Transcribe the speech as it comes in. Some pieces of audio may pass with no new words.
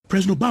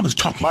President Obama's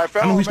talking. My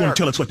fellow I know he's going to Americans.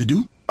 tell us what to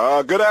do.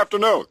 Good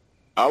afternoon.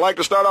 I'd like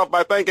to start off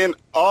by thanking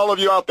all of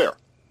you out there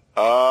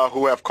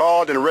who have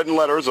called and written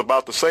letters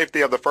about the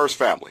safety of the First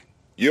Family.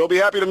 You'll be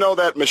happy to know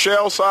that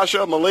Michelle,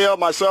 Sasha, Malia,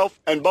 myself,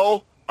 and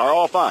Bo are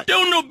all fine.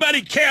 Don't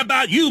nobody care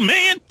about you,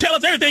 man. Tell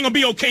us everything will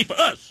be okay for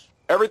us.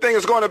 Everything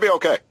is going to be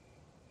okay.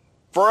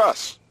 For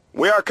us.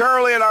 We are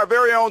currently in our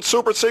very own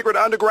super secret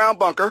underground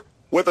bunker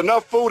with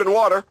enough food and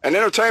water and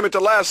entertainment to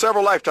last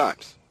several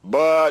lifetimes.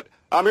 But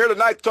I'm here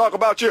tonight to talk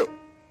about you.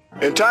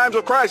 In times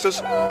of crisis,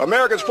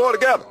 Americans pull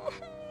together.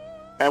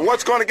 And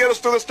what's going to get us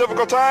through this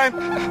difficult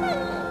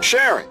time?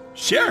 Sharing.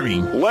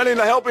 Sharing? Lending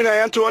a helping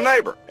hand to a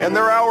neighbor in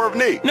their hour of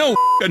need. No,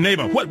 a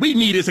neighbor. What we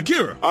need is a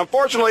cure.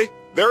 Unfortunately,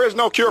 there is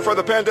no cure for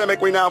the pandemic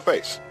we now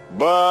face.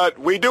 But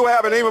we do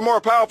have an even more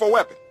powerful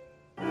weapon.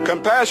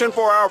 Compassion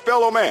for our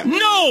fellow man.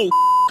 No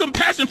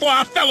compassion for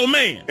our fellow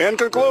man. In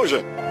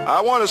conclusion,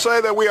 I want to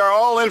say that we are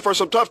all in for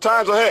some tough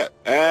times ahead.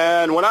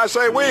 And when I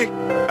say we,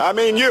 I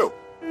mean you.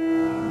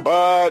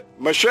 But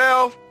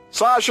Michelle,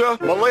 Sasha,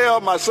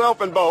 Malia,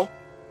 myself, and Bo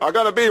are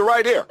going to be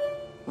right here,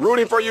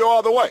 rooting for you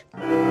all the way.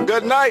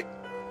 Good night,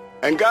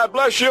 and God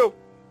bless you,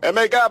 and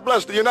may God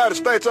bless the United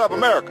States of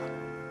America.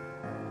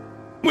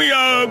 We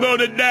all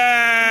gonna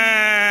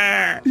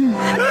die. We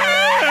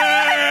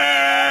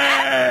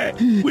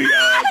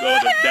all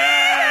gonna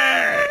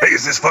die. Hey,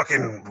 is this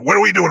fucking... What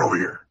are we doing over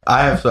here?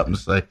 I have something to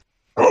say.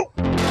 Oh.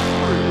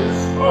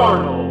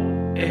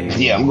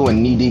 Yeah, I'm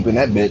going knee deep in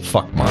that bitch.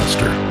 Fuck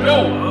monster.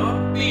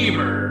 Noah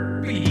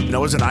Beaver. You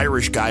know, as an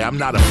Irish guy, I'm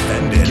not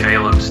offended.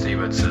 Caleb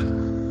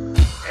Stevenson.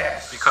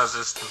 Yes. Because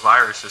this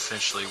virus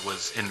essentially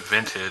was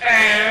invented.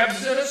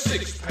 Abs and a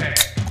six-pack.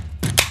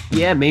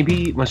 Yeah,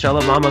 maybe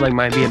Michelle Obama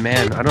might be a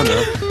man. I don't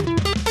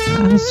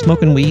know.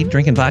 Smoking weed,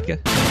 drinking vodka.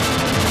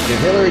 If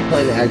Hillary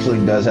Clinton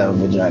actually does have a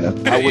vagina,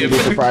 I wouldn't be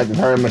surprised if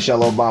her and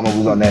Michelle Obama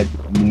was on that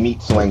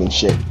meat swinging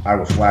shit. I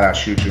will flat out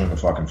shoot you in the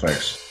fucking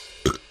face.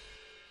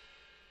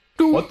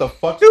 What the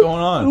fuck's going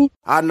on?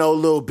 I know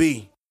Lil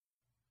B.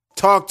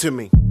 Talk to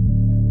me.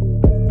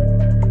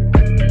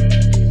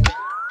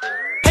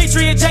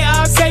 Patriot J,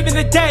 I'm saving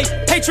the day.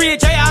 Patriot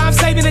J, I'm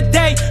saving the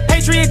day.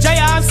 Patriot J,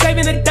 I'm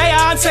saving the day.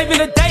 I'm saving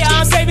the day.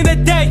 I'm saving the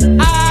day.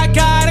 I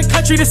got a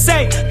country to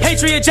save.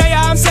 Patriot J,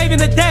 I'm saving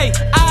the day.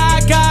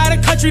 I got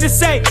a country to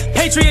save.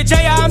 Patriot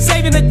J, I'm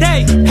saving the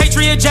day.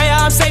 Patriot J,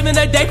 I'm saving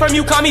the day from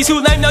you commies who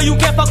lame. No, you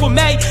can't fuck with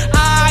me.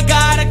 I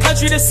got a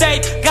country to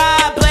save.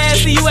 God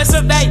bless the US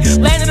of A.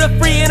 Land of the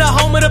free and a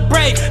home of the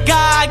brave.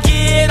 God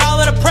get all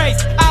of the praise.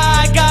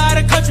 I got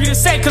a country to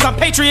save, cause I'm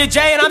Patriot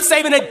J and I'm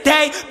saving the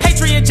day.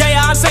 Patriot J,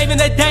 I'm saving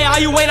the day. All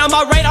you ain't on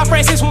my radar,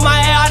 Francis with my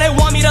AR. They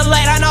want me to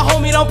late. I know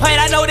homie don't play.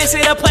 I know this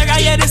ain't a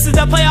playground. Yeah, this is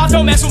the playoffs.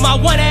 Don't mess with my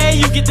 1A.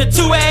 You get the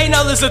 2A.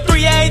 No, there's a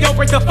 3A. Don't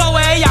break the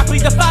 4A. I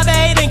plead the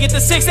 5A. Then get the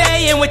 6A.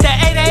 And with the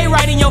 8A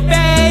right in your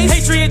face.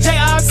 Patriot J,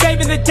 I'm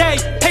saving the day.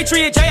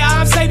 Patriot J,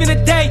 I'm saving the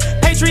day.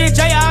 Patriot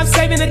J, I'm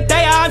saving the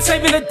day. I'm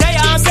saving the day.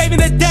 I'm saving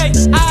the day.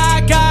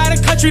 I got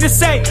a country to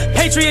save.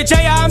 Patriot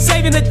J, I'm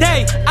saving the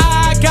day.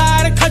 I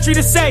got a country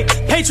to save.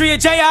 Patriot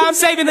J, I'm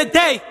saving the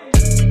day.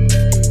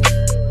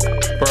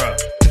 Bruh.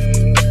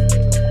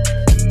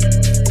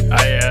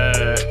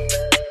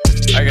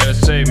 I gotta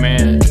say,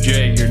 man,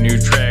 Jay, your new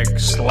track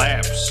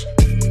slaps.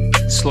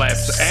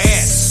 Slaps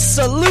ass.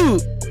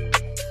 Salute.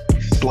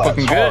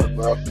 Fucking good.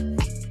 Bro.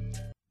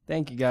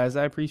 Thank you, guys.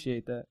 I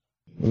appreciate that.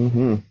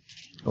 Mm-hmm.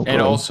 Okay.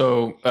 And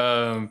also,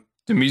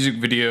 the music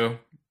video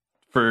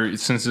for,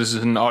 since this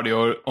is an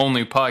audio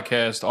only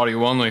podcast,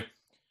 audio only,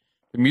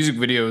 the music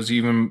video is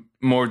even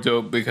more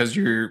dope because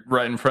you're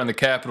right in front of the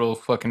Capitol,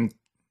 fucking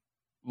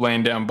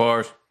laying down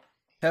bars.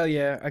 Hell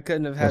yeah. I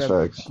couldn't have had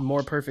a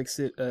more perfect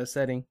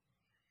setting.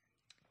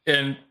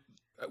 And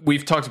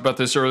we've talked about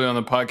this earlier on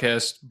the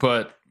podcast,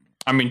 but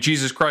I mean,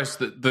 Jesus Christ,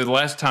 the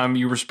last time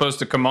you were supposed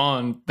to come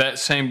on, that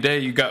same day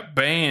you got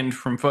banned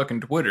from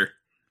fucking Twitter.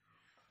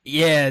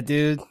 Yeah,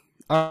 dude.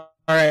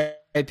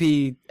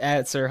 R.I.P.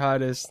 at Sir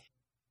Hottest.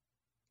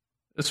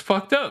 It's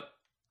fucked up.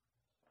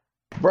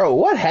 Bro,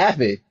 what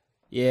happened?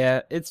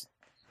 Yeah,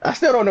 I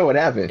still don't know what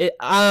happened.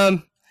 All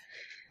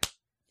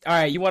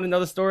right, you want to know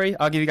the story?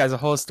 I'll give you guys a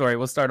whole story.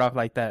 We'll start off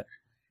like that.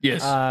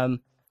 Yes.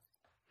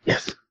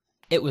 Yes.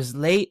 It was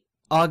late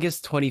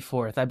August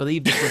 24th. I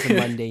believe this was a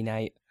Monday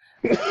night.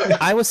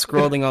 I was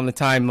scrolling on the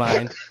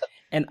timeline,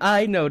 and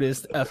I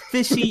noticed a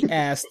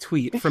fishy-ass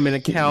tweet from an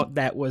account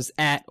that was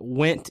at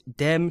Went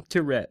Dem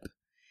to Rep.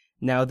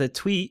 Now, the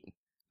tweet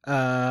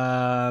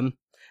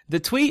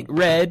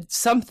read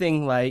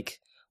something like,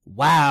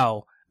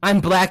 "Wow, I'm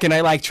black and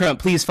I like Trump.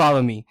 Please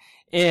follow me."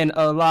 And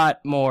a lot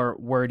more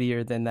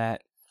wordier than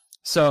that.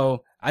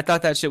 So I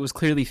thought that shit was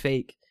clearly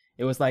fake.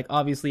 It was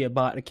obviously a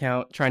bot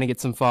account trying to get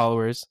some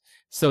followers.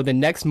 So the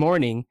next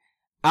morning,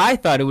 I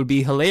thought it would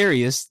be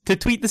hilarious to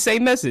tweet the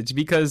same message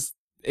because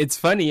it's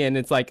funny and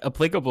it's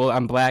applicable.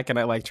 I'm black and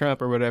I like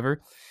Trump or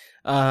whatever.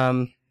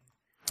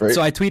 Right.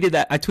 So I tweeted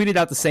that. I tweeted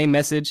out the same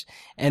message,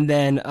 and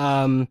then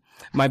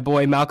my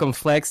boy Malcolm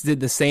Flex did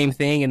the same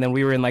thing, and then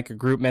we were in a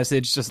group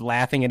message just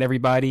laughing at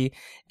everybody.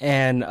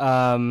 And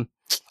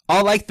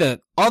all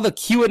the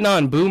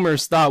QAnon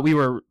boomers thought we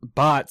were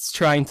bots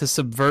trying to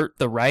subvert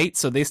the right,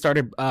 so they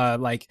started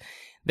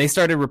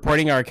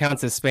reporting our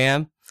accounts as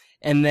spam,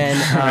 and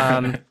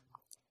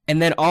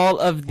then all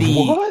of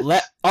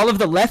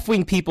the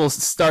left-wing people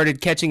started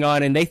catching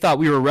on, and they thought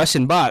we were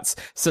Russian bots,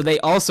 so they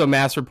also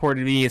mass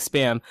reported me as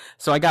spam.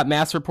 So I got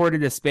mass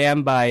reported as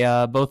spam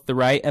by both the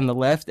right and the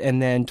left, and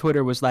then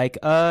Twitter was like,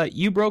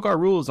 you broke our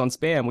rules on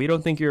spam. We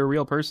don't think you're a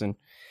real person.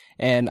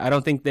 And I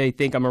don't think they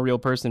think I'm a real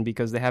person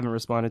because they haven't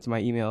responded to my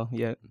email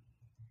yet.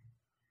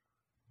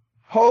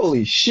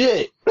 Holy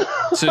shit.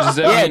 So does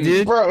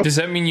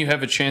that mean you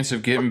have a chance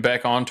of getting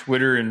back on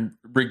Twitter and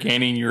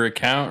regaining your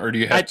account, or do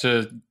you have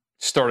to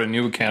start a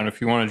new account if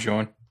you want to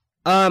join?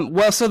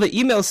 Well, so the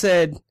email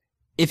said,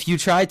 if you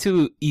try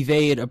to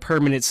evade a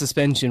permanent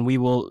suspension, we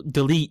will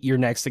delete your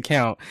next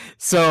account.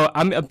 So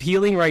I'm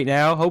appealing right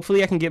now.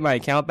 Hopefully I can get my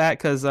account back,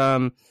 because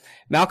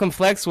Malcolm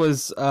Flex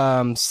was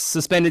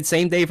suspended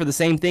same day for the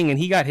same thing, and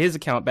he got his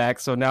account back.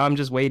 So now I'm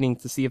just waiting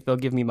to see if they'll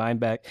give me mine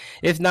back.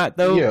 If not,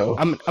 though,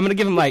 I'm gonna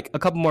give him like a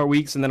couple more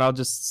weeks, and then I'll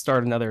just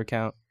start another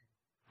account.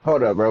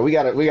 Hold up, bro. We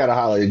gotta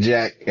holler at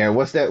Jack. And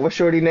what's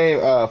shorty name?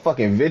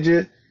 Fucking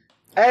Vidya.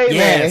 Hey,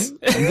 yes. Man,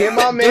 get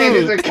my man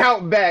his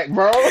account back,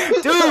 bro.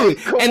 Dude,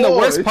 and the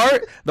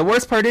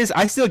worst part is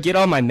I still get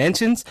all my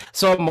mentions,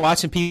 so I'm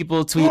watching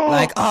people tweet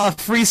like, "Oh,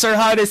 free Sir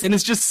Hottest," and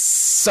it's just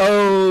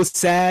so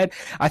sad.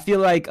 I feel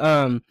like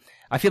that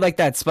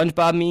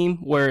SpongeBob meme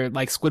where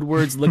like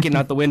Squidward's looking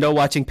out the window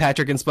watching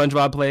Patrick and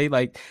SpongeBob play.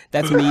 Like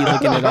that's me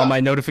looking at all my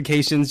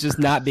notifications, just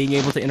not being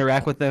able to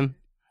interact with them.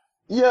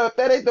 Yeah, if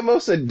that ain't the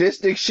most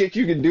sadistic shit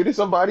you can do to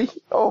somebody,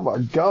 oh my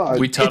god.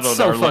 We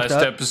titled our last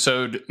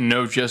episode,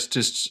 No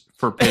Justice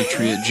for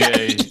Patriot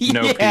J,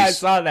 No Peace. Yeah, I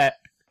saw that.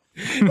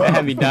 That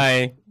had me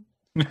dying.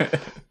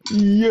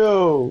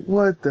 Yo,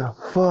 what the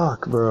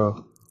fuck,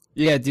 bro?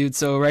 Yeah, dude,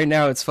 so right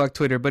now it's fuck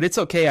Twitter, but it's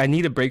okay. I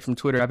need a break from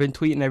Twitter. I've been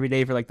tweeting every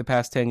day for like the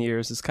past 10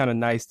 years. It's kind of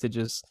nice to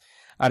just,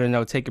 I don't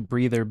know, take a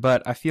breather,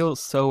 but I feel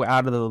so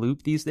out of the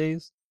loop these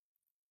days.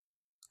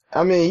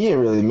 I mean, you ain't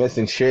really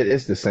missing shit.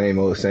 It's the same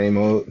old.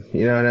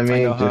 You know what I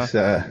mean?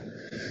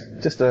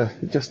 Just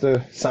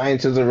a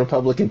science is a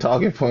Republican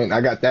talking point. I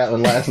got that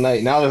one last night,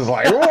 and I was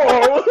like,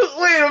 whoa,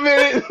 wait a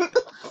minute.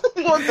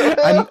 What the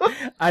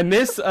hell? I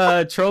miss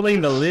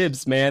trolling the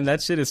libs, man.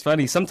 That shit is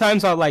funny.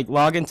 Sometimes I'll like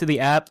log into the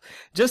app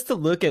just to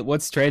look at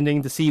what's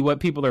trending to see what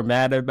people are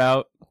mad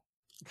about.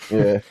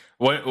 Yeah.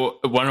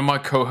 One of my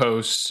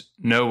co-hosts,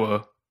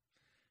 Noah,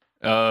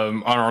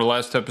 on our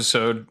last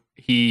episode,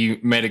 he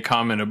made a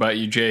comment about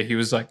you, Jay. He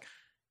was like,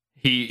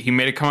 he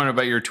made a comment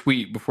about your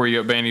tweet before you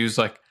got banned. He was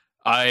like,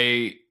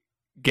 I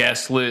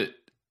gaslit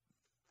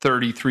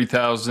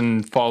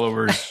 33,000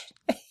 followers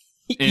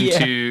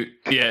into,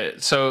 yeah.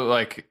 So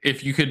like,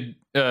 if you could,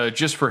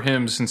 just for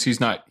him, since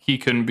he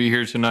couldn't be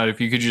here tonight,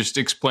 if you could just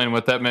explain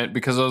what that meant,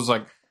 because I was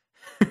like,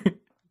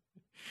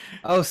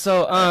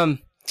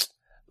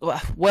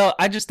 well,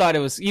 I just thought it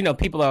was,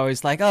 people are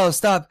always like, oh,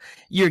 stop,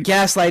 you're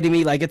gaslighting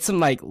me. Like, it's some,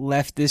 like,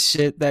 leftist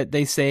shit that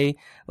they say.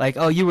 Like,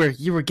 oh, you were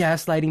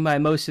gaslighting my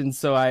emotions.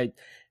 So I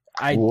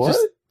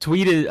just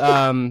tweeted,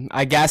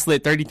 I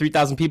gaslit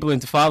 33,000 people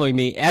into following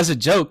me as a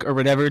joke or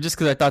whatever, just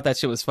because I thought that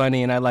shit was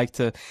funny. And I like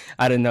to,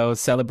 I don't know,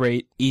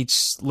 celebrate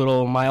each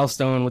little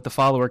milestone with the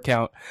follower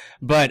count.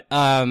 But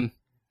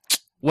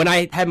when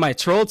I had my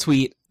troll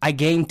tweet, I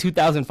gained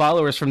 2,000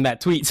 followers from that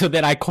tweet. So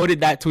then I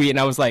quoted that tweet and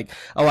I was like,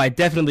 oh, I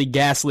definitely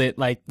gaslit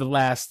like the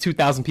last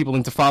 2,000 people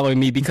into following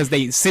me, because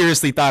they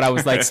seriously thought I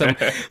was like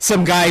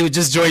some guy who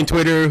just joined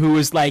Twitter who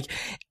was like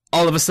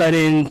all of a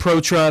sudden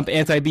pro-Trump,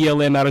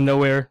 anti-BLM out of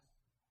nowhere.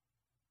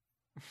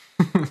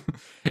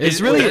 It's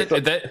really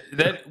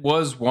that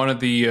was one of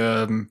the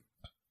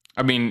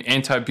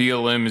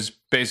anti-BLM is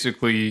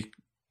basically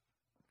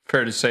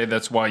fair to say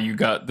that's why you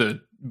got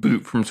the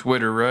boot from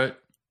Twitter, right?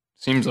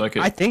 Seems like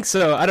it. I think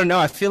so. I don't know.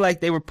 I feel like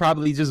they were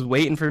probably just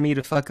waiting for me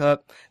to fuck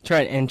up,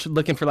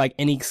 looking for like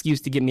any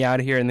excuse to get me out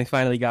of here, and they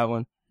finally got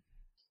one.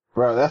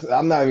 Bro,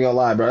 I'm not even gonna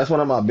lie, bro. That's one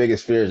of my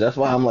biggest fears. That's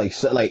why I'm like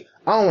I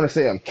don't want to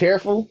say I'm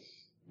careful,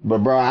 but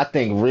bro, I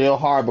think real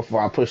hard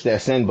before I push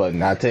that send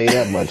button. I'll tell you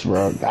that much,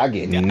 bro. I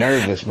get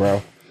nervous,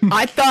 bro.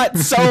 I thought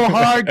so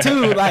hard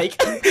too. Like,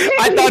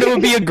 I thought it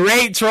would be a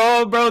great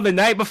troll, bro. The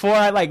night before,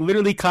 I like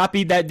literally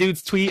copied that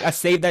dude's tweet. I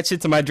saved that shit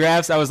to my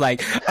drafts. I was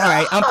like, all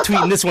right, I'm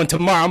tweeting this one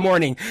tomorrow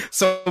morning.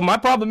 So my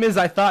problem is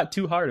I thought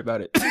too hard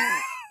about it.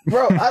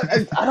 Bro,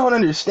 I don't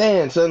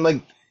understand. So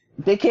like,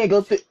 they can't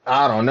go through.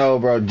 I don't know,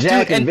 bro.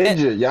 Jack and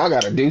Vidya, y'all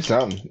gotta do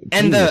something.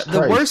 And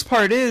the worst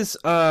part is,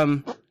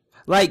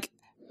 like,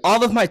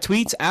 all of my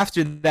tweets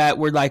after that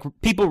were like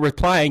people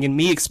replying and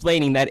me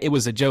explaining that it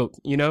was a joke,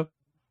 you know?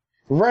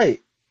 Right.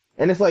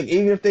 And it's like,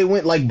 even if they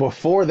went like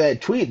before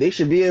that tweet, they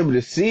should be able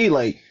to see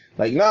like,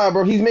 nah,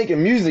 bro, he's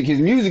making music. His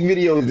music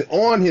video is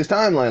on his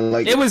timeline.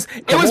 Like, it was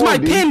my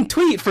pinned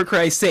tweet, for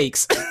Christ's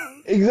sakes.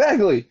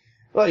 Exactly.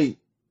 Like,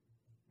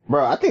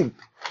 bro, I think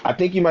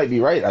you might be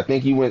right. I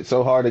think you went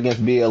so hard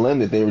against BLM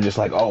that they were just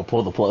like, oh,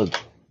 pull the plug.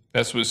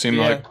 That's what it seemed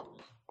like.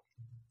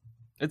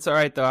 It's all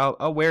right though.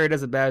 I'll wear it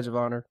as a badge of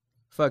honor.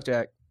 Fuck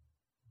Jack.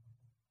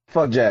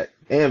 Fuck Jack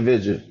and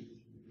Vidya.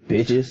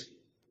 Bitches.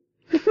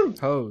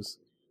 Hoes.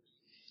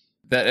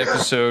 That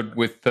episode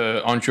with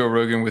on Joe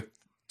Rogan with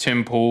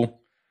Tim Pool,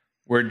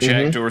 where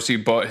Jack Dorsey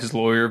bought his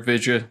lawyer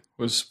Vidya,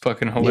 was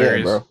fucking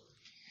hilarious. Yeah, bro.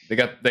 They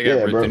got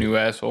rid of the new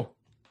asshole.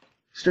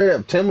 Straight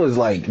up, Tim was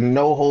like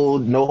no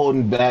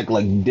holding back,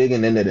 like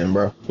digging into them,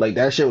 bro. Like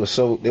that shit was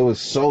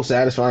so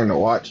satisfying to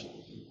watch.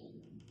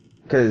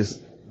 Cause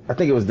I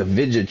think it was the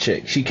Vidya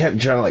chick. She kept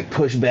trying to like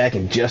push back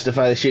and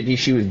justify the shit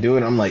she was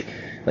doing. I'm like,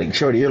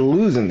 Shorty, you're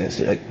losing this.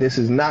 Like this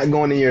is not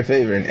going in your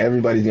favor, and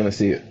everybody's gonna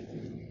see it.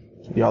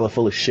 Y'all are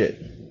full of shit.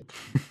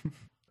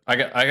 I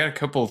got a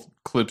couple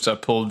clips I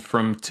pulled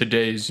from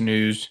today's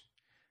news.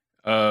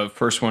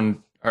 First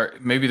one, or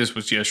maybe this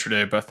was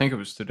yesterday, but I think it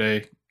was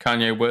today.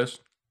 Kanye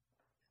West.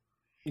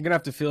 You're gonna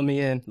have to fill me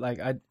in.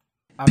 Like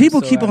people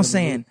keep on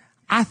saying,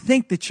 I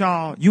think that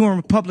you and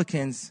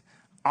Republicans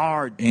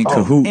are in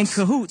cahoots. In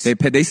cahoots.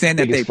 They saying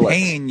that they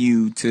paying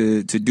you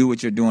to do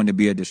what you're doing to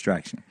be a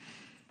distraction.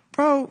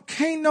 Bro,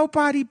 can't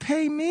nobody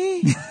pay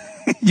me.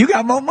 You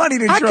got more money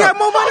than Trump. I got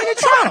more money than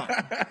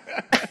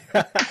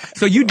Trump.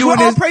 So you doing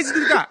this? All praises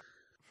to God.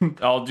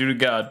 All due to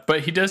God.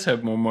 But he does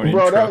have more money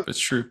than Trump. It's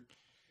true.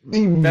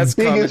 That's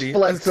biggest comedy.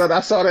 Flex.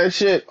 I saw that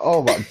shit.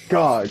 Oh my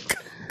God.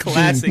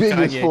 Classic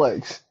biggest Kanye.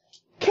 Flex.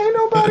 Can't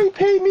nobody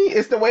pay me.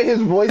 It's the way his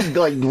voice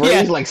like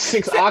raised like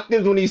 6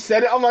 octaves when he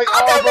said it. I'm like,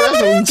 oh, bro, that's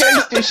some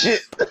gangster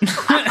shit.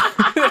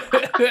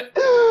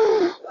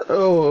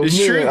 Oh, it's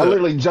man. True, I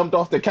literally jumped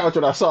off the couch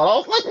when I saw it. I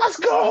was like, let's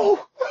go.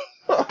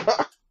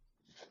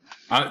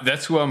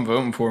 That's who I'm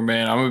voting for,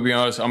 man. I'm gonna be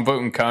honest. I'm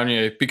voting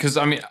Kanye because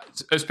I mean,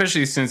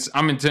 especially since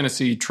I'm in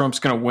Tennessee, Trump's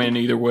gonna win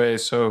either way.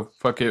 So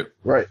fuck it.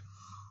 Right.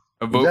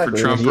 A vote for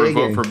Trump or a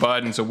vote for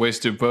Biden's a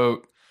wasted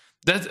vote.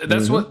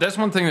 That's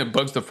one thing that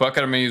bugs the fuck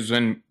out of me is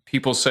when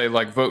people say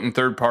like voting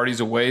third party's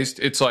a waste.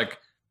 It's like,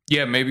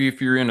 yeah, maybe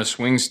if you're in a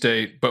swing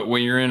state, but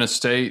when you're in a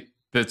state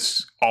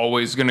that's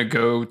always gonna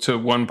go to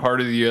one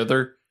part or the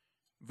other,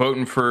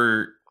 voting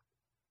for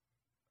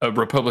a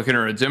Republican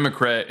or a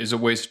Democrat is a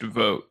wasted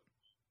vote.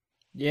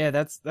 Yeah,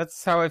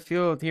 that's how I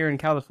feel here in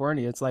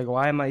California. It's like,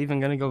 why am I even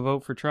going to go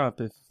vote for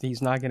Trump if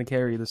he's not going to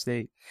carry the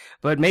state?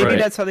 But maybe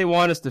that's how they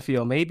want us to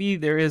feel. Maybe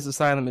there is a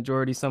silent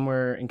majority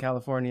somewhere in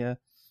California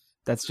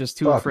that's just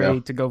too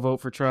afraid to go vote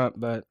for Trump,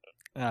 but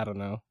I don't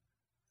know.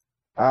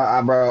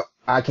 Bro,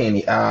 I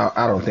can't.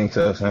 I don't think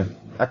so, son.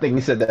 I think we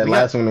said that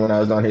last one when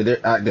I was on here.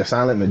 The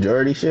silent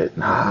majority shit?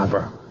 Nah,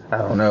 bro. I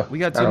don't know. We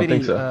got too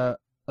many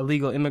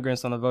illegal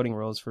immigrants on the voting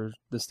rolls for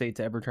the state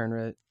to ever turn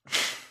red.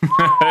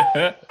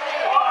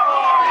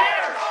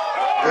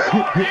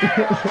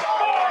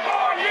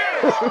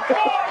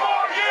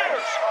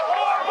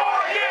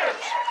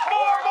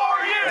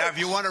 Now, if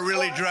you want to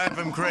really drive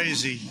him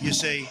crazy, you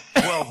say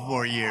 12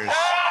 more years.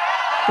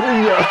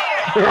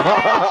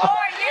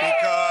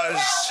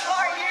 Because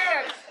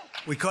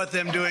we caught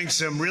them doing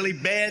some really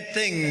bad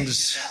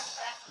things.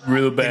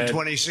 Real bad. In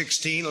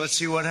 2016. Let's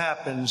see what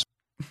happens.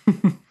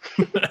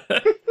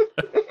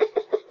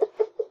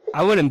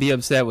 I wouldn't be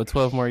upset with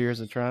 12 more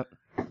years of Trump.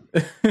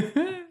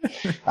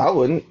 I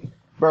wouldn't.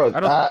 Bro,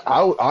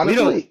 I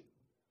honestly...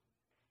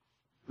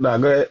 Nah,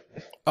 go ahead.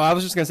 Oh, I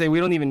was just going to say, we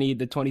don't even need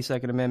the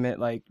 22nd Amendment.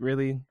 Like,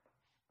 really?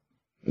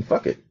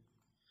 Fuck it.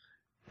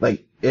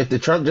 Like, if the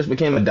Trump just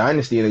became a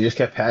dynasty and they just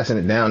kept passing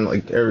it down,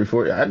 like, every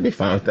 4 years, I'd be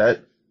fine with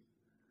that.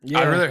 Yeah.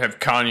 I'd rather have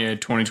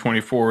Kanye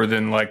 2024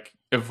 than, like,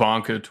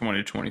 Ivanka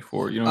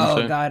 2024. You know what I'm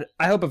saying? Oh, God.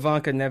 I hope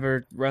Ivanka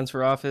never runs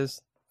for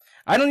office.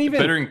 I don't even...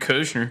 Better than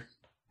Kushner.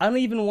 I don't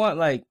even want,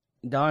 like,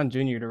 Don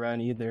Jr. to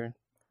run either.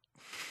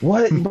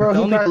 What, bro?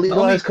 He might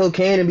legalize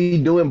cocaine and be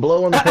doing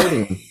blow on the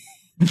podium.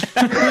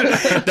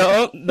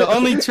 The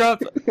only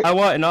Trump I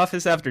want in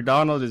office after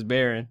Donald is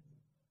Barron.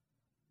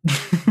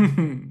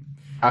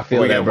 I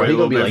feel that, bro. He's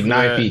gonna be like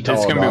 9 feet tall.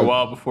 It's gonna be a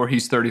while before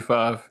he's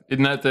 35.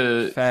 Isn't that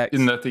the? Facts.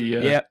 Isn't that the?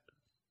 Yeah.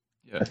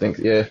 I think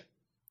that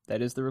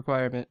is the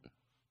requirement.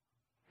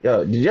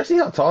 Yo, did you see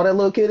how tall that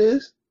little kid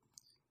is?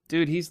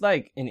 Dude, he's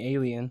like an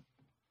alien.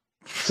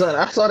 Son,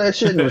 I saw that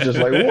shit and was just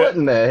like, what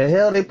in the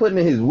hell they putting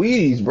in his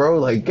Wheaties, bro?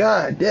 Like,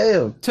 god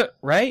damn.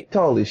 Right?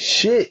 Tall as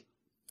shit.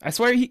 I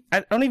swear,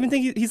 I don't even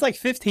think he's like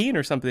 15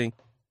 or something.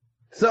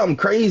 Something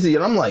crazy.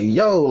 And I'm like,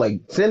 yo, like,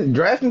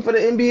 draft him for the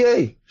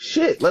NBA.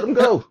 Shit, let him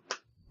go.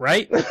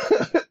 Right?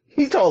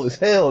 He's tall as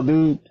hell,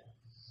 dude.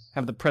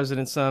 Have the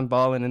president's son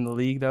balling in the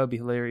league. That would be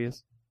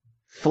hilarious.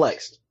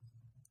 Flex,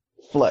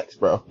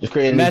 bro. Just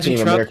create a new team,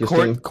 Trump America's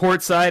team.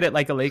 Courtside at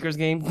like a Lakers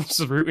game,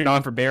 just rooting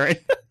on for Barron.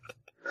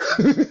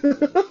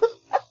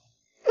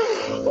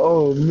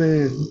 Oh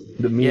man,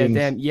 the memes. Yeah,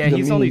 damn. Yeah,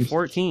 he's memes. Only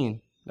 14.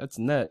 That's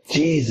nuts.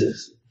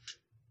 Jesus.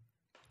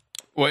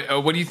 What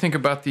do you think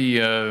about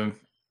the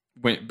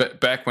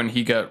back when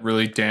he got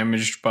really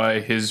damaged by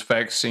his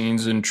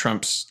vaccines and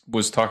Trump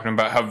was talking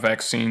about how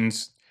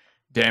vaccines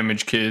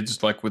damage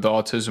kids like with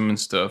autism and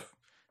stuff?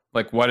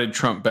 Like, why did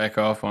Trump back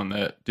off on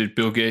that? Did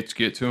Bill Gates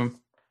get to him?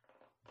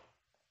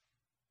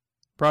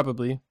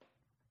 Probably.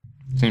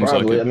 Seems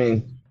like it. I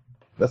mean,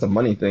 that's a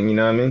money thing, you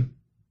know what I mean?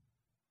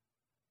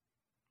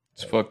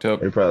 It's fucked up.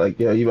 They're probably like,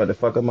 yo, you about to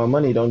fuck up my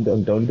money. Don't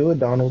do it,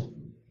 Donald.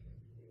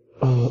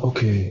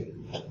 Okay.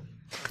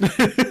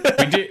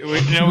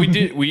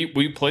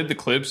 We played the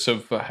clips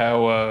of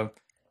how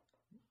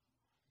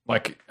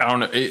like, I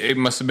don't know, it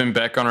must have been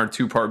back on our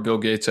 2-part Bill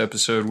Gates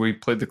episode. We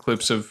played the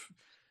clips of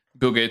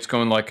Bill Gates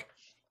going like,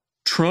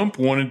 Trump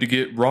wanted to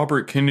get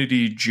Robert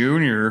Kennedy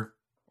Jr.,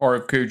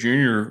 RFK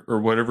Jr., or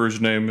whatever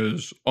his name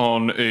is,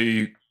 on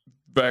a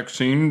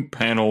vaccine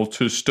panel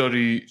to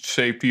study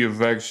safety of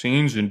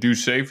vaccines and do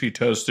safety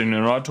testing,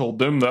 and I told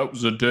them that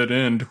was a dead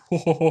end.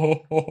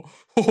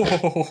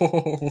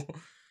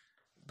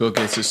 Bill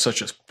Gates is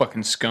such a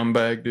fucking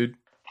scumbag, dude.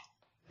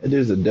 That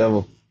dude's a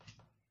devil.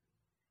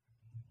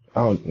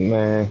 Oh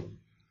man.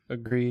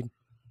 Agreed.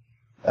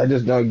 I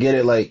just don't get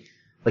it. Like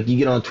you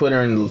get on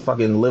Twitter and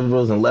fucking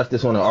liberals and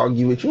leftists want to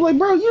argue with you. Like,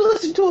 bro, you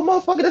listen to a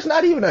motherfucker that's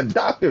not even a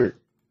doctor.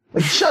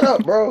 Like, shut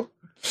up, bro.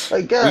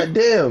 Like,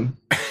 goddamn.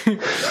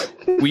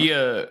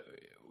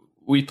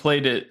 We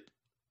played it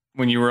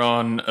when you were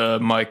on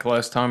Mike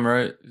last time,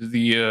 right?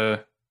 The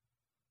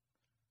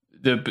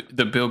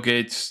Bill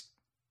Gates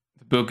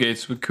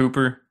with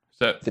Cooper.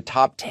 The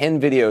top 10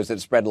 videos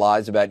that spread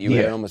lies about you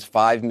had almost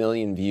 5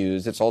 million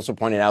views. It's also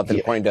pointed out that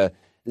according to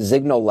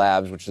Signal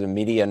Labs, which is a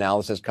media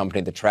analysis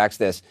company that tracks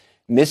this,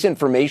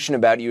 misinformation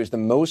about you is the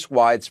most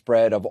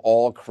widespread of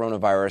all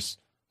coronavirus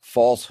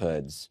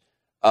falsehoods.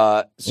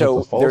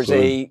 So there's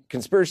a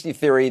conspiracy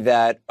theory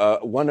that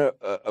one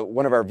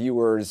of our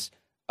viewers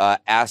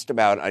asked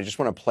about. I just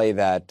want to play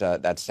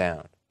that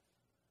sound.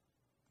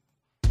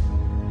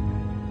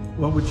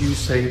 What would you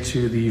say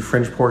to the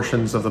fringe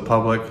portions of the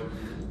public,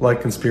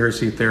 like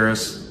conspiracy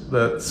theorists,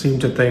 that seem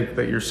to think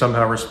that you're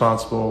somehow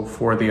responsible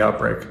for the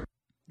outbreak?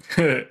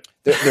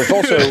 There's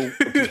also a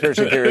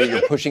conspiracy theory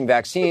you're pushing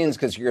vaccines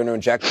because you're going to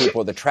inject people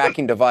with a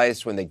tracking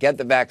device when they get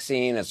the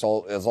vaccine. It's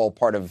all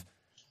part of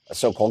a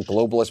so-called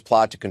globalist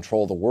plot to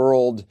control the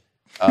world.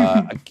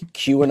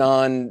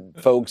 QAnon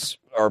folks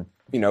are,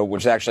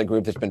 which is actually a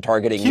group that's been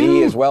targeting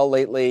me as well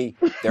lately.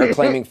 They're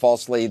claiming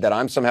falsely that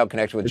I'm somehow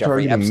connected with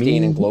Jeffrey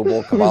Epstein and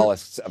global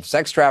cabalists of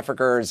sex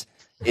traffickers.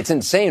 It's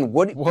insane.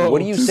 What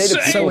do you say to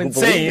people who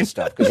believe this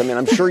stuff? Because,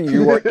 I'm sure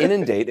you are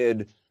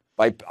inundated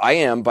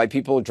by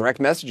people direct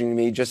messaging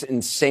me just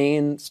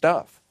insane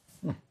stuff.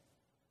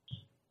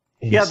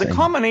 Yeah, the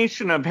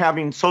combination of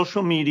having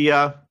social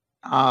media,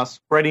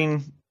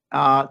 spreading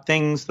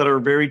things that are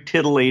very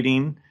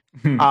titillating,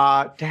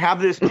 to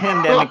have this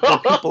pandemic where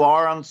people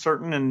are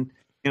uncertain and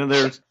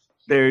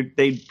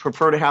they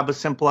prefer to have a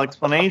simple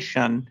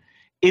explanation.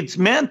 It's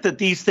meant that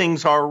these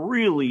things are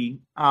really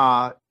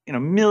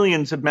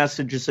millions of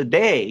messages a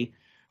day,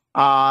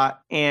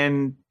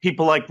 and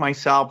people like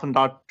myself and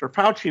Dr.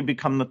 Fauci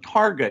become the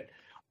target.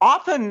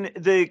 Often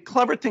the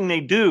clever thing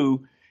they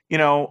do,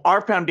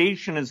 our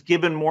foundation has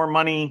given more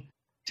money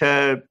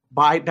to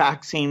buy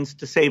vaccines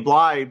to save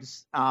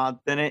lives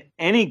than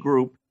any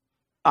group.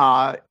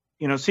 So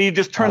you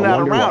just turn that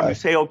around. You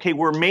say, okay,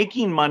 we're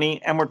making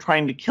money and we're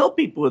trying to kill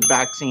people with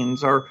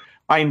vaccines or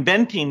by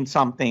inventing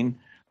something.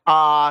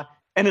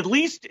 And at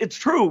least it's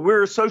true,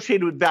 we're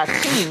associated with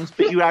vaccines,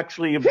 but you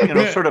actually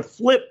have, sort of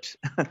flipped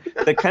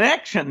the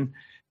connection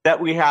that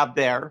we have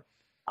there.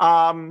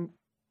 I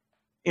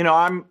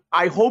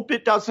hope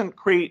it doesn't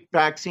create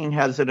vaccine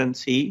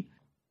hesitancy.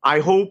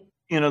 I hope,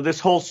 this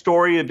whole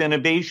story of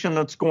innovation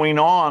that's going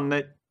on,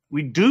 that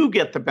we do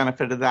get the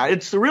benefit of that.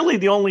 It's really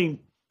the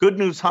only good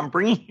news I'm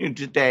bringing you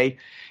today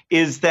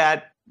is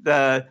that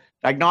the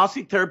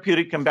diagnostic,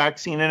 therapeutic, and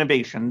vaccine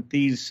innovation,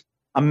 these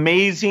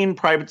amazing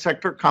private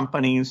sector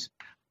companies,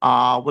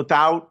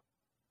 without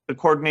the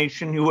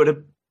coordination you would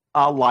have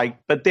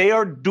liked, but they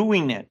are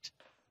doing it.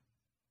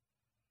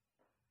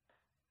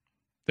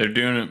 They're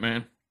doing it,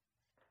 man.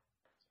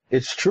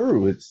 It's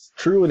true. It's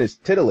true, and it's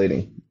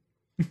titillating.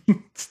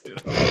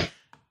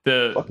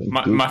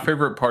 My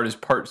favorite part is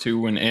part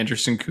 2 when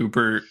Anderson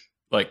Cooper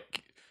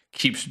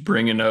keeps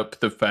bringing up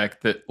the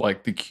fact that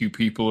the Q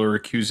people are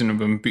accusing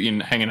of him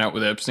hanging out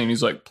with Epstein.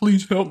 He's like,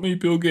 "Please help me,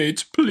 Bill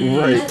Gates,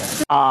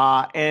 please."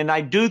 Right. And I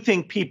do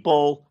think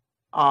people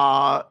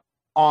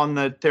on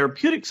the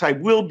therapeutic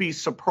side will be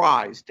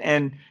surprised.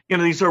 And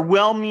these are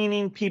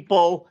well-meaning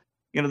people.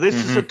 This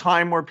is a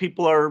time where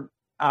people are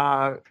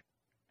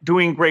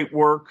doing great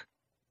work.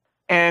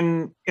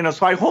 And,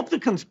 so I hope the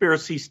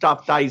conspiracy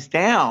stuff dies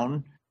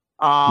down.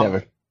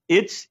 Never.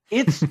 It's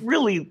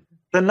really,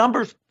 the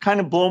numbers kind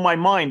of blow my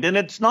mind. And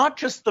it's not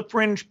just the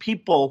fringe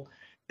people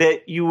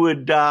that you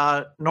would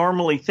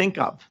normally think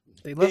of.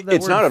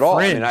 It's not at all.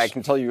 I mean, I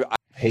can tell you. I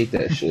hate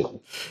that shit.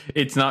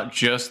 It's not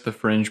just the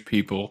fringe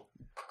people,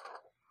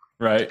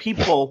 right?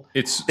 People.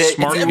 It's that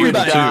smart you people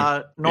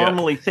would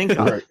normally think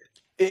of.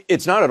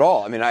 It's not at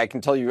all. I mean, I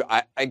can tell you,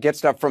 I get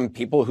stuff from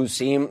people who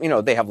seem,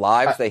 they have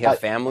lives, they have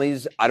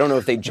families. I don't know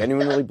if they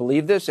genuinely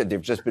believe this, if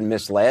they've just been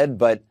misled.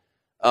 But,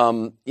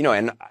 and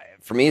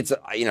for me, it's,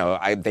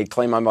 they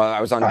claim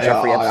I was on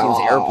Jeffrey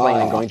Epstein's airplane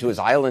and going to his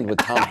island with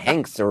Tom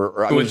Hanks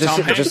or I mean,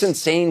 just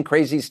insane,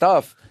 crazy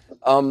stuff.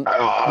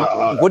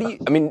 What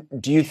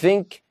do you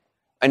think?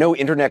 I know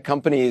internet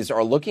companies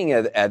are looking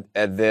at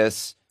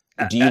this.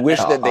 Do you wish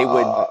that they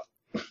would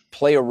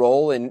play a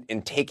role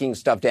in taking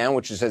stuff down,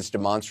 which is as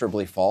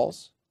demonstrably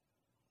false?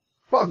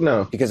 Fuck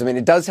no. Because, I mean,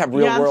 it does have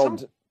real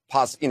world,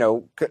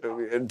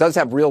 it does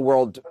have real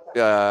world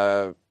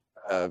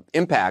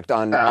impact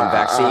on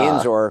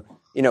vaccines or,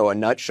 a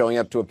nut showing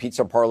up to a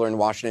pizza parlor in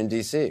Washington,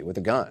 D.C. with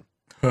a gun.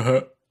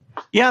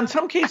 Yeah, in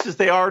some cases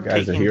they are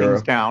taking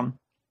things down.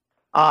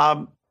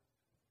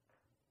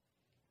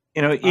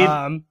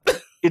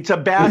 It's a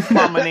bad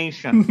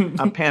combination,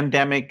 a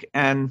pandemic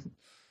and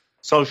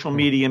social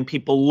media and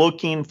people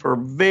looking for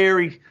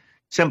very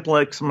simple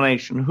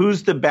explanation.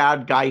 Who's the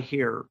bad guy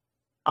here?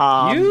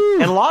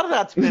 And a lot of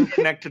that's been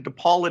connected to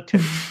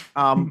politics,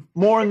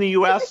 more in the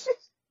U.S.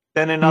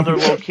 than in other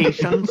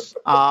locations.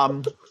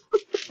 And,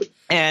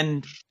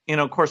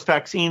 of course,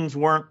 vaccines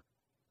weren't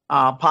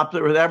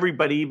popular with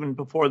everybody even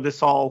before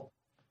this all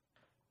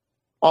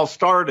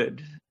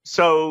started.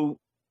 So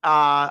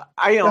I'm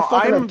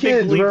a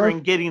big believer in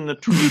getting the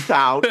truth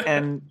out,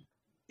 and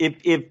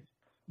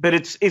but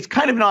it's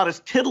kind of not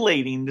as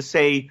titillating to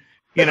say,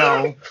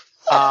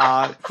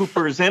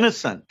 Cooper is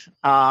innocent.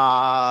 He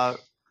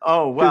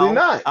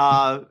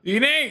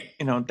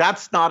ain't.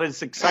 That's not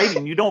as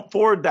exciting. You don't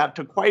forward that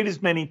to quite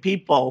as many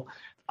people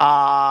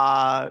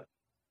as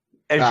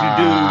you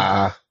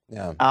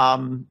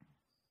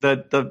do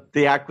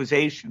the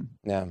accusation.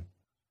 Yeah.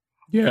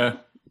 Yeah.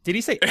 Did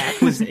he say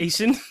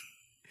accusation?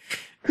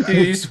 Dude,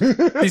 these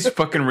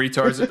fucking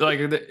retards.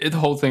 Like the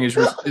whole thing is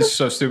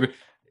so stupid.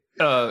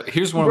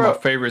 Here's one of my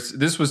favorites.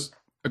 This was.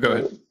 Go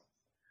ahead.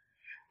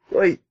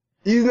 Like,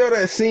 you know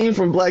that scene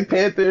from Black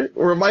Panther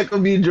where Michael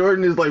B.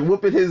 Jordan is like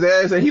whooping his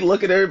ass and he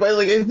look at everybody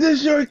like, "Is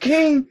this your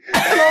king?" And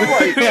I'm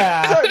like,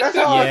 sorry, that's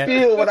how I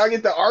feel when I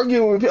get to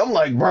argue with him. I'm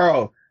like,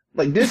 bro,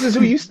 like this is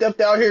who you stepped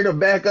out here to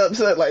back up.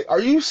 So like, are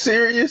you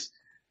serious?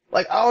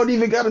 Like, I don't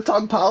even got to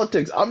talk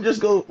politics. I'm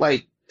just go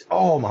like,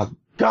 oh my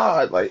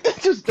God, like, I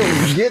just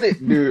don't get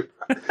it, dude.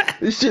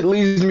 This shit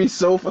leaves me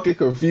so fucking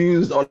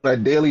confused on a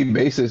daily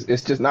basis.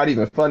 It's just not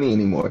even funny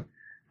anymore.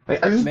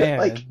 Like, I just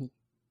like,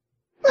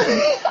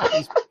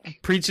 he's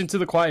preaching to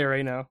the choir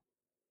right now,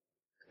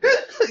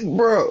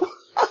 bro.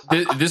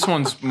 This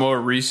one's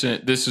more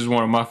recent. This is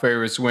one of my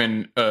favorites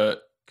when,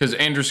 because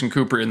Anderson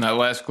Cooper in that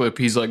last clip,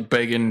 he's like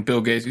begging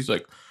Bill Gates. He's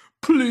like,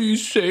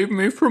 "Please save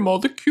me from all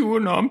the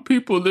QAnon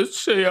people that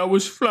say I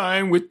was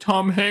flying with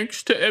Tom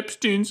Hanks to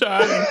Epstein's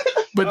Island."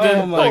 But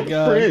then, oh my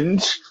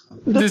God,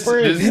 this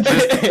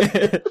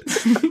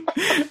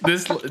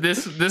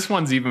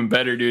one's even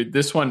better, dude.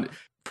 This one,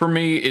 for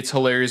me, it's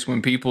hilarious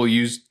when people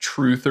use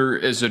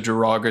truther as a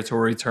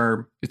derogatory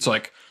term. It's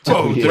like,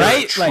 oh, they're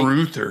a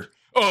truther. Like,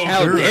 oh,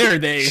 how dare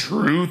they?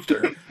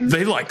 Truther.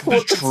 They like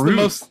the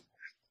truth.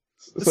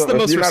 It's the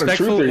most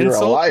respectful truther,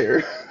 insult. You're a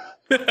liar.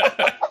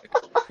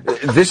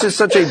 This is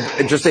such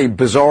just a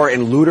bizarre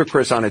and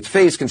ludicrous on its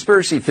face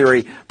conspiracy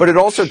theory, but it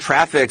also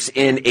traffics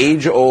in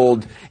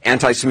age-old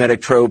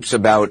anti-Semitic tropes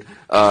about,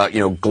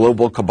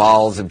 global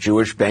cabals of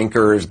Jewish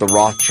bankers, the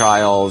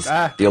Rothschilds,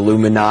 the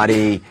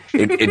Illuminati.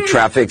 It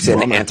traffics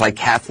in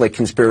anti-Catholic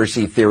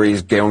conspiracy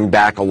theories going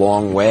back a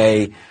long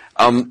way.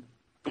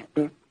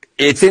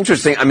 It's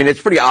interesting. I mean,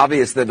 it's pretty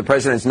obvious that the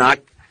president's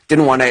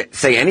didn't want to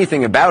say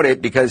anything about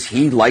it because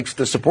he likes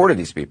the support of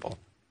these people.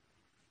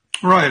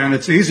 Right, and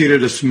it's easy to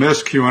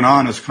dismiss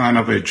QAnon as kind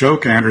of a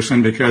joke,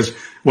 Anderson, because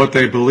what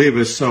they believe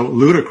is so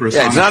ludicrous.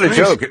 Yeah, it's not a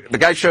joke. The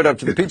guy showed up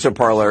to the pizza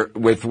parlor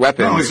with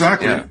weapons. No,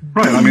 exactly. Yeah.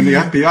 Right. I mean, the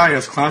FBI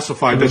has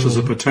classified this as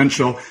a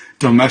potential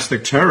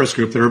domestic terrorist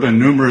group. There have been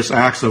numerous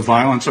acts of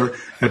violence or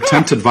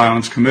attempted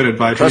violence committed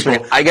by Trust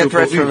people. Me, I get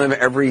threats from them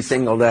every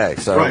single day.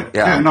 So, right.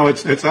 Yeah. No,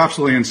 it's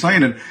absolutely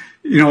insane. And,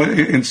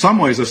 in some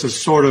ways, this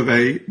is sort of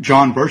a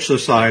John Birch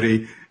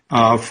Society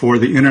for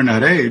the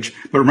internet age.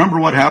 But remember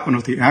what happened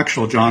with the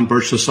actual John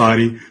Birch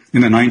Society in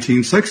the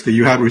 1960s.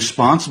 You had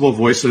responsible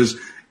voices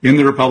in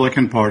the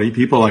Republican Party,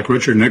 people like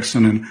Richard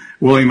Nixon and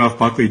William F.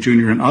 Buckley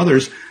Jr. and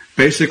others,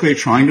 basically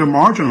trying to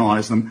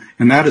marginalize them.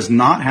 And that is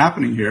not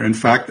happening here. In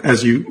fact,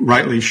 as you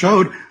rightly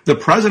showed, the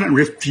president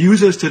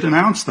refuses to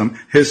denounce them.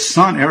 His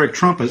son, Eric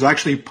Trump, has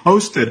actually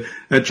posted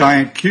a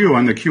giant Q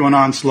on the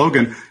QAnon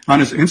slogan on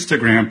his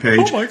Instagram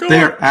page. Oh my God.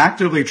 They are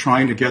actively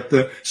trying to get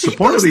the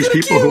support of these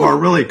people who are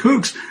really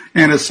kooks.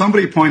 And as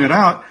somebody pointed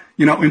out,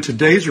 in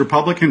today's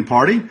Republican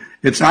Party,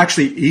 it's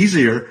actually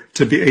easier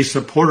to be a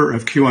supporter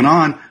of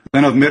QAnon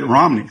than of Mitt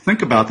Romney.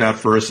 Think about that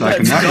for a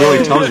second. That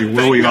really tells you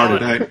where we are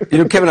today.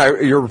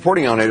 Kevin, your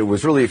reporting on it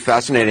was really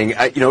fascinating.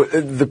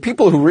 The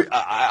people who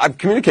I've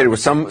communicated with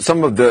some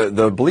of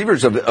the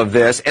believers of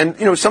this,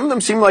 and some of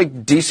them seem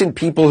like decent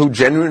people who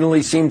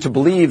genuinely seem to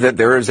believe that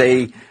there is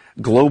a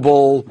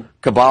global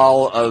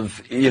cabal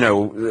of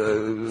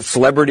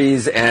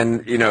celebrities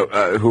and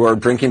who are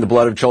drinking the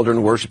blood of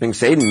children, worshiping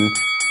Satan.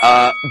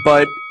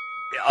 But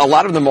a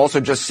lot of them also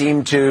just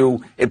seem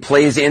to, it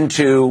plays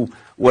into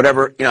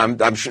whatever,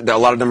 I'm sure that a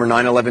lot of them are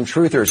 9/11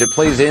 truthers. It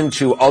plays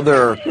into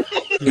other,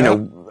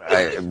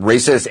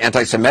 racist,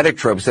 anti-Semitic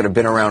tropes that have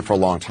been around for a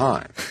long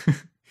time.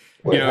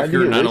 If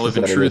you're a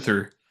 9/11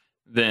 truther,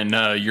 then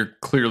you're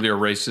clearly a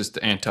racist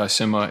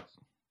anti-Semite.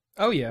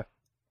 Oh, yeah.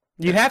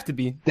 You'd have to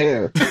be.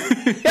 Damn.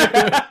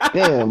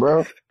 Damn,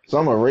 bro. So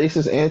I'm a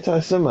racist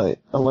anti-Semite.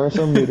 I learned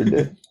something new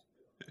today.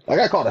 I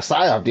got called a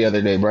psyop the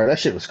other day, bro. That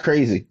shit was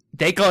crazy.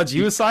 They called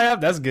you a psyop?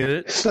 That's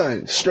good.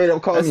 Son, straight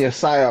up called me a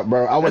psyop,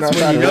 bro. I went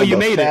outside and you the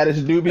made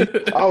fattest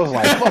doobie. I was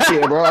like, fuck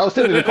yeah, bro. I was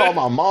tempted to call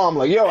my mom,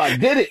 like, yo, I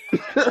did it.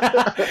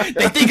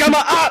 They think I'm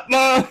a op,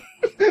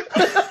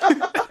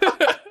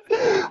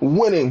 mom.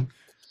 Winning.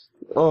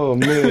 Oh,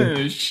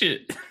 man.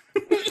 Shit.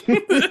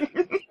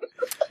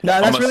 No,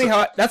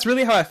 that's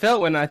really how I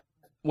felt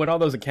when all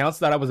those accounts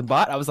thought I was a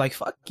bot. I was like,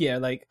 fuck yeah,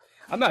 like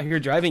I'm out here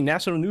driving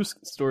national news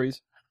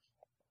stories.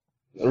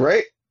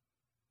 Right?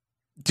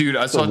 Dude,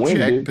 I saw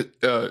Jack,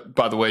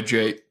 by the way,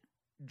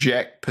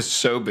 Jack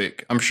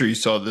Posobiec. I'm sure you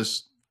saw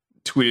this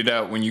tweeted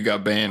out when you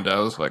got banned. I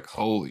was like,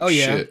 holy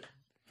shit.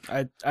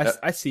 I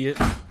see it.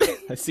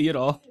 I see it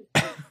all.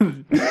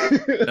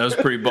 That was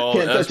pretty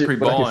balling. That was pretty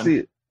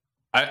balling.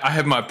 I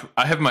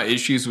have my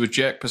issues with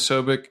Jack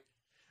Posobiec.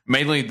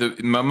 Mainly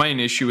my main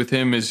issue with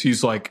him is he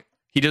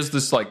does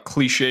this like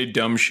cliche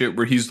dumb shit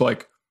where he's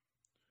like,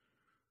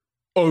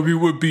 oh, it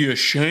would be a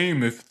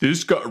shame if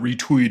this got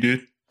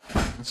retweeted.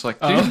 It's like,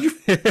 dude, you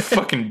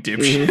fucking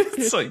dipshit.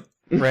 It's like,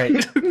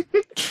 right.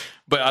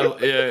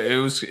 But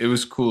it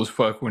was cool as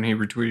fuck when he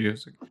retweeted. I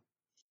was like,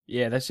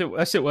 yeah, that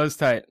shit was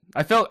tight.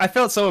 I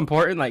felt so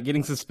important, like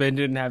getting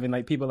suspended and having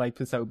like people like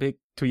Posobiec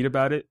tweet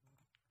about it.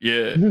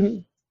 Yeah, yeah,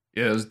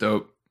 it was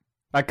dope.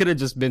 I could have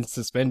just been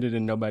suspended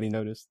and nobody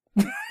noticed.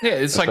 Yeah,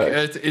 it's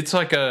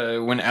like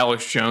when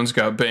Alex Jones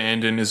got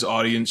banned and his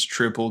audience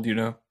tripled, you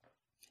know?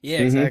 Yeah,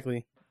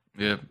 exactly.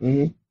 Yeah.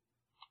 Mm-hmm.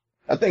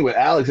 I think with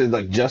Alex is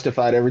like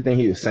justified everything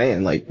he was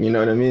saying. Like, you know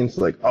what I mean? It's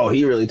like, oh,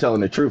 he really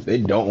telling the truth. They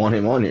don't want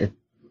him on here.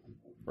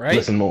 Right.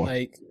 Listen more.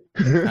 Like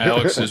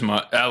Alex is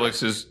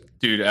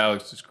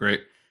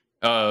great.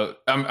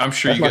 I'm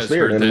sure you guys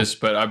heard this,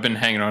 but I've been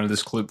hanging on to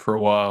this clip for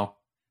a while.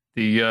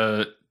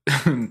 The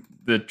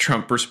the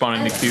Trump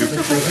responding to Q. At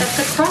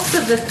the crux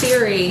of the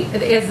theory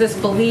is this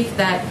belief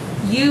that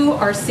you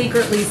are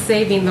secretly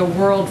saving the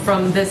world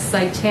from this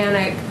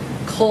satanic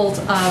cult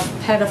of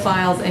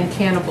pedophiles and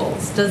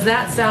cannibals. Does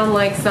that sound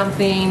like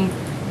something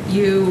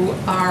you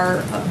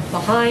are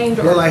behind?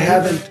 Well, I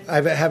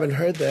haven't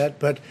heard that,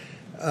 but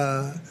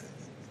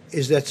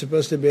is that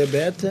supposed to be a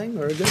bad thing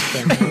or a good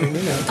thing? I mean,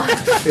 you know,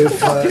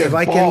 if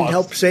I can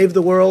help save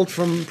the world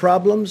from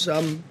problems,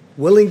 I'm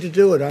willing to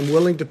do it. I'm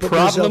willing to put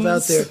myself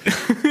out there.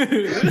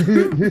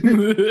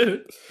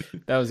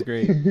 That was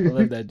great. I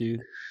love that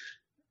dude.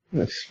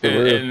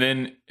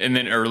 And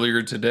then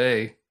earlier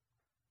today,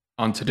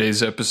 on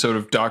today's episode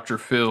of Dr.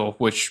 Phil,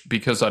 which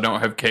because I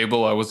don't have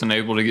cable, I wasn't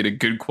able to get a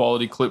good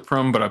quality clip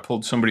from, but I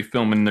pulled somebody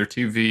filming their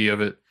TV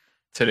of it.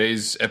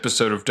 Today's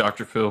episode of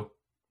Dr. Phil.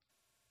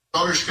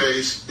 Daughter's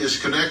case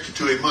is connected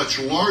to a much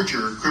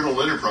larger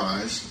criminal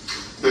enterprise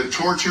that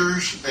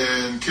tortures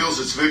and kills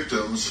its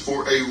victims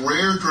for a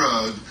rare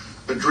drug,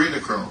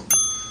 adrenochrome.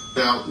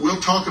 Now,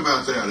 we'll talk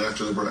about that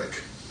after the break.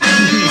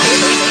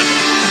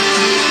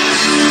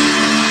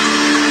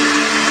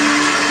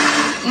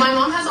 My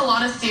mom has a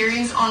lot of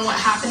theories on what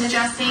happened to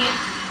Jesse.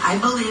 I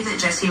believe that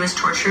Jesse was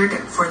tortured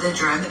for the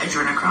drug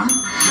adrenochrome.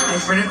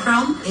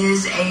 Adrenochrome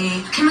is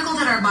a chemical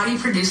that our body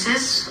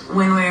produces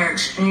when we're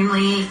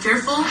extremely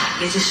fearful. It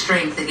gives you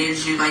strength, it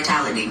gives you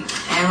vitality.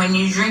 And when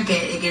you drink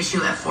it, it gives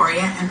you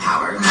euphoria and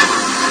power.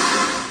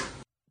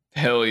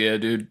 Hell yeah,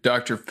 dude.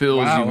 Dr.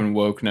 Phil's even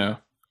woke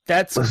now.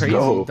 That's crazy.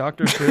 Go.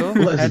 Dr. Phil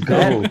had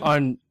that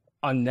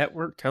on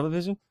network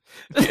television?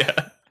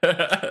 Yeah.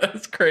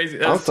 That's crazy.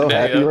 That's I'm so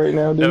happy right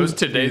now, dude. That was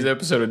today's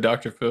episode of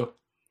Dr. Phil.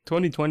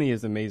 2020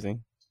 is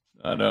amazing.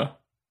 I know.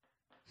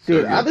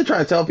 Dude, I've been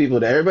trying to tell people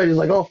that everybody's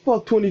like, oh,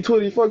 fuck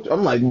 2020, fuck.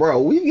 I'm like, bro,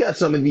 we've got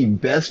some of the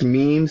best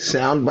memes,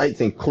 sound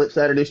bites, and clips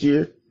out of this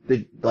year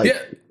that,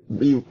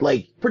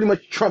 like, pretty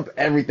much trump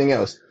everything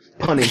else,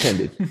 pun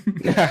intended.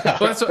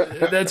 Well,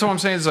 that's what I'm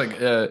saying. It's like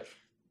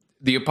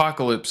the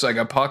apocalypse. Like,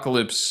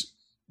 apocalypse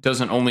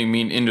doesn't only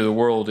mean end of the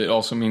world. It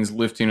also means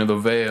lifting of the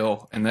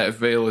veil, and that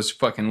veil is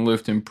fucking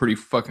lifting pretty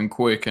fucking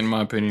quick, in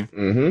my opinion.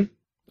 Mm-hmm.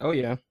 Oh,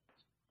 yeah.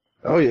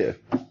 Oh, yeah.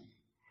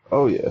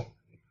 Oh, yeah.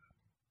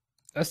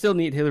 I still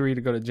need Hillary to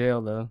go to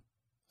jail, though.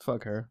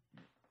 Fuck her.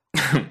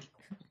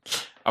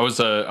 I was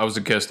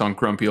a guest on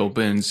Grumpy Old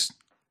Ben's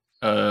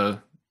a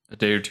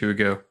day or two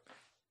ago,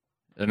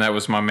 and that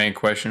was my main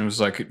question. It was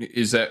like,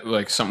 is that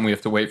like something we have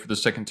to wait for the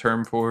second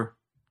term for?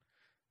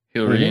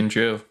 Hillary in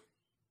jail?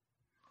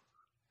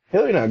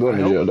 Hillary not going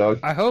to jail, dog.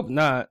 I hope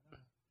not.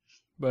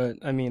 But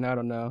I mean, I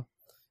don't know.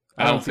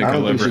 I don't think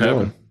it'll ever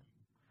happen.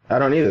 I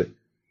don't either.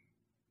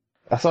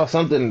 I saw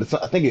something,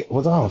 I think it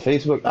was on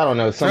Facebook. I don't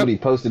know. Somebody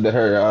posted that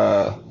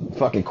her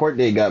fucking court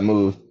date got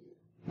moved.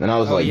 And I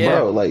was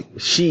bro, like,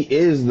 she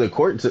is the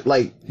court.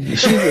 Like,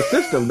 she's the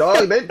system,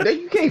 dog.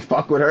 You can't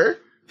fuck with her.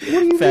 What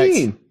do you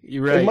mean?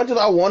 You're right. As much as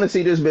I want to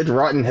see this bitch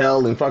rot in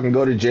hell and fucking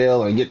go to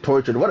jail and get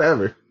tortured,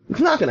 whatever,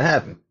 it's not going to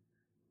happen.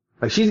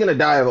 Like, she's going to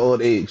die of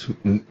old age.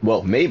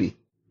 Well, maybe.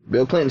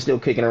 Bill Clinton's still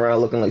kicking around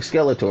looking like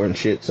Skeletor and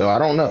shit, so I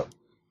don't know.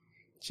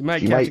 She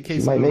might catch a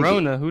case of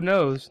corona. Who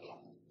knows?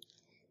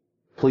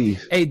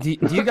 Please. Hey, do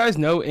you guys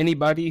know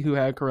anybody who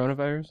had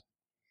coronavirus?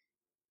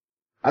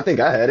 I think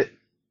I had it.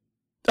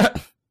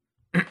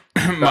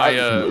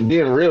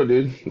 Being real,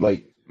 dude.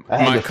 Like, I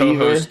had my the fever.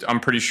 co-host, I'm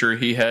pretty sure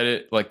he had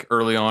it like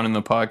early on in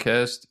the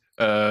podcast.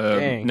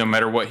 No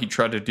matter what he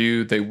tried to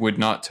do, they would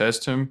not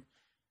test him.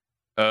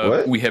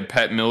 We had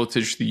Pat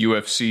Miletich, the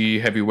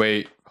UFC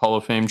heavyweight Hall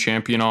of Fame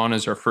champion, on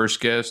as our first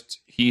guest.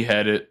 He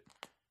had it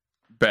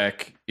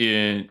back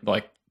in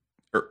like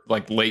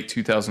late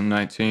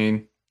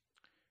 2019.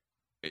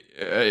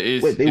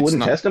 Wait, they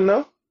wouldn't test him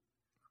though?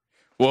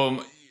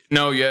 Well,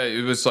 no, yeah,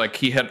 it was like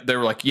they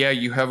were like, yeah,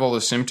 you have all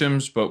the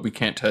symptoms, but we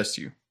can't test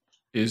you.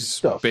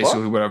 Is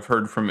basically what I've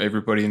heard from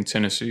everybody in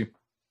Tennessee.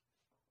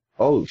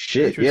 Oh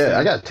shit! Yeah,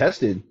 I got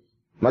tested.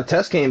 My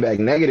test came back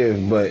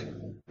negative, but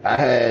I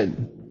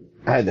had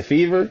the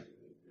fever,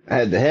 I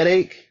had the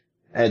headache,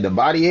 I had the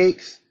body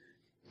aches,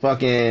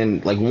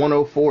 fucking like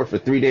 104 for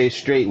 3 days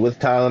straight with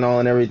Tylenol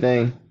and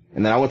everything.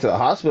 And then I went to the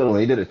hospital and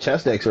they did a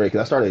chest X-ray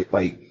because I started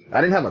like,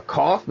 I didn't have a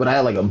cough, but I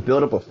had like a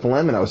buildup of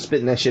phlegm and I was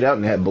spitting that shit out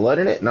and it had blood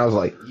in it. And I was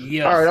like, all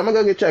right, I'm gonna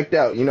go get checked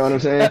out. You know what I'm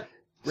saying? Right.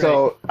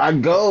 So I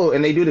go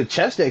and they do the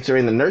chest X-ray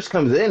and the nurse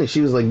comes in and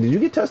she was like, did you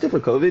get tested for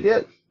COVID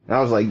yet? And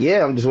I was like,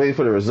 yeah, I'm just waiting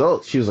for the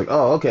results. She was like,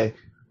 oh, okay.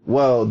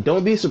 Well,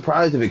 don't be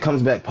surprised if it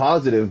comes back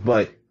positive,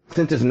 but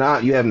since it's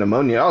not, you have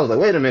pneumonia. I was like,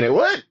 wait a minute,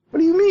 what? What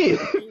do you mean?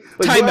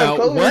 Like, time out,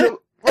 what?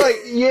 Like,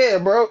 yeah,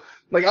 bro.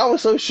 Like, I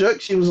was so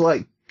shook. She was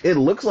like, it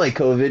looks like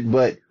COVID,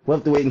 but we'll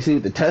have to wait and see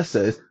what the test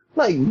says.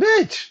 Like,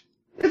 bitch,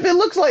 if it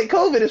looks like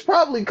COVID, it's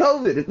probably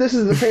COVID. If this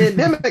is a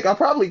pandemic, I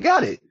probably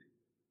got it.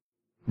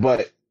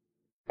 But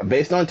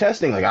based on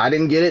testing, like, I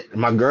didn't get it.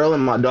 My girl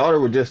and my daughter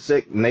were just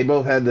sick, and they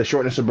both had the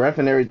shortness of breath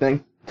and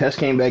everything. Test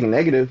came back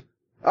negative.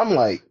 I'm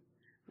like,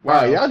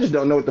 wow, y'all just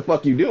don't know what the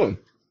fuck you doing.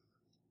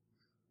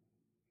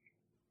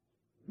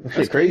 That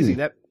shit crazy.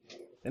 That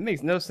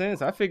makes no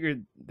sense. I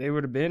figured they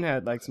would have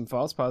had like some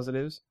false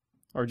positives,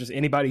 or just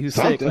anybody who's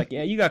sick. Like,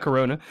 yeah, you got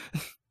corona.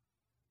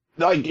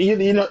 Like,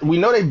 you know, we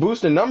know they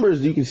boost the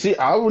numbers. You can see.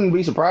 I wouldn't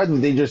be surprised if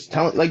they just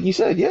tell, like you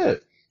said, yeah,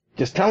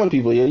 just telling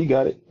people, yeah, you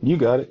got it, you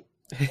got it,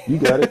 you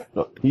got it.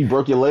 You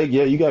broke your leg,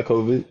 yeah, you got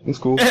COVID. It's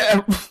cool.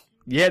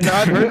 Yeah, no,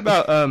 I've heard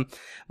about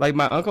like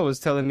my uncle was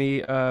telling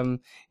me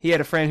he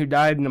had a friend who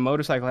died in a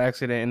motorcycle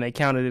accident and they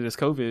counted it as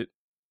COVID.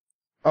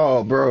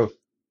 Oh, bro,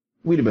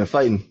 we'd have been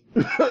fighting.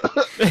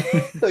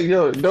 Like,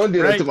 yo, don't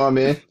do that to my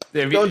man.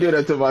 Don't do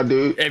that to my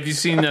dude. Have you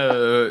seen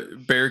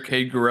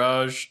Barricade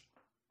Garage?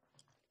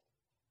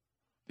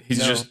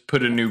 He's just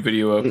put a new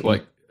video up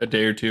like a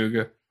day or two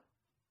ago.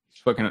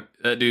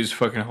 That dude's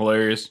fucking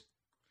hilarious.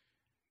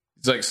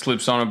 He's like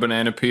slips on a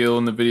banana peel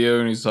in the video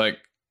and he's like,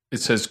 it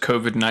says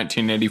COVID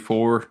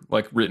 1984,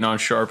 like written on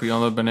Sharpie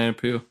on the banana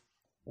peel.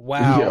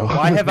 Wow. Yo.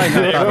 Why have I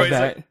not thought of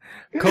that?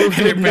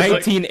 COVID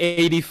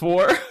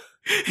 1984?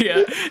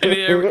 Yeah.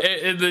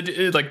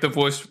 And like the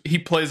voice, he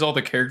plays all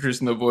the characters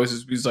and the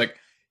voices. He's like,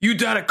 you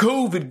died of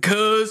COVID,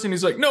 cuz. And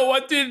he's like, no,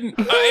 I didn't.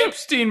 I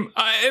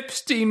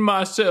Epstein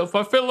myself.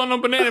 I fell on a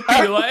banana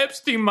peel. I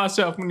Epstein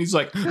myself. And he's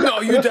like, no,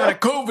 you died of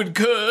COVID,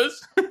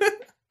 cuz.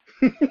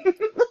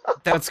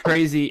 That's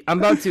crazy. I'm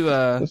about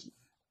to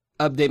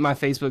update my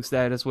Facebook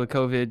status with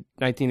COVID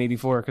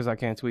 1984 because I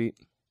can't tweet.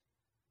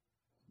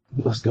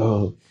 Let's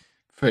go.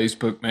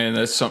 Facebook, man,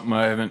 that's something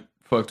I haven't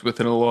fucked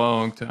with in a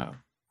long time.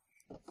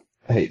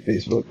 I hate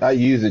Facebook. I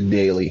use it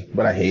daily,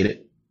 but I hate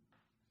it.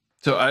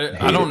 So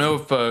I don't know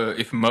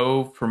if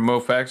Mo from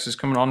MoFax is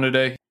coming on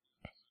today,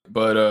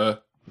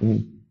 but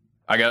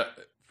I got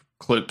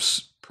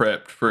clips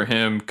prepped for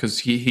him because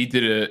he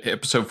did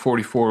episode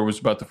 44 was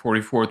about the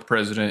 44th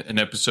president and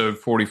episode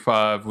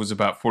 45 was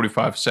about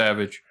 45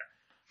 Savage.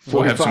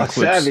 We'll have some clips.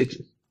 Savage.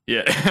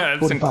 Yeah, I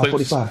have some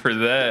clips 45. For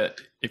that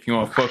if you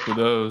want to fuck with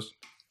those.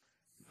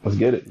 Let's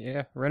get it.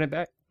 Yeah, run it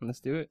back. Let's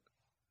do it.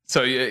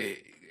 So yeah,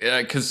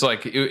 because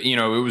like it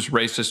was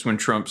racist when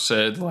Trump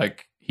said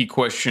like he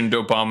questioned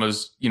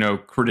Obama's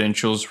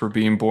credentials for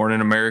being born in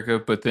America,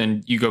 but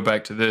then you go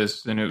back to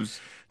this and it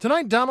was.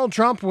 Tonight, Donald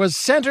Trump was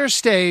center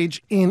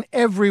stage in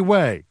every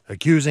way,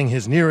 accusing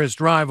his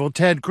nearest rival,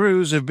 Ted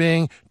Cruz, of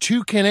being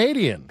too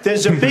Canadian.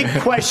 There's a big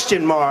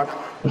question mark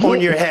on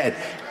your head,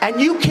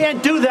 and you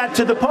can't do that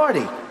to the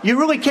party. You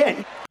really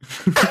can't.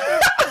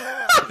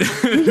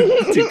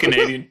 Too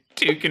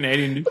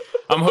Canadian.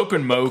 I'm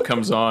hoping Mo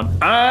comes on.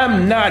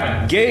 I'm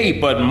not gay,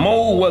 but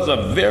Mo was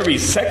a very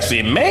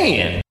sexy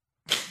man.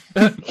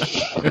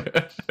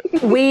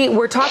 We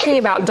were talking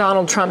about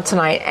Donald Trump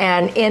tonight,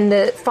 and in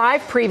the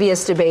 5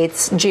 previous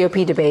debates,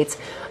 GOP debates,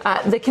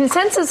 the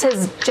consensus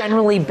has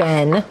generally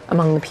been,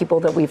 among the people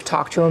that we've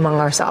talked to among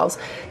ourselves,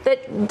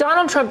 that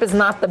Donald Trump is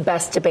not the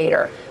best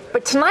debater.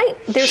 But tonight,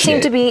 there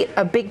seemed to be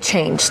a big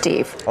change,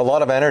 Steve. A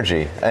lot of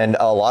energy, and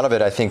a lot of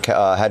it, I think,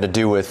 had to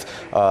do with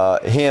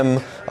him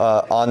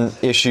on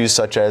issues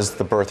such as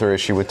the birther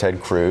issue with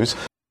Ted Cruz.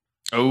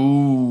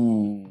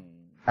 Oh.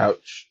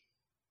 Ouch.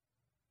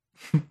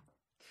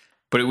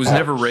 But it was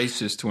never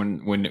racist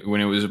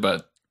when it was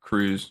about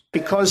Cruz.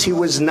 Because he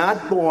was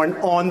not born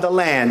on the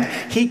land,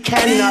 he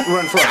cannot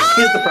run for office.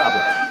 Here's the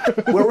problem.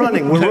 We're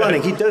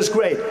running. He does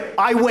great.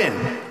 I win.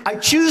 I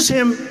choose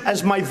him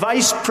as my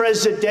vice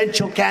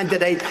presidential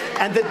candidate,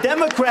 and the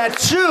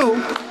Democrats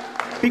sue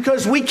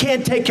because we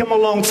can't take him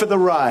along for the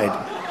ride.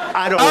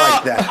 I don't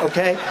like that,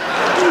 okay?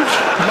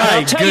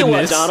 I'll tell you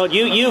what, Donald,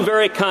 you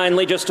very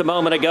kindly just a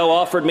moment ago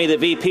offered me the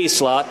VP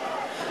slot.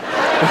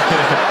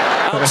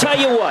 I'll tell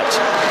you what.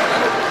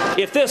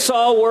 If this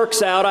all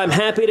works out, I'm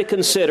happy to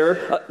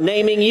consider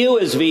naming you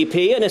as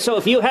VP. And so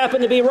if you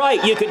happen to be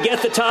right, you could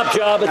get the top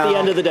job at the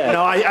end of the day.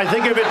 No, I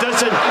think if it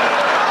doesn't...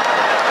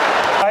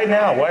 Why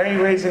now? Why are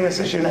you raising this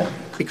issue now?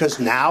 Because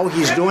now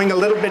he's doing a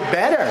little bit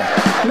better.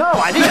 No,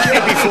 I didn't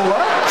care before.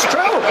 It's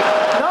true.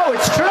 No,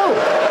 it's true.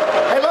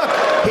 Hey, look,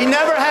 he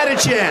never had a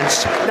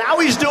chance. Now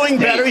he's doing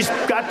better. He's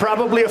got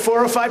probably a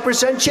 4 or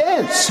 5%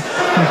 chance.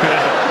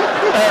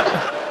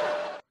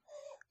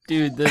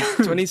 Dude, the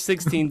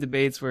 2016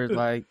 debates were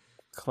like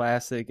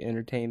classic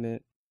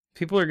entertainment.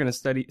 People are going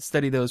to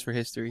study those for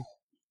history.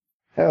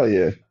 Hell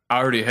yeah. I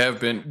already have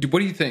been. What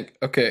do you think?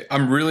 Okay,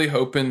 I'm really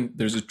hoping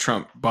there's a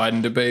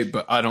Trump-Biden debate,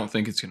 but I don't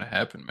think it's going to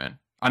happen, man.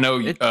 I know,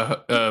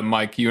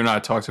 Mike, you and I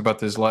talked about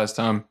this last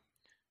time.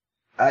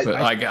 I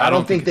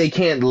don't think they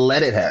can't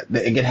let it happen.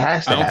 It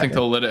has to happen. I don't think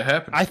they'll let it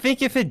happen. I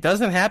think if it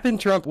doesn't happen,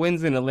 Trump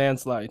wins in a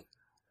landslide.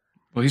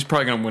 Well, he's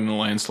probably going to win in a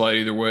landslide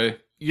either way.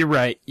 You're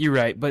right.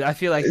 But I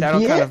feel like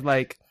that'll kind of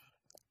like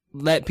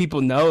let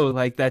people know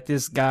like that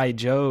this guy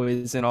Joe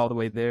isn't all the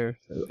way there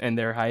and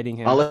they're hiding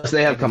him. Unless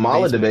they have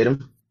Kamala debate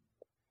him.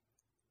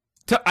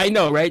 I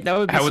know, right? That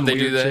would be How would they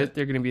do that? Shit.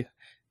 They're going to be...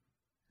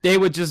 They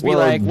would just be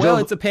like, well,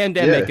 it's a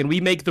pandemic and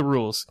we make the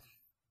rules.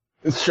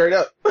 Straight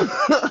up.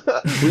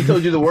 We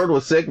told you the word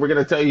was sick. We're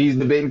going to tell you he's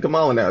debating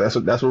Kamala now. That's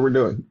what we're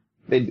doing.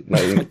 I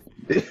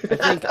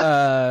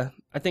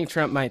think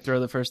Trump might throw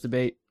the first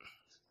debate.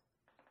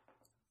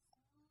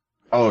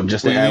 Oh,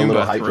 just to add a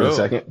little hype for a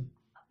second?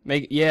 I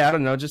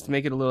don't know, just to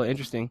make it a little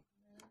interesting.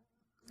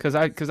 Because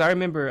I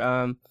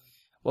remember,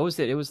 what was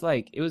it? It was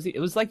like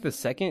the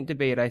second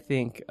debate, I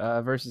think,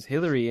 versus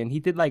Hillary, and he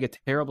did like a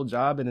terrible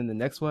job. And then the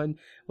next one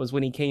was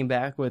when he came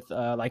back with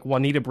like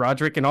Juanita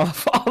Broderick and all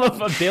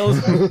of Bill's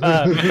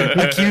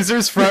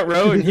accusers front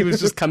row, and he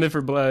was just coming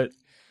for blood.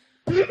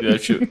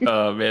 That shit,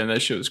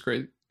 that shit was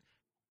crazy.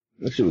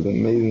 That shit was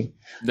amazing.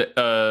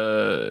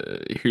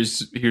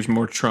 Here's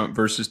more Trump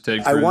versus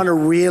Ted Cruz. I want to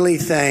really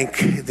thank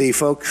the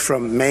folks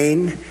from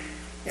Maine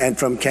and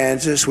from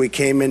Kansas. We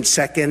came in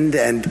second,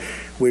 and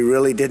we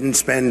really didn't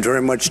spend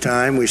very much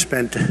time. We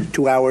spent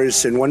 2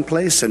 hours in one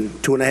place and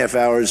 2.5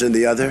 hours in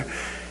the other,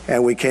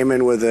 and we came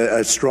in with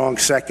a strong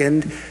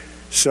second.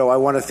 So I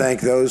want to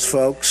thank those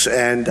folks,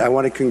 and I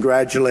want to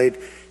congratulate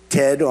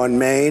Ted on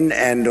Maine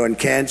and on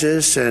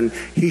Kansas, and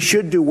he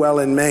should do well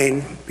in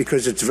Maine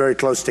because it's very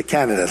close to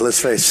Canada. Let's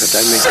face it.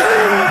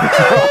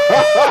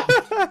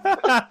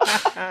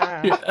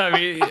 I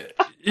mean,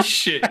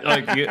 shit.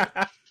 Like,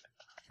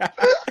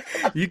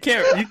 you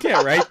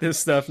can't write this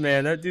stuff,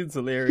 man. That dude's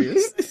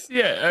hilarious.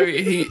 Yeah, I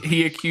mean,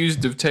 he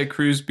accused of Ted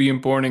Cruz being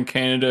born in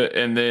Canada,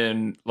 and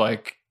then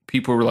like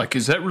people were like,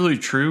 "Is that really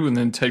true?" And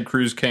then Ted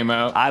Cruz came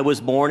out. I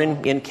was born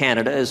in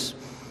Canada, as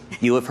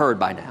you have heard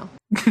by now.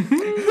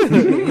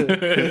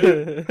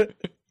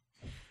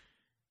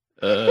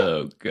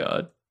 Oh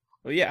God.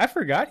 Well, yeah, I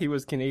forgot he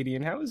was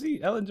Canadian. How was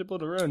he eligible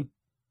to run?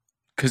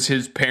 Because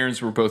his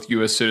parents were both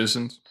U.S.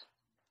 citizens.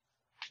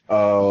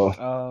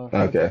 Oh.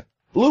 Okay.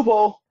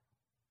 Loophole.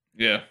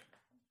 Yeah.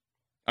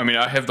 I mean,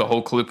 I have the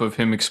whole clip of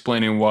him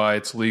explaining why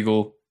it's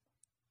legal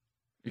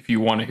if you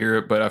want to hear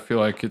it, but I feel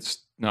like it's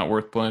not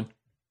worth playing.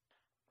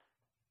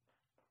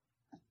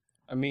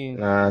 I mean...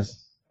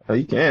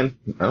 you can.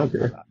 I don't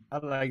care. I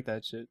like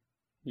that shit.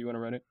 You want to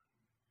run it?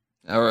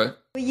 All right.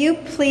 Will you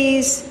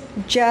please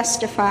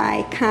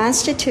justify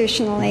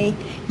constitutionally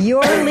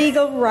your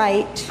legal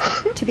right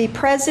to be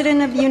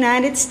President of the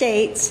United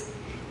States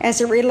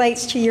as it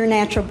relates to your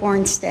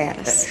natural-born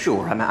status?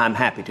 Sure, I'm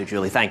happy to,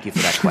 Julie. Thank you for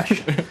that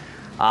question.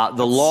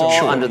 The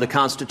law under the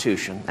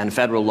Constitution and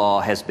federal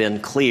law has been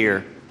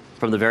clear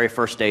from the very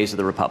first days of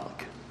the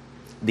Republic.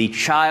 The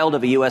child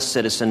of a U.S.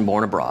 citizen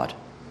born abroad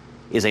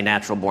is a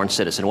natural-born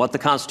citizen. What the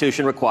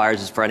Constitution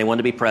requires is for anyone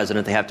to be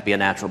president, they have to be a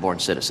natural-born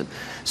citizen.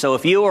 So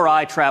if you or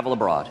I travel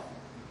abroad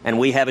and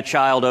we have a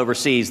child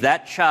overseas,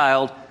 that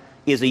child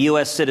is a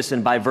U.S.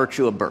 citizen by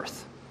virtue of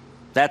birth.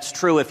 That's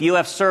true if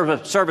U.S.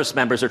 service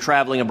members are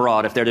traveling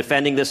abroad, if they're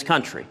defending this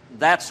country.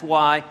 That's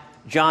why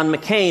John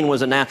McCain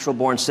was a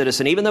natural-born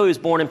citizen, even though he was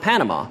born in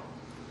Panama,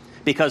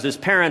 because his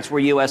parents were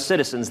U.S.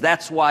 citizens.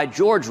 That's why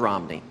George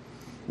Romney,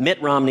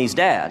 Mitt Romney's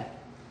dad,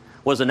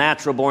 was a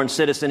natural-born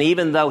citizen,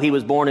 even though he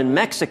was born in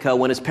Mexico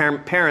when his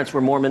parents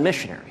were Mormon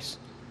missionaries.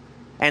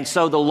 And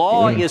so the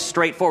law is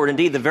straightforward.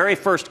 Indeed, the very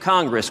first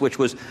Congress, which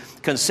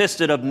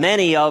consisted of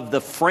many of the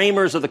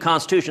framers of the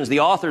Constitutions, the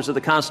authors of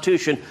the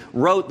Constitution,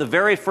 wrote the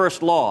very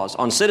first laws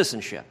on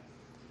citizenship.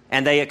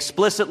 And they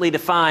explicitly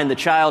defined the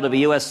child of a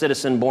U.S.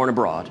 citizen born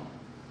abroad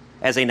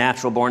as a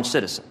natural-born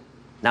citizen.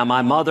 Now,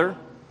 my mother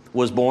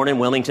was born in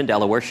Wilmington,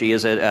 Delaware. She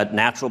is a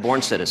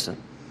natural-born citizen.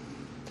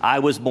 I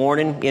was born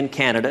in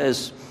Canada,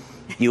 as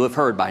you have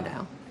heard by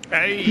now.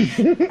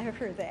 I've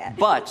heard that.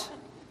 But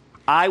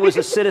I was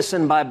a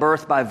citizen by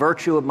birth by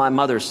virtue of my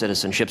mother's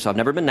citizenship, so I've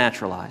never been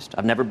naturalized.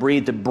 I've never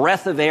breathed a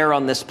breath of air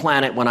on this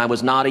planet when I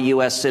was not a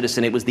U.S.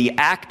 citizen. It was the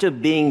act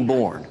of being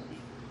born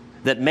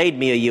that made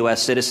me a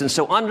U.S. citizen.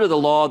 So under the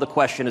law, the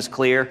question is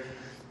clear.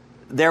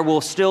 There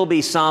will still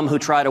be some who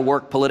try to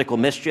work political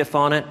mischief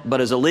on it,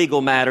 but as a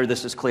legal matter,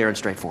 this is clear and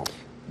straightforward.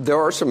 There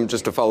are some,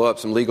 just to follow up,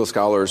 some legal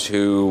scholars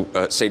who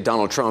say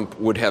Donald Trump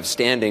would have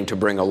standing to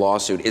bring a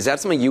lawsuit. Is that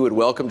something you would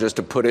welcome, just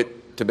to put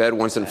it to bed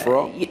once and for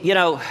all? You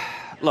know,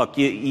 look,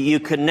 you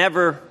could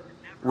never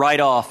write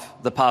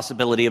off the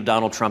possibility of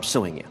Donald Trump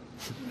suing you.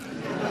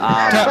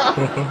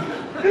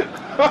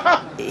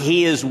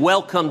 He is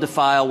welcome to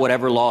file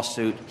whatever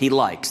lawsuit he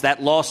likes.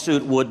 That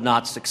lawsuit would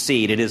not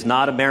succeed. It is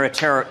not a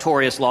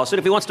meritorious lawsuit.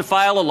 If he wants to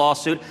file a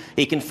lawsuit,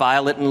 he can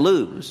file it and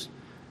lose.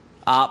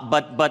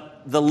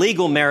 But the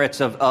legal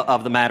merits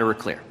of the matter are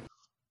clear.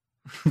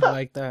 I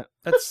like that.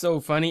 That's so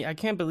funny. I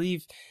can't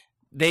believe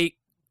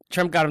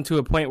Trump got him to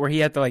a point where he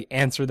had to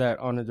answer that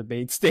on a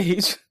debate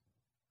stage.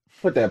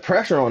 Put that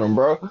pressure on him,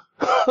 bro.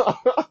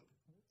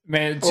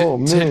 Man,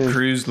 Ted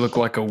Cruz looked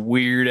like a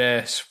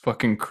weird-ass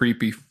fucking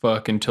creepy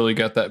fuck until he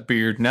got that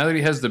beard. Now that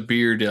he has the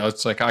beard,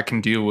 it's like I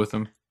can deal with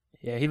him.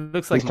 Yeah, he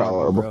looks like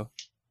Marlboro,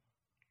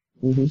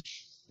 bro.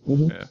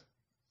 Yeah.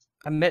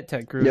 I met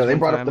Ted Cruz. Yeah, they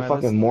brought up the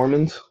fucking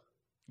Mormons.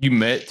 You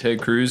met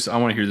Ted Cruz? I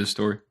want to hear this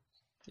story.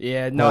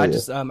 Yeah, no,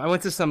 I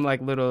went to some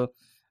little,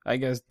 I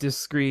guess,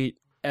 discreet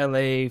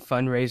LA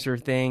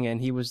fundraiser thing, and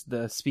he was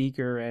the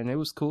speaker, and it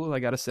was cool. I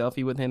got a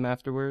selfie with him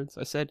afterwards.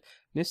 I said,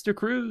 "Mr.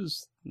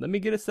 Cruz, let me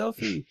get a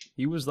selfie."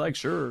 He was like,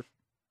 "Sure."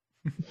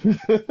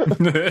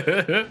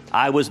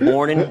 I was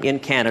born in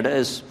Canada,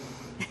 as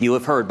you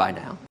have heard by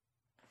now.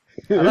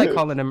 I like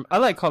calling him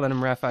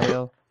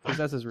Raphael, because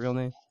that's his real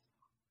name.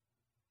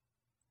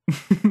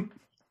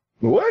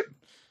 What?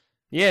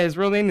 Yeah, his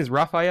real name is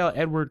Raphael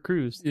Edward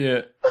Cruz.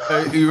 Yeah.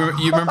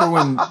 You remember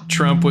when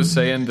Trump was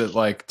saying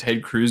that,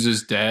 Ted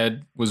Cruz's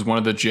dad was one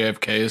of the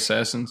JFK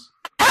assassins?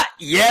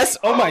 Yes!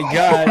 Oh, my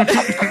God.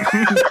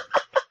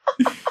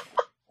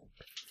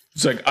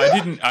 It's like,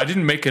 I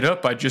didn't make it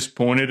up. I just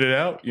pointed it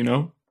out,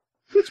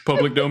 It's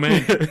public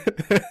domain.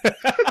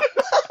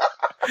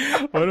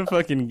 What a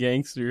fucking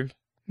gangster.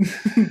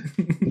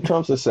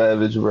 Trump's a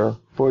savage, bro.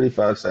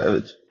 45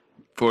 savage.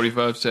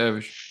 45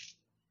 savage.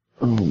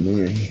 Oh,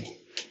 man.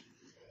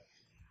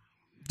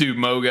 Dude,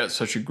 Mo got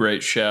such a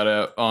great shout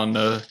out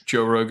on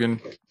Joe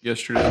Rogan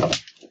yesterday.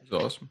 It was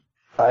awesome.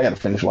 I gotta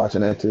finish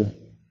watching that too.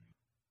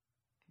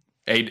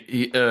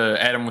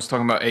 Adam was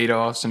talking about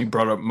ADOS and he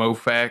brought up Mo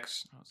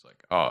facts. I was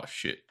like, oh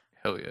shit,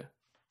 hell yeah.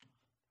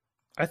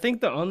 I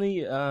think the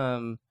only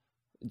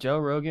Joe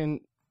Rogan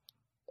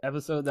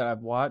episode that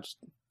I've watched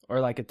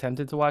or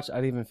attempted to watch, I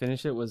didn't even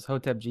finish it, was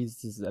Hotep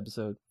Jesus'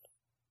 episode.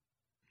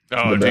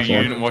 Oh, dude,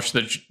 you didn't watch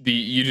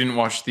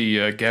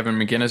the Gavin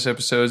McInnes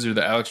episodes or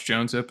the Alex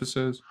Jones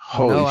episodes?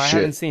 Holy no, I shit.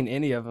 haven't seen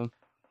any of them.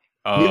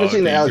 You haven't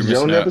seen the Alex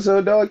Jones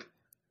episode, dog?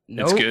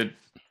 Nope. It's good.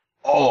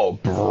 Oh,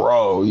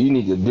 bro, you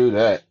need to do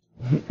that.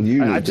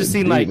 I've just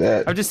seen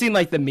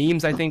the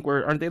memes. I think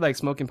aren't they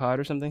smoking pot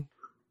or something?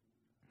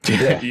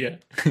 Yeah.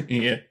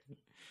 Yeah.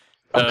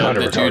 I'm kind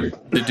of retarded.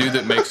 The dude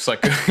that makes I'm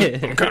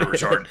kind of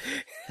retarded.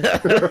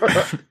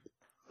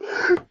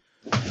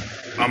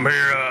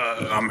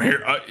 I'm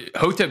here.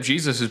 Hotep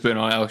Jesus has been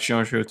on Alex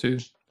Jones' show too.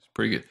 It's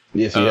pretty good.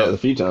 Yes, he has a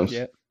few times.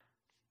 Yeah.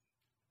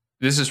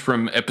 This is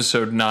from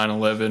episode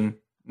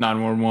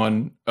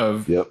 911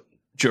 of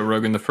Joe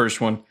Rogan, the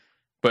first one.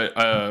 But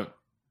I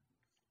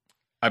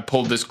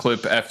pulled this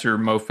clip after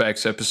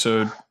MoFax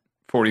episode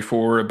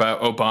 44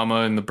 about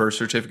Obama and the birth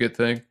certificate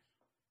thing.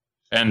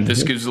 And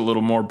this gives a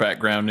little more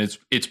background.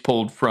 It's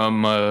pulled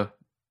from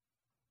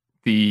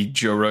the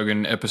Joe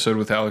Rogan episode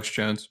with Alex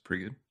Jones.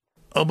 Pretty good.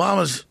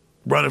 Obama's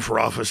running for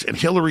office, and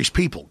Hillary's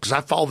people, because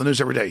I follow the news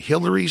every day,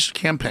 Hillary's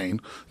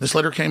campaign, this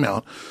letter came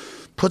out,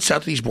 puts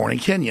out that he's born in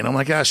Kenya. And I'm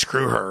like,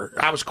 screw her.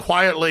 I was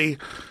quietly,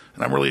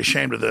 and I'm really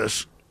ashamed of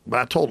this, but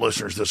I told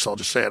listeners this, so I'll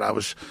just say it. I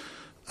was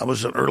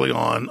an early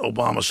on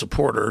Obama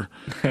supporter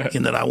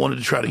in that I wanted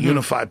to try to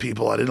unify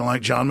people. I didn't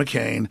like John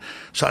McCain.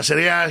 So I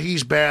said, yeah,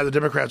 he's bad. The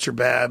Democrats are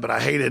bad, but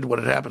I hated what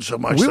had happened so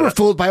much. We were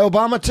fooled by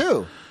Obama,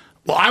 too.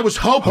 Well, I was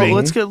hoping.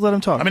 Let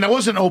him talk. I mean, I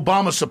wasn't an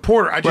Obama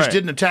supporter. I just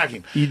didn't attack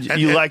him.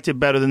 You liked it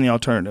better than the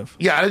alternative.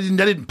 Yeah, I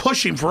didn't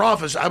push him for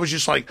office. I was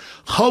just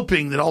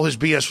hoping that all his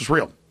BS was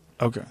real.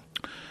 Okay.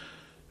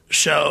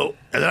 So,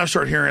 and then I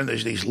started hearing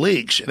these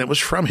leaks, and it was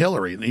from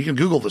Hillary. And you can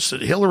Google this.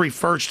 Hillary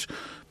first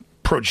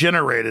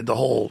progenerated the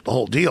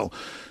whole deal.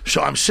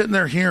 So I'm sitting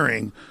there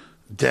hearing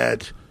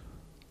that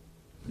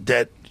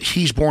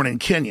he's born in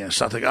Kenya.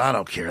 So I think, I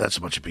don't care. That's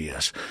a bunch of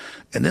BS.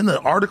 And then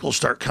the articles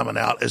start coming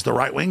out as the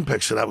right wing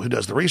picks it up, who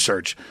does the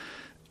research.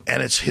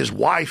 And it's his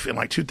wife in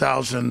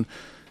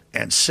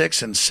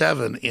 2006 and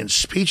 7 in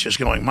speeches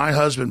going, my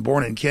husband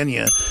born in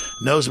Kenya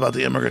knows about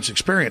the immigrant's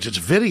experience. It's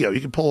video. You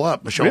can pull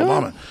up Michelle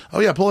Obama. Oh,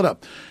 yeah, pull it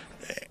up.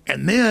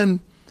 And then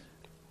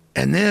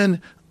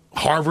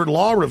Harvard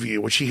Law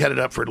Review, which he headed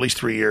up for at least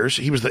 3 years.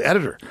 He was the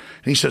editor.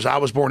 And he says, I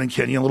was born in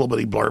Kenya. A little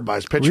bitty blurb by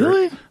his picture.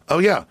 Really? Oh,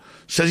 yeah.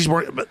 Says he's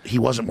born, but he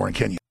wasn't born in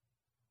Kenya.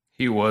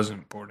 He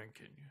wasn't born in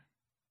Kenya.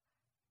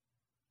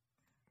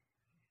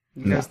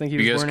 You guys think he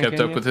was You guys born in kept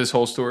Kenya? up with his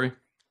whole story?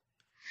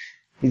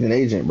 He's an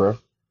agent, bro.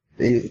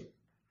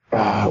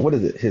 What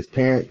is it? His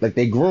parents, like,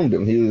 they groomed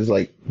him. He was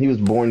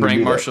born to Frank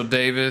do Marshall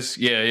Davis.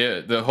 Yeah.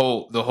 The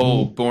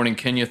whole born in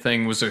Kenya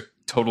thing was a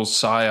total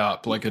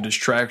psyop, like a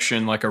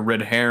distraction, like a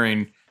red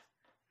herring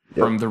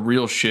from the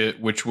real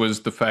shit, which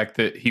was the fact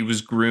that he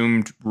was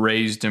groomed,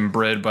 raised, and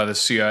bred by the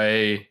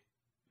CIA.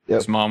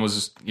 His mom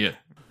was,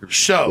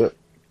 So,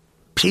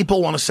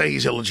 people want to say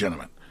he's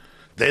illegitimate.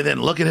 They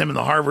then look at him in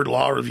the Harvard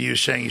Law Review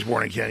saying he's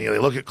born in Kenya. They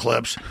look at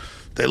clips.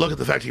 They look at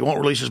the fact he won't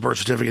release his birth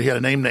certificate. He had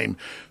a name named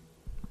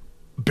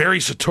Barry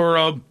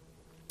Saturo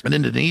in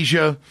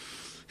Indonesia.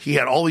 He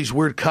had all these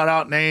weird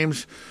cutout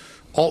names.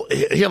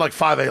 He had like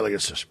 5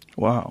 aliases.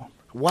 Wow.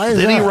 Why is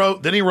then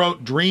that? Then he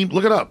wrote Dream.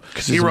 Look it up.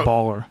 Because he's a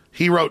baller.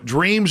 He wrote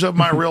Dreams of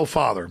My Real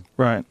Father.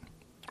 Right.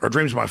 Or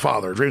Dreams of My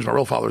Father. Dreams of My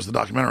Real Father is the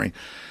documentary.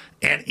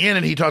 And in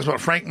it, he talks about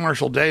Frank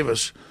Marshall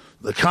Davis,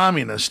 the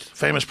communist,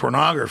 famous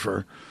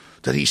pornographer,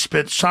 that he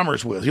spent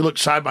summers with. He looked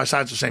side by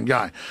side, it's the same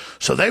guy.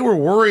 So they were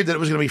worried that it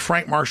was going to be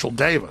Frank Marshall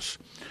Davis.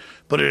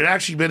 But it had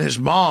actually been his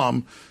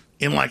mom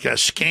in like a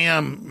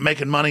scam,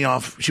 making money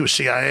off, she was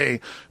CIA,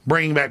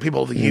 bringing back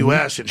people to the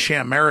U.S. in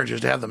sham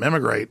marriages to have them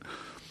immigrate.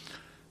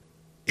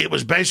 It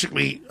was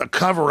basically a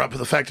cover-up of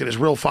the fact that his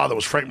real father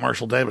was Frank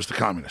Marshall Davis, the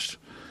communist.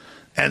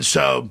 And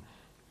so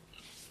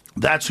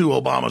that's who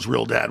Obama's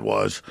real dad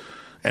was.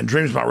 And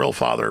Dreams of My Real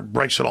Father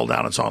breaks it all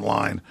down. It's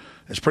online.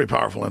 It's pretty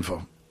powerful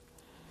info.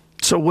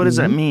 So what does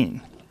that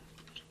mean?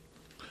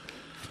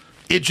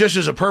 It just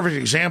is a perfect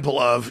example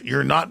of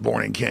you're not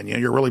born in Kenya.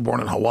 You're really born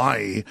in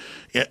Hawaii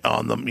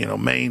on the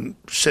main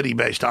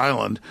city-based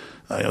island.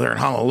 They're in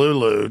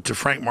Honolulu to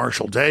Frank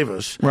Marshall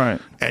Davis.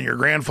 Right. And your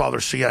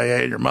grandfather's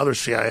CIA and your mother's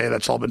CIA,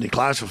 that's all been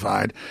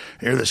declassified.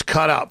 And you're this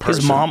cutout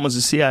person. His mom was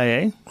a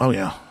CIA? Oh,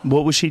 yeah.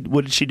 What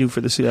did she do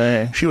for the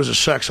CIA? She was a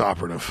sex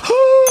operative.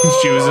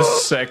 She was a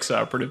sex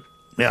operative.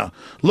 Yeah.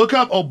 Look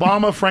up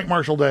Obama Frank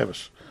Marshall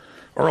Davis.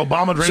 Or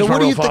Obama Dreams of My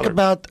Real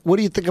Father. What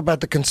do you think about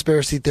the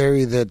conspiracy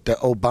theory that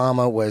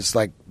Obama was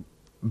like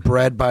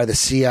bred by the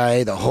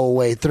CIA the whole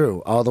way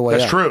through, all the way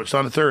That's up? true. It's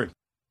not a theory.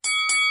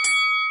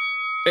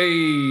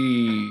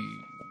 Hey.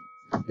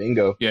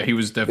 Bingo. Yeah, he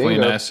was definitely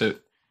an asset.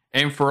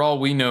 And for all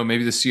we know,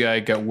 maybe the CIA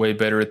got way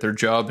better at their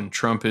job, and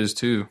Trump is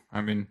too.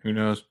 I mean, who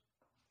knows?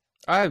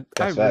 I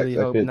really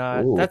hope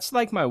not. Ooh. That's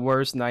like my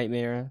worst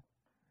nightmare.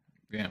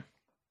 Yeah.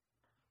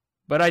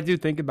 But I do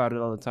think about it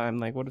all the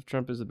time. Like, what if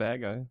Trump is a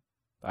bad guy?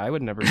 I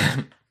would never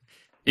know.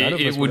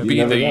 It would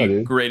be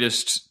the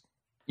greatest,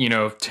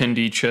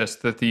 10D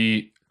chest that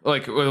we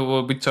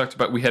talked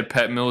about. We had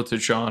Pat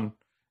Miletich on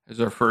as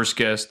our first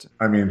guest.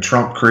 I mean,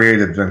 Trump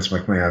created Vince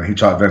McMahon. He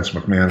taught Vince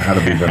McMahon how to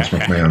be Vince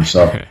McMahon.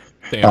 So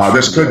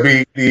this could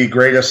be the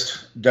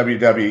greatest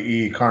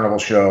WWE carnival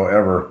show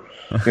ever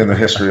in the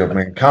history of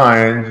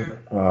mankind.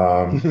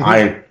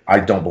 I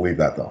don't believe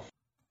that, though.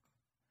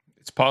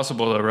 It's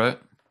possible, though, right?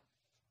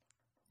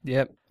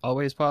 Yep,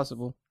 always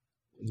possible.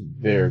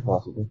 Very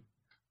possible.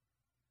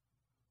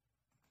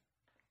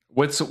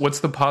 What's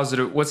the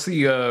positive?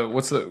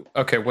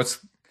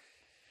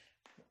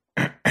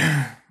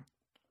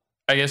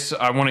 I guess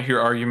I want to hear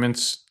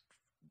arguments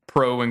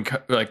pro and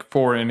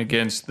for and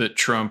against that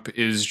Trump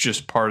is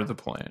just part of the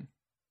plan.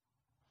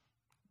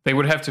 They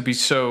would have to be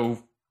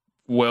so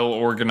well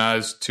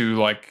organized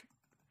to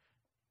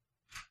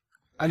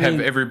have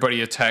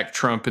everybody attack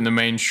Trump in the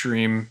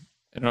mainstream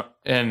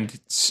and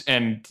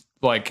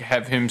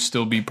have him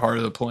still be part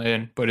of the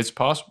plan, but it's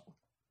possible.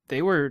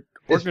 They were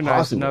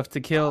organized enough to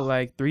kill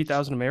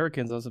 3,000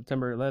 Americans on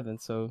September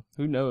 11th, so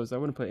who knows? I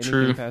wouldn't put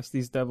anything past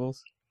these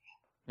devils.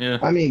 Yeah.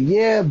 I mean,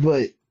 yeah,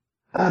 but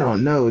I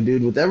don't know,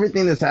 dude. With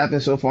everything that's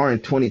happened so far in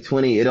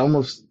 2020, it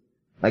almost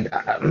it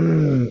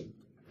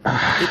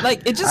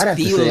just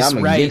feels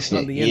right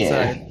on the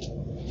inside.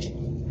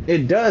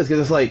 It does,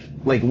 because it's like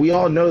we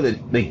all know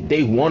that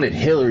they wanted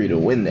Hillary to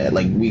win that.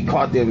 Like, we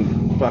caught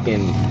them fucking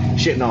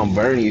shitting on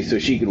Bernie so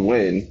she could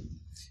win.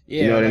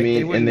 Yeah, you know what I mean?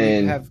 They wouldn't and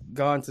then have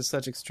gone to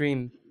such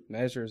extreme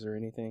measures or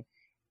anything.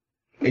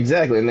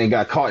 Exactly, and they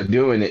got caught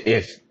doing it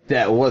if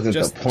that wasn't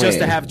the plan. Just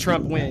to have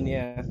Trump win,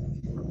 yeah.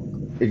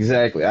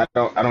 Exactly. I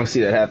don't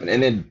see that happen.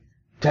 And then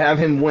to have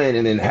him win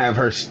and then have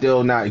her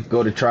still not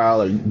go to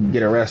trial or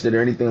get arrested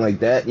or anything like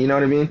that, you know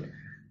what I mean?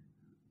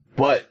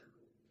 But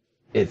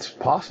it's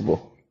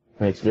possible.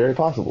 It's very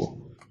possible.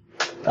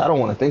 I don't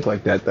want to think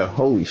like that though.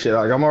 Holy shit!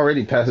 I'm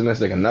already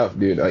pessimistic enough,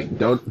 dude.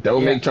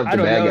 Don't make Trump the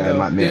bad guy in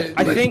my man.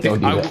 I think don't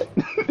do that.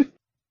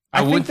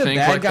 I think would the think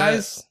bad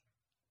guys.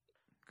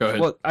 Go ahead.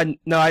 Well,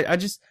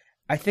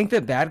 I think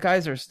the bad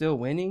guys are still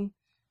winning.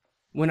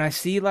 When I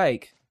see I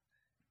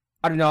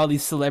don't know, all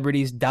these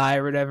celebrities die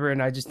or whatever,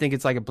 and I just think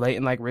it's a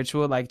blatant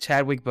ritual, like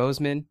Chadwick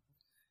Boseman.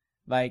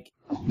 I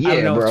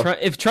don't know, bro.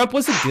 if Trump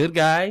was a good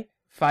guy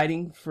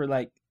fighting for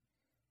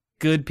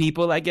good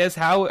people, I guess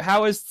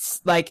how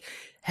is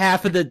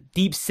half of the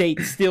deep state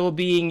still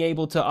being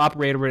able to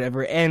operate or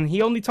whatever. And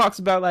he only talks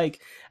about,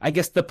 like, I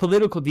guess the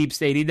political deep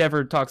state. He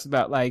never talks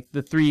about, like,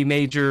 the 3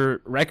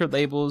 major record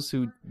labels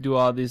who do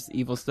all this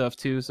evil stuff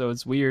too. So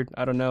it's weird.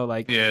 I don't know.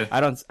 Like, I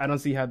don't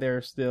see how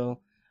they're still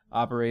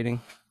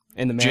operating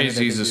in the manner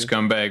Jay-Z's a that they do.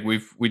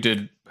 scumbag. We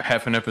did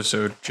half an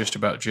episode just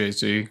about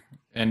Jay-Z.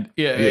 And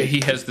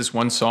he has this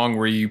one song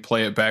where you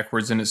play it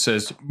backwards and it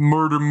says,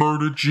 "Murder,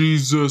 murder,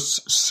 Jesus,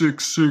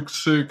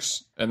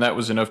 666." And that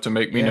was enough to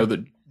make me know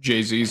that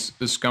Jay-Z's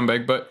a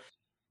scumbag. But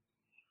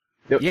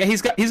yeah,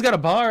 he's got a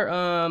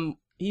bar.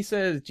 He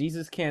says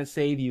Jesus can't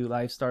save you.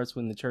 Life starts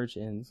when the church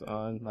ends.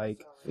 On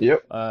like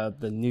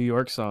the New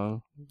York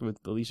song with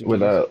Alicia Keys.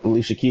 With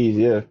Alicia Keys,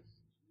 yeah.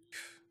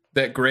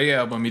 That Grey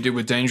album he did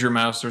with Danger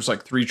Mouse, there's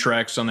like 3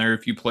 tracks on there.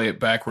 If you play it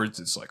backwards,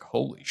 it's like,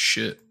 holy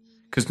shit.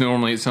 Because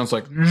normally it sounds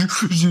like, but then when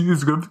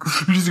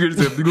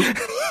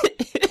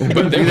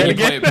you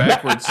play it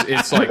backwards,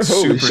 it's like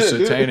super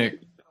satanic.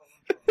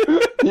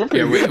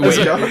 Yeah, we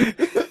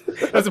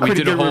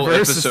did a whole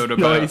episode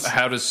about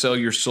how to sell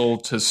your soul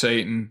to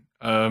Satan,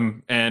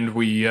 and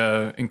we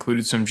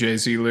included some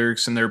Jay-Z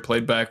lyrics in there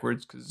played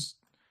backwards because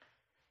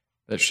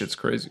that shit's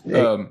crazy.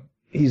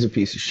 He's a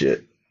piece of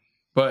shit.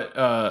 But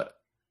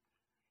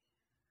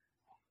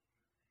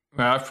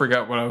I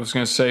forgot what I was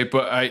going to say,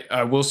 but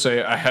I will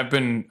say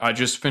I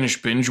just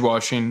finished binge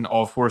watching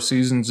all 4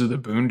 seasons of the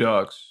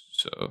Boondocks.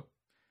 So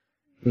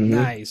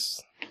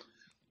nice.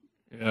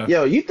 Yeah.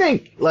 Yo, you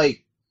think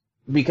like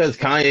because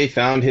Kanye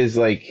found his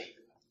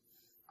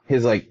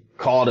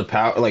call to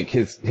power, like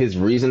his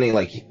reasoning,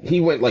 like he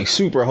went like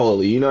super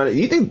holy, you know?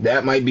 You think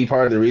that might be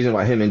part of the reason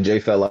why him and Jay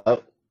fell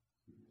out?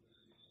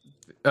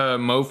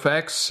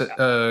 Mofax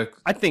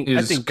I think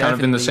kind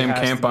of in the same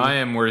camp I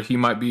am, where he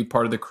might be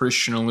part of the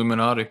Christian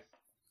Illuminati.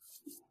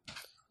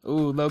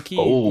 Ooh, low key,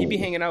 he be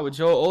hanging out with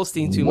Joel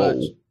Osteen too much.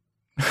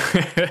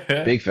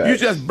 Big facts. You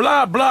just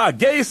blah blah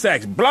gay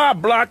sex, blah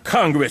blah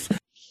Congress.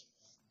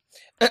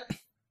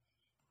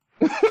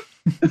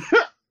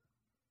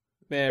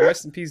 Man,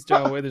 rest in peace,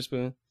 John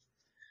Witherspoon.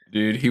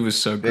 Dude, he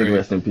was so Big great.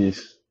 rest in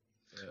peace.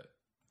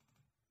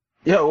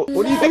 Yo,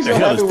 what do you think's gonna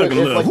happen if like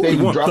they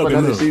drop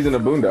another season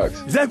of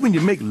Boondocks? Is that when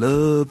you make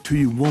love to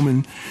your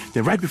woman,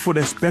 then right before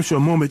that special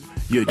moment,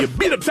 you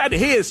beat upside the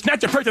head,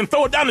 snatch a person, and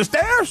throw it down the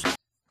stairs?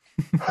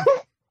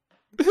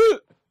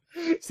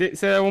 Say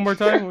that one more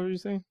time. What were you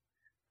saying?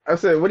 I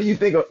said, what do you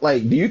think?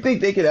 Like, do you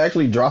think they could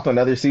actually drop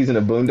another season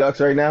of Boondocks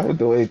right now with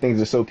the way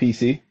things are so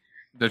PC?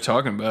 They're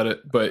talking about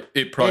it, but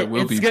it probably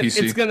will be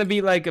PC. It's gonna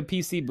be like a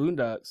PC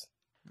Boondocks.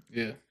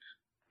 Yeah.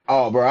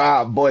 Oh, bro,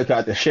 I'll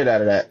boycott the shit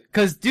out of that.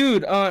 Cause,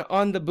 dude,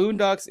 on the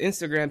Boondocks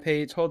Instagram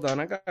page, hold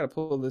on, I gotta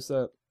pull this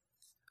up.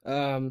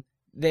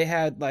 They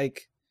had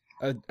like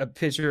a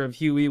picture of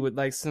Huey with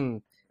like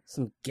some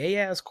gay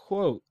ass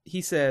quote.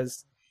 He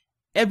says,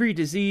 "Every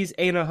disease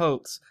ain't a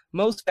hoax.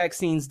 Most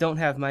vaccines don't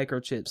have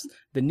microchips.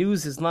 The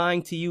news is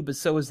lying to you, but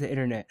so is the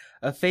internet.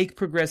 A fake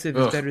progressive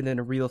is better than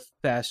a real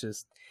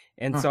fascist."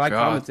 And so I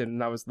commented,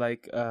 and I was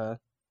like,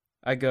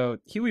 I go,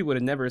 Huey would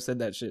have never said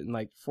that shit, and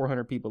like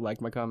 400 people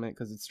liked my comment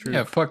because it's true.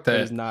 Yeah, fuck that.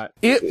 It's not.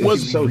 It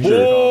was so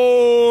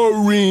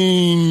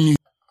boring.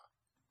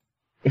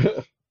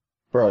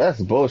 Bro, that's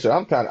bullshit.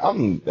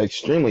 I'm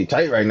extremely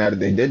tight right now that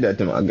they did that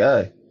to my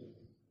guy.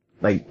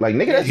 Like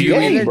nigga, that's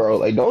gay, bro.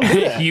 Like, don't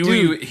do that.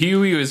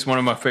 Huey is one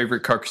of my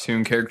favorite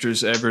cartoon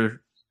characters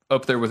ever,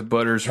 up there with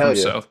Butters from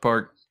South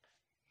Park.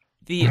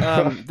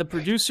 The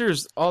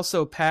producers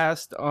also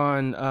passed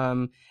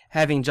on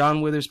having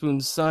John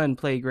Witherspoon's son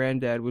play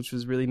Granddad, which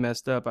was really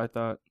messed up, I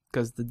thought,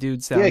 because the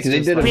dude sounds because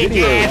they did a like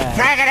video. Faggot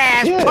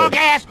ass, punk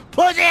ass,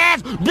 pussy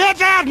ass,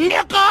 bitch ass,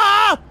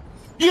 nigga!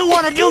 You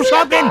want to do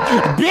something,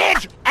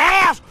 bitch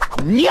ass,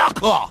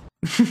 nigga!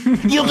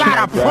 You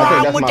got a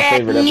problem with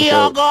that,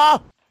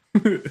 nigga?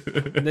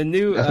 The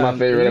new that's my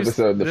favorite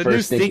episode. The new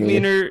first Stink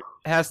Meaner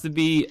has to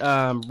be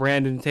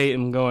Brandon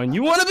Tatum going,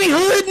 "You want to be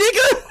hood,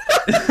 nigga?"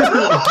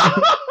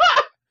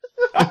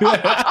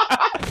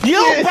 You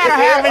better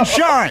have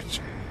insurance.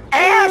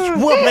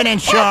 Ass whooping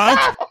insurance.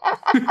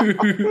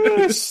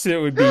 This shit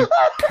would be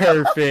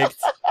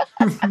perfect.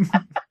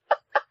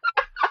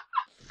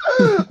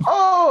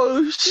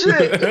 Oh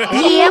shit!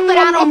 Yeah, but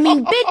I don't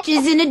mean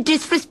bitches in a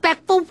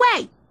disrespectful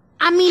way.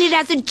 I mean it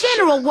as a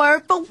general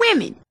word for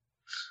women.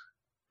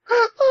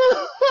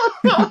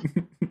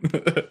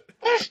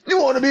 You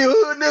want to be a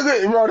hood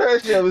nigga? Bro,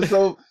 that shit was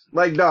so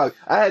like, dog.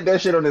 I had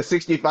that shit on the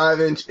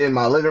 65-inch in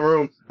my living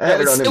room.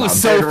 It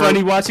was so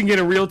funny watching it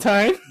in real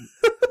time.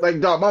 Like,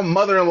 dog, my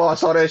mother-in-law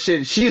saw that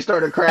shit. She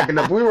started cracking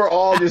up. We were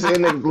all just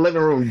in the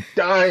living room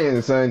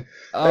dying, son.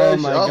 Oh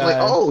my I was like,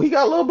 oh, he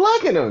got a little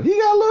black in him. He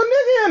got a little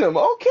nigga in him.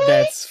 Okay,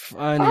 that's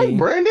funny. All right,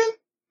 Brandon.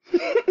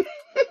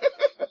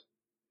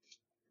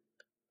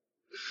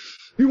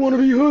 You want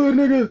to be hood,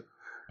 nigga?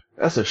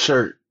 That's a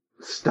shirt.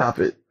 Stop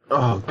it.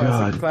 Oh,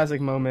 God.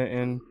 Classic moment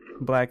in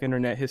Black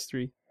internet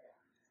history.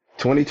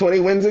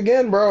 2020 wins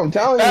again, bro. I'm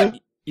telling you.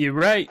 You're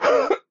right.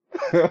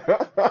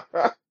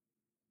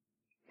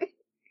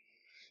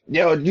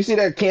 Yo, did you see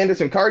that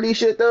Candace and Cardi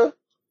shit, though?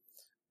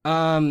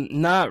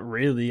 Not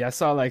really. I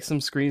saw like some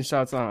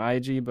screenshots on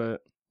IG,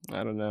 but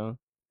I don't know.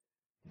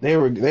 They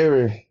were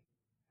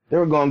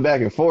going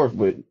back and forth,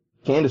 but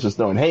Candace was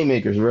throwing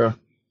haymakers, bro.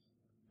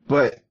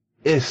 But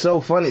it's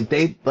so funny.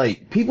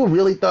 People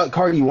really thought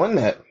Cardi won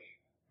that.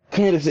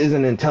 Candace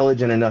isn't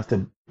intelligent enough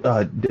to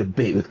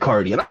debate with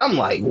Cardi, and I'm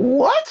like,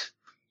 what?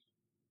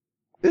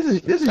 This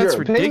is That's your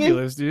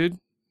ridiculous, opinion? dude.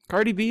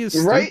 Cardi B is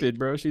Right? stupid,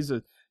 bro. She's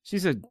a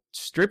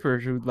stripper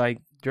who like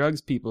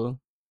drugs people.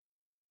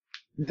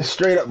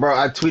 Straight up, bro.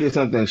 I tweeted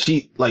something.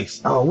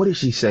 What did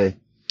she say?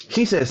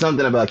 She said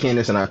something about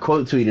Candace, and I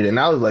quote tweeted, and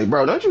I was like,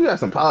 bro, don't you got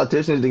some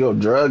politicians to go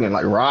drug and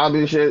like rob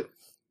and shit?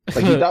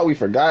 Like, you thought we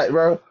forgot,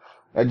 bro?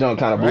 That joint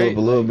kind of blew up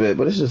a little bit,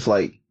 but it's just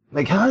like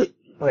how,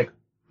 like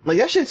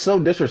that shit's so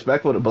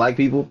disrespectful to black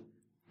people.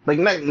 Like,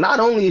 not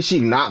only is she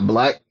not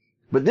black,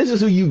 but this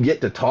is who you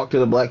get to talk to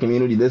the black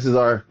community. This is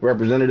our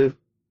representative.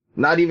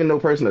 Not even no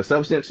person of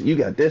substance. You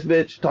got this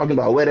bitch talking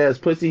about wet ass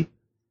pussy,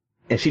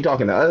 and she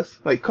talking to us.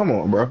 Like, come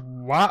on, bro.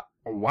 What?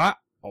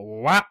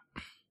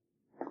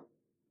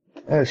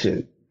 That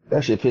shit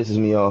pisses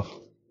me off.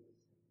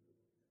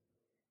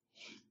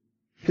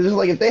 Because it's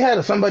like, if they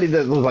had somebody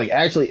that was like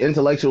actually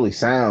intellectually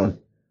sound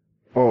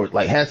or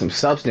like had some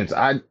substance,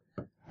 I'd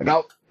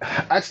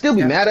still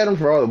be mad at them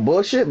for all the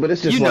bullshit. But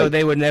it's just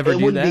they would never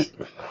do that.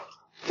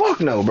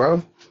 Fuck no,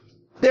 bro.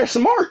 They're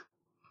smart.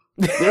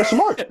 They're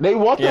smart. They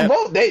want the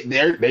vote. They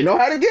know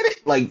how to get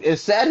it. Like,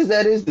 as sad as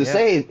that is to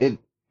say, it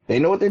they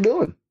know what they're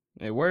doing.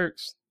 It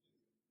works.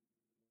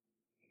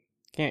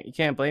 You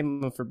can't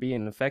blame them for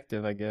being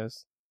effective, I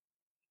guess.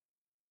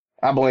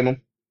 I blame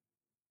them.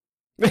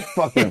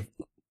 Fuck them.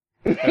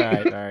 All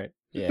right.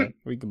 Yeah,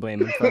 we can blame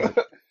them. Fuck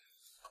it.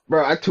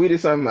 Bro, I tweeted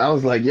something. I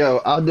was like,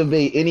 yo, I'll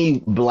debate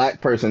any black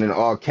person in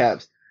all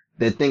caps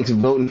that thinks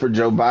voting for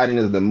Joe Biden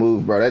is the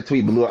move, bro. That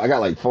tweet blew up. I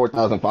got like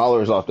 4,000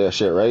 followers off that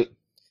shit, right?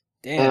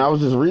 Damn. And I was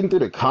just reading through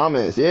the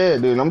comments. Yeah,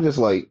 dude. I'm just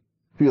like,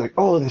 people like,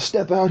 oh, then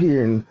step out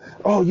here and,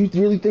 oh, you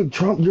really think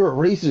Trump, you're a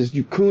racist,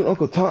 you coon,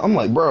 Uncle Tom. I'm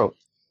like, bro,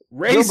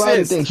 racist. Joe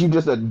Biden thinks you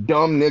just a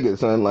dumb nigga,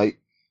 son. Like,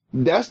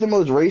 that's the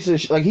most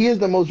racist, like, he is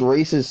the most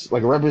racist,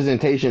 like,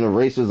 representation of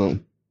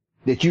racism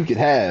that you could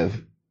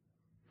have.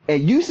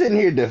 And you sitting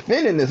here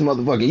defending this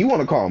motherfucker. You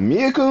want to call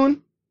me a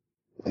coon?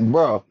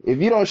 Bro, if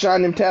you don't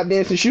shine them tap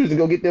dancing shoes and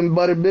go get them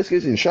butter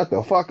biscuits and shut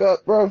the fuck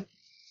up, bro.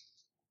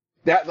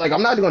 That, like,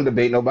 I'm not going to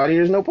debate nobody.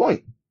 There's no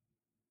point.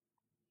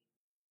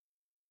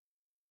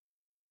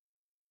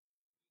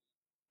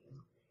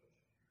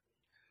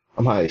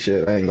 I'm high as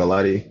shit. I ain't gonna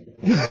lie to you.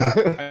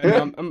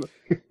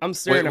 I'm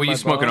staring. What you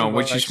smoking on?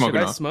 What you smoking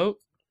on? Should I smoke?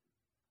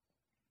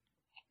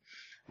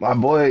 My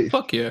boy.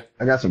 Fuck yeah.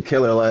 I got some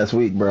killer last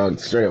week, bro.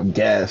 Straight up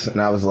gas.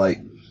 And I was like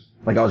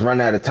I was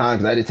running out of time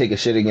because I didn't take a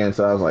shit again.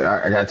 So I was like, all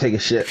right, I gotta take a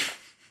shit.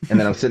 And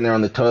then I'm sitting there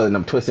on the toilet and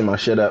I'm twisting my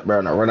shit up, bro.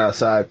 And I run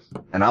outside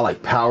and I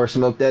like power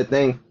smoke that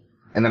thing.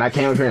 And then I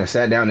came up here and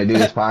sat down to do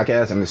this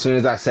podcast. And as soon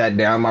as I sat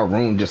down, my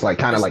room just like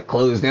kind of like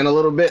closed in a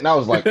little bit. And I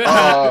was like,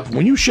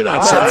 when you shit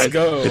outside,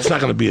 it's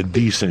not going to be a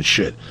decent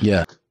shit.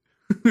 Yeah.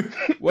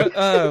 What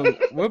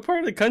part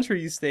of the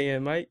country you stay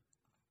in, Mike?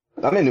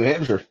 I'm in New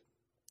Hampshire.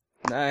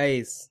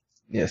 Nice.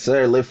 Yes,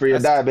 sir. Live free or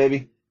die,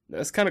 baby.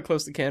 That's kind of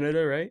close to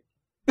Canada, right?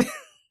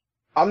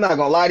 I'm not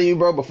gonna lie to you,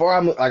 bro. Before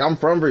I'm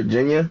from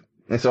Virginia,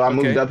 and so I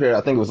moved up here.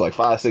 I think it was like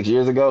 5-6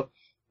 years ago.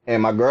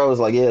 And my girl was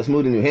like, "Yeah, let's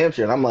move to New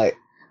Hampshire." And I'm like,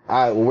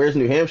 "All right, well, where's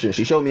New Hampshire?"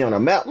 She showed me on a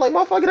map. I'm like,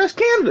 motherfucker, that's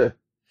Canada.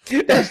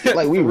 That's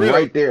like we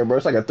right there, bro.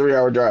 It's like a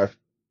 3-hour drive.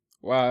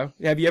 Wow.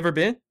 Have you ever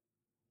been?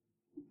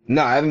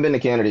 No, I haven't been to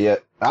Canada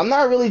yet. I'm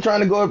not really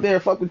trying to go up there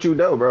and fuck with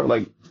Trudeau, bro.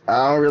 Like,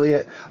 I don't really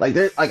I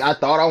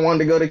thought I wanted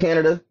to go to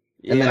Canada.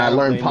 And then I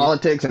learned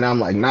politics, and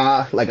I'm like,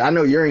 nah. Like, I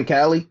know you're in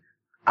Cali.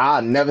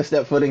 I'll never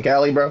step foot in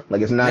Cali, bro.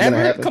 Like, it's not gonna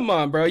happen. Come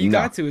on, bro. You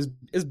got to.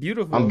 It's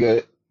beautiful. I'm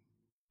good.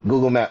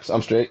 Google Maps.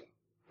 I'm straight.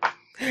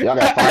 Y'all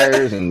got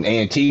fires and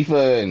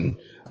Antifa and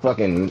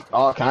fucking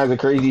all kinds of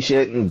crazy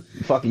shit, and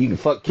fucking you can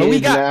fuck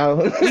kids now.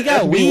 We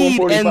got weed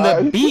in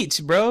the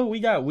beach, bro. We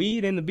got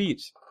weed in the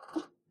beach.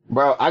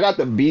 Bro, I got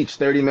the beach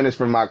 30 minutes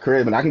from my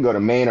crib, and I can go to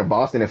Maine or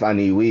Boston if I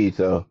need weed.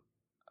 So.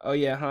 Oh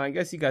yeah, huh? I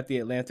guess you got the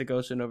Atlantic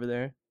Ocean over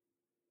there.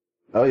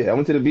 Oh yeah, I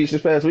went to the beach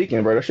this past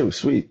weekend, bro. That shit was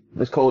sweet.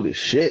 It's cold as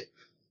shit.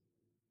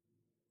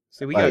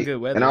 So we got good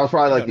weather. And I was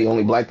probably like the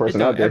only black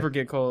person out there. It don't ever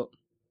get cold.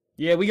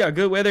 Yeah, we got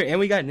good weather and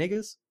we got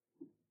niggas.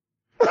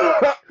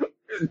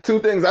 Two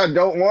things I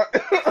don't want.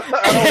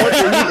 I don't want to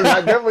eat, and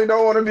I definitely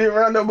don't want to be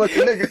around no bunch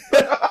of niggas.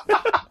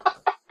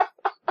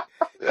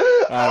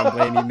 I don't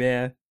blame you,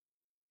 man.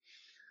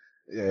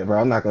 Yeah,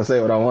 bro. I'm not gonna say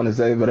what I want to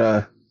say, but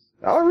I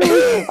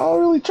don't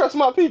really trust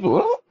my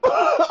people.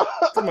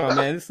 Come on,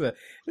 man.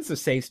 It's a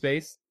safe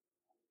space.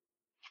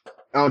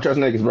 I don't trust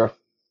niggas, bro.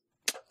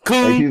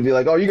 Cool. Like, people be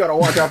like, oh, you gotta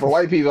watch out for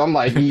white people. I'm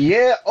like,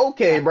 yeah,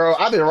 okay, bro.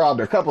 I've been robbed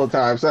a couple of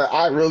times. So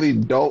I really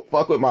don't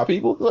fuck with my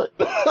people.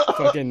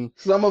 Fucking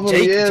some of them,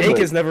 Jake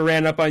has never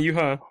ran up on you,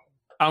 huh?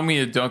 I don't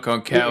mean to dunk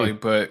on Cali,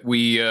 but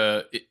we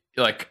I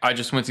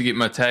just went to get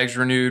my tags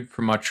renewed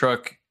for my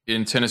truck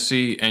in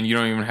Tennessee, and you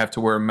don't even have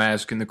to wear a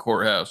mask in the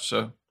courthouse.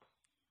 So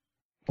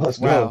let's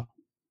go.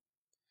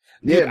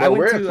 Yeah, but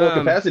we're at full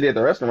capacity at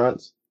the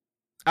restaurants.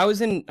 I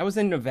was in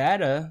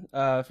Nevada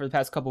for the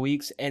past couple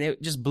weeks, and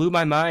it just blew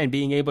my mind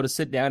being able to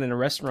sit down in a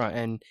restaurant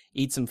and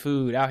eat some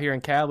food. Out here in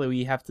Cali,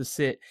 we have to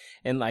sit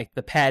in like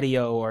the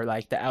patio or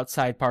like the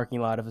outside parking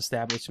lot of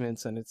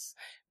establishments, and it's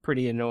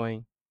pretty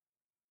annoying.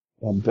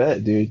 I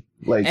bet, dude.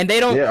 Like, and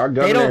they don't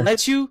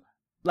let you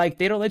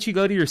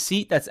go to your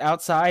seat that's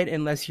outside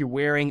unless you're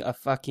wearing a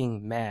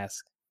fucking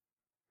mask.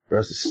 Bro,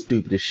 it's the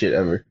stupidest shit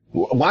ever.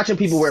 Watching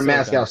people wear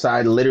masks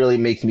outside literally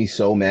makes me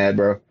so mad,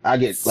 bro. I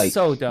get like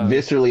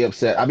viscerally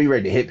upset. I'll be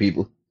ready to hit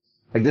people.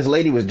 Like this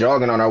lady was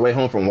jogging on our way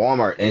home from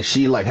Walmart and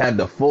she like had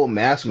the full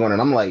mask on and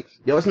I'm like,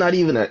 yo, it's not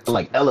even a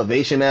like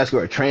elevation mask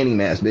or a training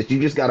mask, bitch. You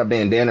just got a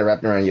bandana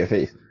wrapped around your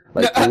face.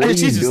 Like, what are you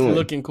she's doing? Just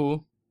looking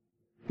cool.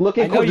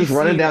 Looking cool, just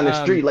running down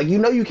the street. Like, you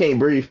know you can't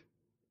breathe.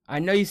 I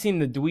know you've seen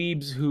the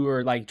dweebs who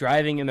are like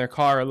driving in their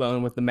car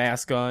alone with the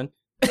mask on.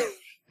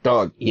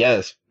 Dog,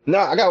 yes. No,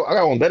 I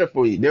got one better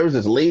for you. There was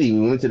this lady,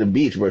 we went to the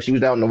beach, bro. She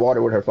was out in the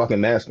water with her fucking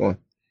mask on.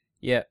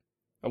 Yeah.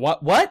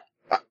 What? What?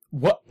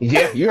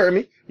 Yeah, you heard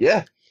me.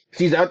 Yeah.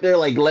 She's out there,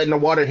 like, letting the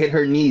water hit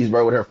her knees,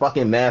 bro, with her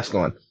fucking mask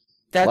on.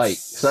 That's like,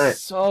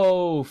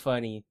 so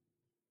funny.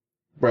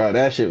 Bro,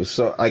 that shit was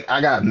so, like,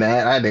 I got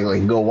mad. I had to,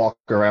 like, go walk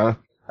around.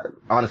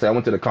 Honestly, I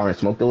went to the car and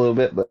smoked a little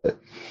bit, but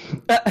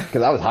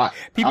because I was hot.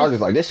 I was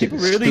just like, this shit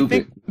is really stupid.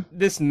 Think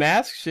this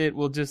mask shit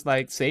will just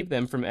like save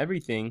them from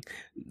everything.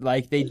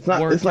 Like they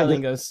weren't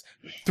telling us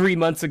 3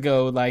 months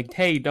ago, like,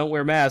 hey, don't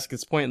wear masks.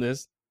 It's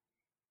pointless.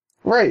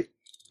 Right.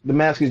 The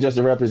mask is just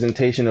a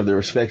representation of the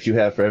respect you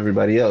have for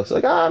everybody else.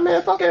 Like,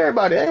 man, fuck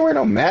everybody. I ain't wearing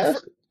no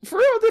mask. For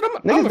real, dude.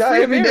 I'm a die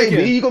free every American.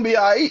 day, B. You gonna be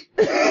alright.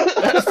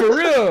 For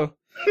real.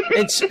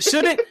 And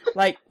shouldn't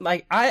like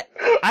I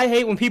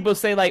hate when people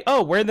say like,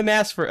 oh, wear the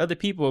mask for other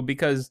people,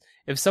 because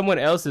if someone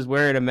else is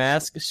wearing a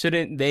mask,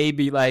 shouldn't they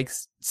be like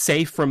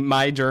safe from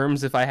my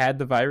germs if I had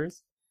the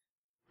virus?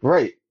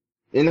 Right.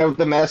 Isn't that what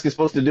the mask is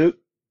supposed to do?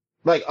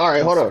 Like, all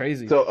right, hold on.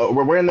 Crazy. So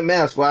we're wearing the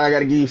mask. Why I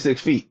gotta give you 6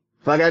 feet?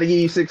 If I gotta give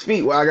you 6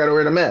 feet, why I gotta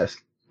wear the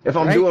mask? If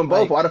I'm doing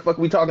both, why the fuck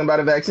are we talking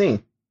about a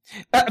vaccine?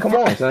 Come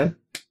on, son.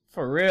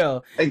 For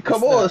real. Hey,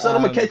 come on, son.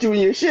 I'm gonna catch you in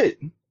your shit.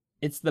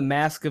 It's the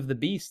mask of the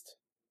beast.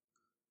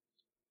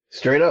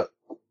 Straight up.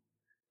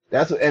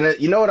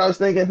 You know what I was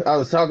thinking? I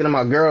was talking to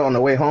my girl on the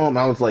way home.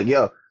 I was like,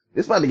 yo,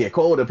 it's about to get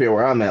cold up here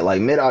where I'm at.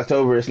 Like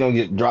mid-October, it's going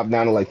to get dropped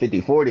down to like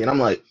 50, 40. And I'm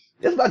like,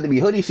 it's about to be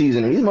hoodie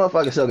season and these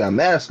motherfuckers still got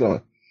masks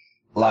on.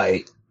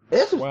 Like,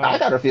 I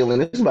got a feeling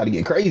this is about to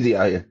get crazy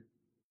out here.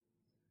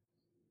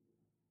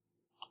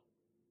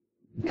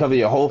 Cover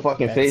your whole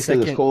fucking face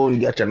because it's cold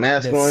and you got your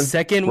mask on.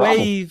 Second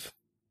wave.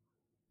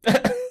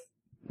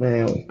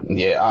 Man,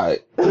 yeah, all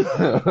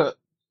right.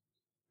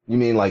 You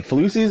mean like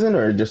flu season,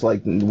 or just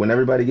like when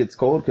everybody gets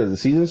cold because the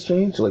seasons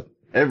change? Like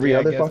every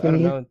other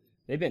fucking year?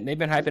 They've been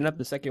hyping up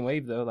the second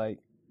wave though. Like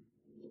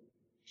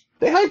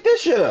they hyped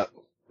this shit up.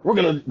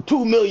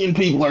 2 million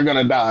people are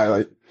gonna die.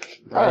 Like,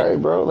 all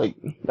right, bro. Like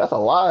that's a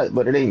lot,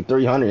 but it ain't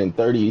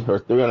 330 or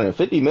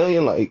 350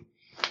 million. Like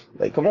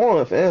come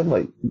on, fam.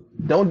 Like,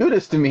 don't do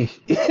this to me.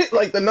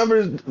 Like the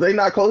numbers, they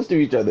not close to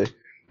each other.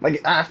 Like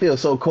I feel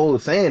so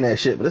cold saying that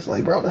shit, but it's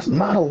like, bro, that's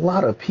not a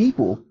lot of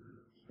people.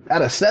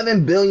 Out of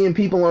 7 billion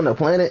people on the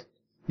planet,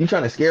 you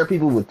trying to scare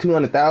people with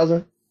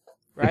 200,000?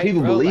 Right, and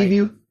people bro, believe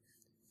you?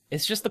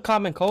 It's just the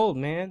common cold,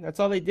 man. That's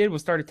all they did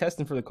was started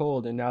testing for the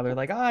cold, and now they're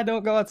like,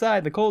 don't go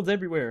outside. The cold's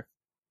everywhere.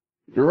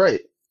 You're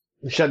right.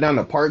 Shut down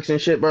the parks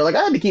and shit, bro. Like,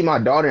 I had to keep my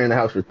daughter in the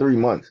house for 3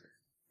 months.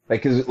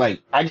 Like, cause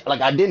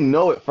I didn't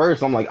know at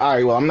first. I'm like, all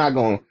right, well, I'm not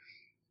going to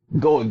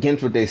go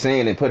against what they're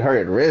saying and put her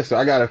at risk. So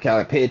I got to kind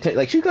of pay attention.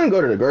 Like, she couldn't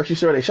go to the grocery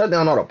store. They shut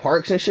down all the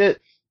parks and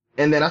shit.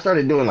 And then I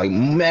started doing like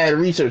mad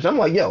research. I'm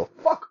like, yo,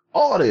 fuck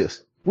all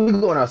this. We're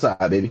going outside,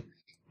 baby.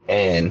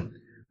 And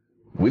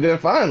we've been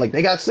fine. Like,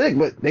 they got sick,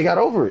 but they got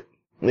over it.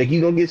 Like,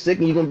 you gonna get sick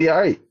and you're gonna be all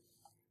right.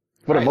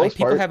 For the most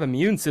part. People have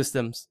immune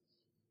systems.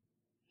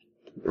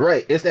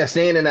 Right. It's that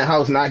staying in the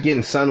house, not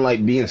getting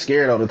sunlight, being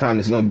scared all the time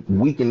that's gonna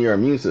weaken your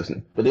immune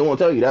system. But they won't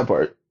tell you that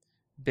part.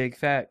 Big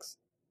facts.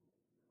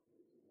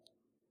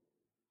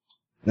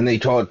 And they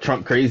called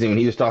Trump crazy when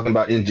he was talking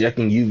about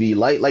injecting UV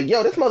light. Like,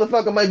 yo, this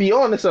motherfucker might be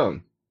on to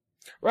something.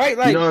 Right,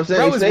 like, you know what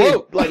I'm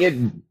saying? Like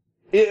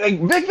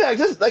big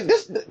facts.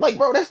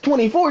 Bro, that's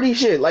 2040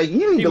 shit. Like,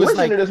 you need to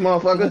listen to this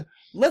motherfucker.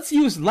 Let's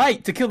use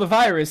light to kill the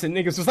virus, and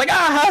niggas was like,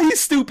 how he's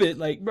stupid.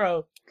 Like,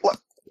 bro.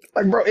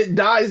 Like, bro, it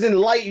dies in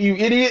light, you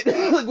idiot.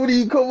 Like, what are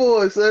you, come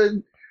on,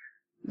 son?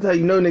 That's how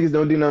you know niggas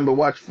don't do nothing but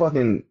watch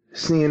fucking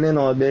CNN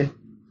all day.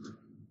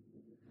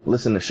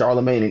 Listen to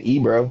Charlemagne and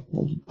Ebro.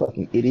 You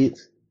fucking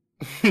idiots.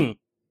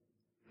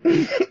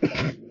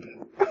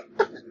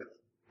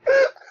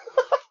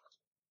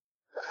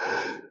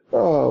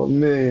 Oh,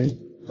 man.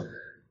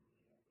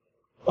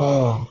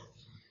 Oh.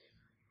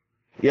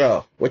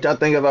 Yo, what y'all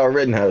think about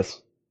Rittenhouse?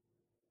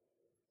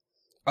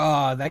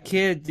 Oh, that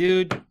kid,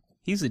 dude.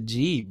 He's a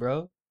G,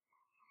 bro.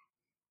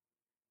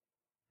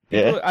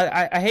 Yeah.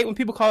 I hate when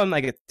people call him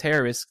like a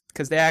terrorist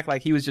because they act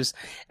like he was just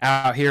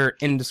out here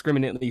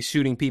indiscriminately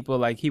shooting people,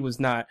 like he was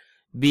not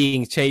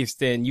being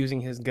chased and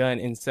using his gun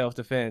in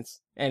self-defense.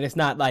 And it's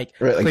not like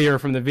Right, like- clear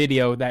from the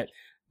video that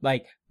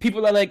like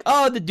people are like,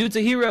 oh, the dude's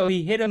a hero.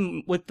 He hit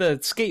him with the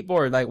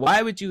skateboard. Like,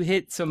 why would you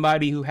hit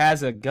somebody who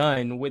has a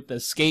gun with the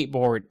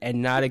skateboard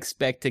and not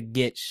expect to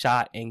get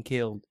shot and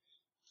killed?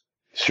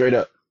 Straight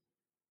up.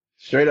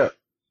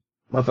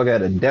 Motherfucker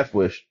had a death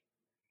wish.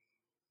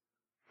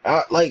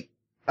 I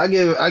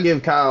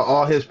give Kyle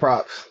all his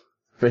props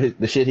for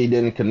the shit he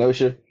did in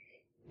Kenosha.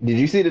 Did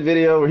you see the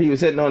video where he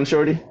was hitting on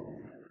Shorty?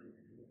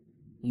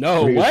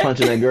 No, where he was what?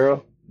 punching that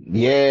girl?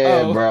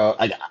 Yeah, Oh. bro.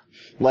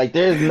 Like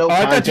there's no. Oh,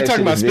 I thought you were context talking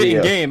to about this spitting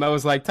video. game. I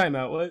was like,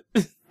 timeout,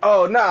 what?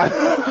 Oh nah,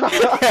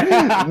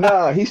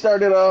 nah. He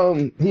started.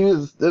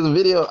 There's a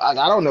video. I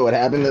don't know what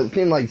happened. It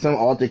seemed like some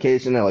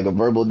altercation or like a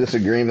verbal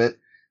disagreement,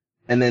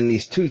 and then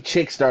these two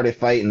chicks started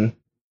fighting,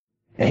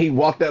 and he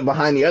walked up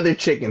behind the other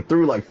chick and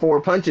threw like 4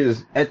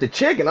 punches at the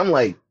chick, and I'm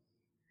like,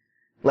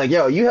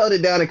 yo, you held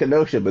it down in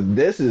Kenosha, but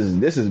this is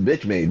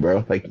bitch made,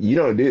 bro. Like you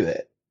don't do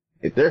that.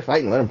 If they're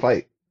fighting, let them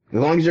fight. As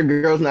long as your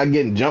girl's not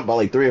getting jumped by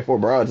like 3 or 4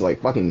 broads,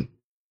 like fucking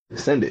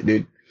send it,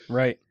 dude.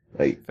 Right.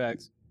 Like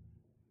facts.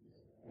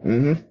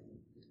 Kind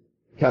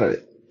of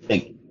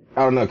like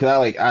I don't know,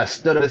 cause I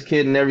stood up this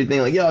kid and everything,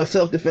 like yo,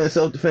 self defense,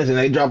 and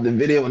they dropped the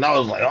video, and I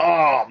was like,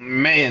 oh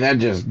man, that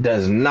just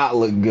does not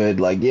look good.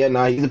 Like yeah,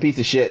 nah, he's a piece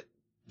of shit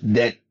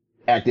that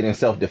acted in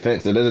self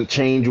defense. It doesn't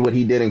change what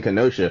he did in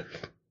Kenosha.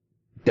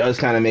 Does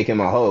kind of make him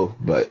a hoe,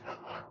 but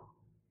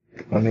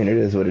I mean, it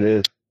is what it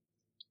is.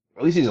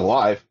 At least he's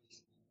alive.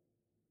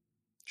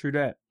 True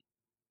that.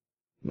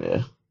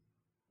 Yeah.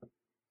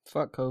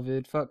 Fuck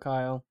COVID. Fuck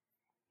Kyle.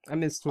 I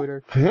miss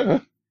Twitter.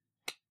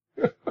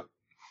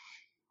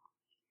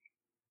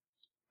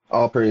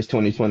 All praise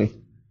 2020.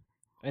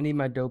 I need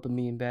my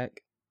dopamine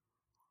back.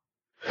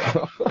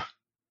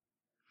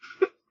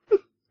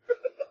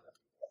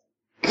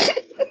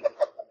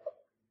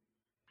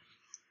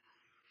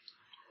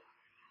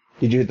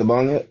 Did you hit the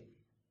bong yet?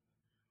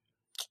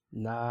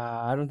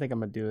 Nah, I don't think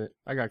I'm gonna do it.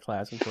 I got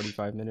class in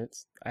 45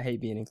 minutes. I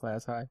hate being in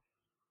class high.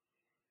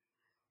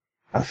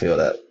 I feel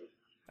that.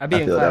 I be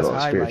in feel class that on a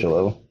high spiritual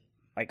level.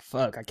 like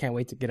fuck. I can't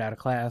wait to get out of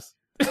class.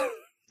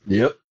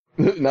 Yep.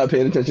 Not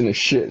paying attention to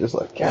shit. Just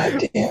like,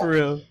 god damn. For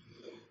real.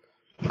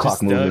 Clock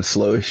Just moving stuck.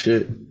 slow as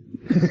shit.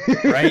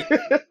 Right?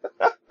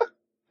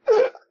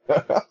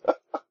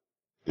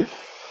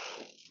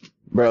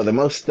 Bro, the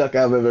most stuck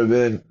I've ever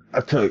been,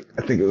 I think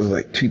it was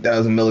like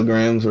 2,000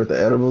 milligrams worth of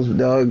edibles,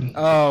 dog.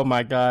 Oh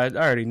my god.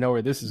 I already know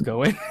where this is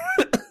going.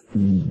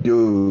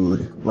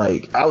 Dude,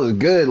 like, I was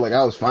good. Like,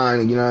 I was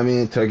fine. You know what I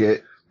mean? Took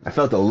it. I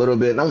felt a little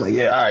bit, and I'm like,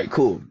 yeah, all right,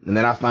 cool. And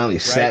then I finally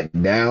sat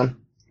down.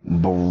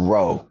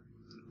 Bro,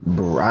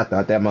 I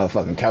thought that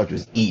motherfucking couch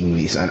was eating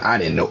me, son. I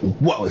didn't know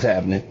what was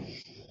happening.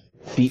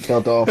 Feet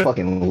felt all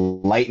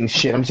fucking light and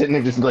shit. I'm sitting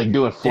there just like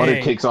doing flutter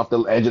Dang. kicks off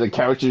the edge of the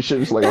couch and shit.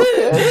 Just like,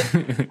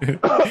 okay.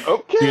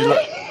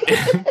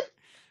 Okay.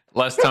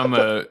 Last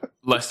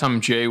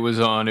time Jay was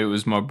on, it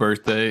was my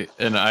birthday,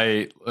 and I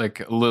ate like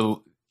a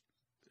little,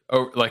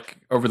 over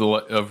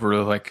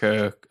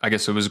I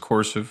guess it was a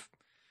course of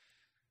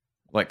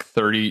like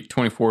 30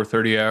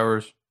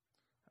 hours.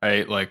 I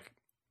ate like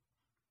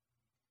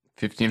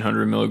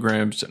 1,500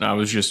 milligrams, and I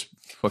was just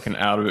fucking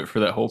out of it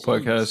for that whole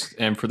podcast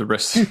and for the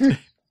rest of the day.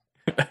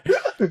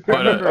 But,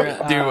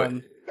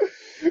 Remember,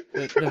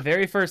 the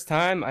very first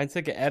time I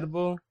took an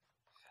edible,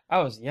 I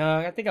was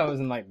young. I think I was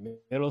in like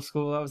middle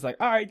school. I was like,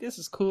 all right, this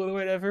is cool or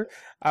whatever.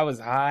 I was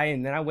high,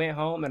 and then I went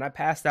home and I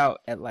passed out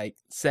at like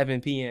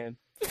 7 p.m.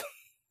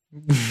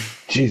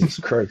 Jesus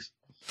Christ.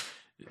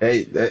 Hey,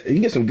 you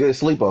can get some good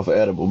sleep off of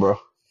edible, bro.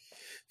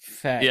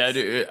 Facts. Yeah,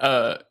 dude,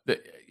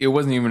 it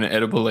wasn't even an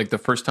edible. Like the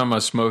first time I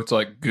smoked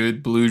like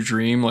good Blue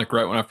Dream, like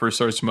right when I first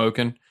started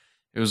smoking,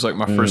 it was like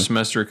my first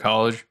semester of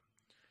college.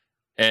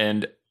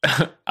 And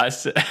I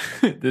said,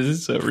 this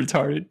is so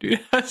retarded, dude.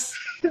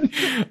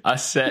 I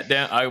sat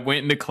down, I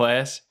went into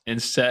class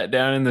and sat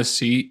down in the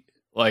seat,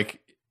 like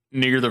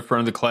near the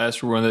front of the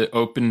class where one of the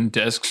open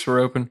desks were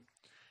open.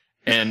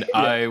 And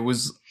I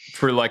was,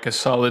 for like a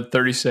solid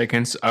 30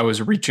 seconds, I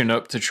was reaching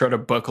up to try to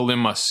buckle in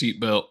my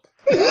seatbelt.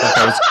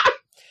 Like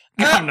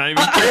I'm not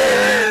even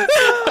kidding.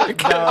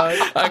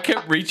 I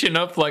kept reaching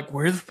up, like,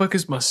 where the fuck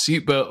is my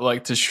seatbelt,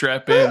 like, to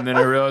strap in? And then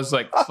I realized,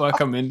 like, fuck,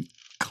 I'm in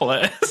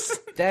class.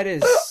 That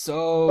is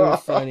so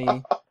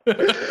funny.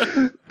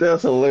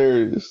 That's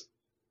hilarious.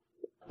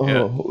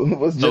 Yeah.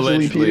 What's Jesse Lee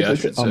Allegedly, I Peters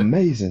should say? say.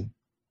 Amazing.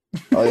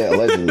 Oh yeah,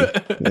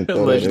 allegedly.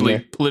 Allegedly,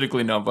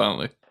 politically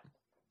non-violently.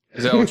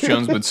 As Alex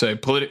Jones would say,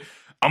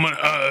 I'm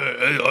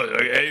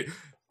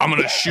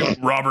gonna shoot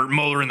Robert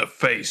Mueller in the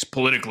face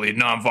politically,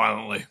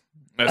 non-violently.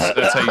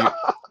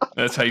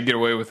 That's how you get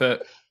away with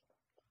that.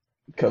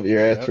 Cover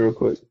your ass real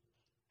quick.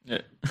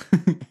 Yeah.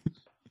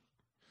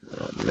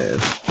 Oh man.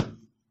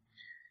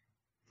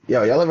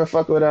 Yo, y'all ever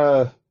fuck with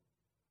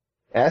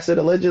acid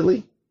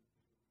allegedly?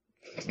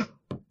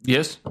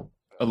 Yes,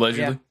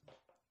 allegedly.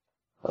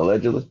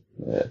 Allegedly,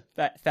 yeah.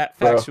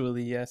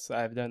 Factually, yes,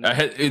 I've done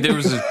that. There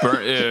was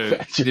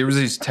there was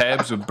these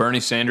tabs with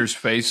Bernie Sanders'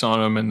 face on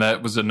them, and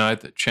that was the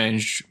night that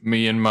changed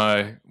me and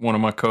one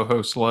of my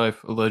co-hosts'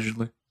 life.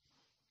 Allegedly.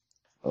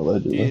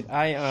 Dude,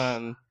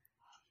 I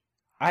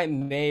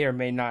may or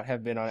may not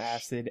have been on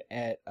acid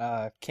at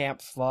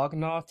Camp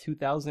Flognaw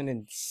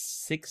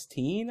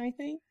 2016, I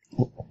think.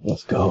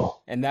 Let's go.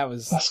 And that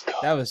was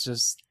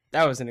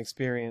an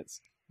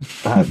experience.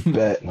 I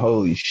bet.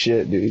 Holy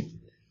shit, dude.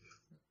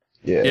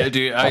 Yeah,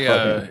 dude.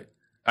 I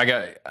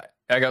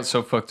got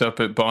so fucked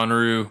up at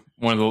Bonnaroo,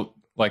 one of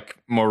the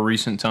more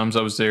recent times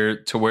I was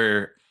there, to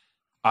where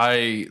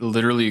I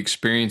literally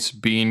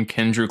experienced being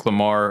Kendrick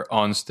Lamar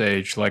on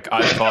stage. Like,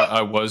 I thought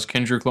I was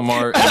Kendrick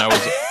Lamar,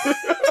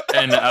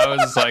 and I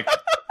was like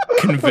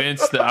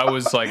convinced that I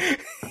was like.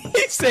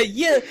 He said,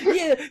 "Yeah,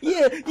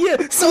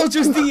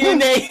 soldier's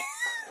DNA."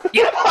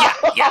 Yeah.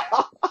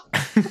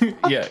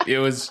 Yeah, it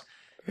was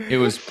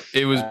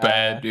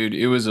bad, dude.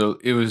 It was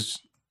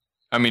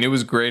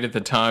great at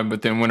the time,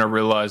 but then when I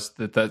realized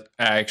that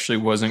actually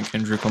wasn't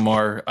Kendrick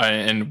Lamar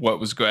and what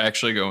was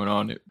actually going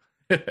on.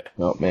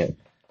 Oh man.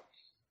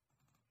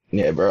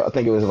 Yeah, bro. I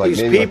think it was like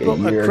These maybe people like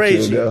a year are or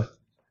crazy. two ago.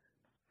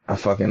 I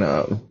fucking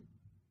I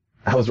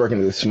was working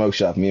at the smoke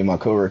shop. Me and my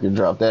coworker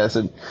dropped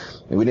acid,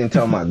 and we didn't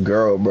tell my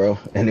girl, bro.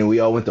 And then we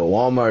all went to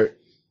Walmart,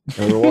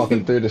 and we're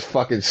walking through this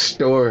fucking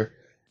store.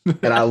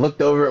 And I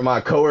looked over at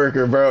my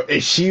coworker, bro,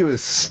 and she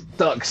was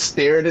stuck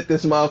staring at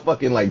this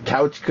motherfucking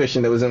couch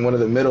cushion that was in one of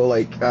the middle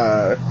little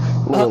I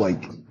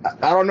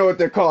don't know what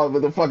they're called,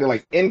 but the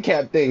fucking end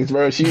cap things,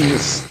 bro. She was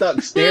just stuck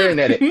staring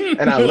at it.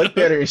 And I looked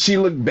at her, and she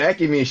looked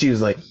back at me, and she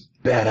was like,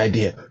 bad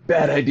idea.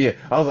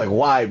 I was like,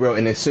 why, bro?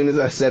 And as soon as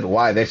I said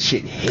why, that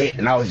shit hit,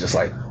 and I was just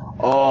like,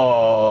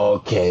 oh,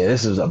 okay,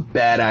 this is a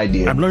bad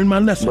idea. I've learned my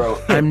lesson, bro.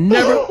 I'm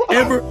never,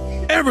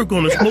 ever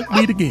gonna smoke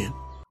weed again.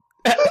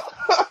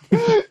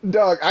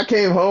 Dog, I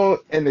came home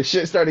and the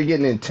shit started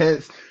getting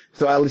intense,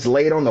 so I just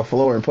laid on the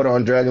floor and put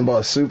on Dragon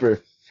Ball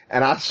Super.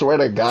 And I swear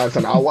to God,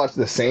 son, I watched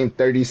the same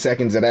 30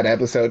 seconds of that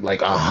episode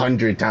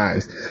 100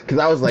 times. Because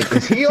I was like,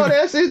 is he on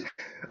acid?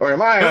 Or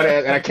am I on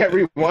acid? And I kept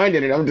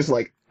rewinding it. I'm just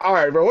like, all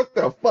right, bro, what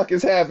the fuck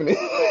is happening?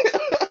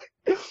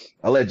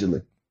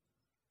 Allegedly,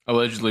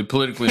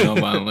 politically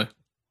non-violently.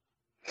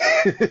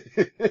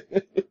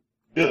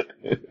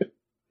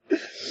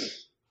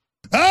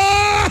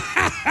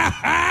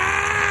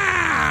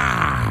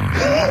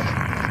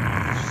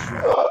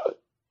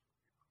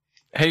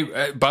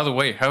 Hey, by the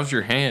way, how's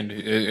your hand?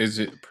 Is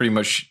it pretty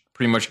much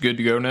good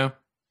to go now?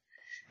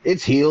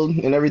 It's healed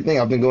and everything.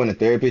 I've been going to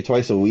therapy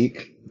twice a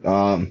week.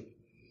 I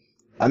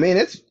mean,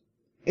 it's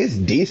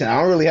decent. I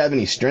don't really have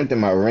any strength in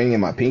my ring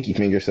and my pinky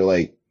finger, so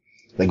like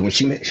when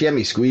she had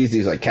me squeeze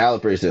these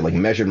calipers that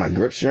measured my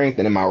grip strength,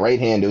 and in my right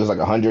hand it was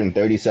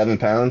 137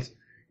 pounds,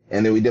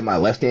 and then we did my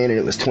left hand and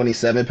it was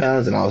 27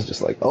 pounds, and I was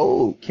just like,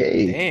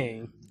 okay.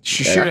 Dang.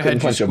 She should have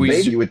had you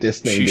squeeze baby with this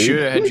thing. She should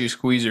have had you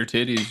squeeze her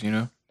titties, you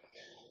know.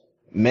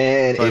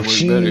 Man, probably if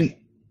she, better.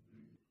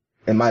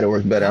 It might have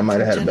worked better. I might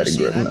have had a better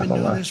grip. I'm not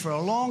gonna lie. This for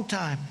a long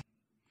time.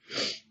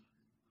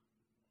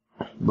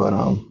 But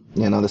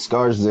the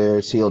scar's there.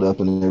 It's healed up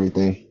and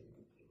everything.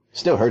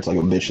 Still hurts like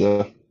a bitch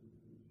though.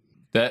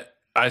 That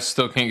I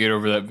still can't get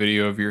over that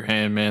video of your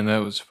hand, man. That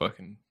was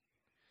fucked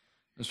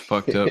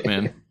up,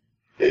 man.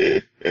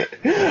 I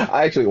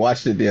actually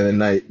watched it the other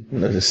night. I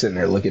was just sitting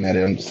there looking at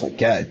it. I'm just like,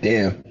 God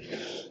damn,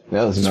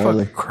 that was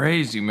gnarly. Fucking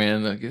crazy,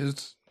 man.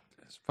 It's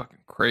fucking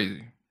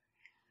crazy.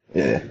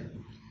 Yeah.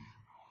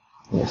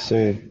 Yes,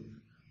 sir.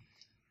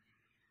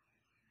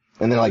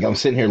 And then I'm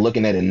sitting here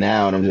looking at it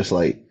now, and I'm just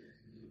like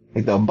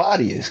the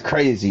body is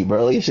crazy,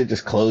 bro. It should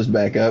just close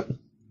back up.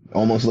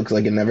 Almost looks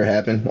like it never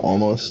happened.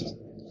 Almost.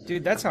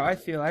 Dude, that's how I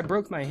feel. I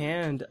broke my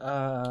hand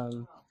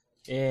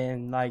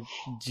in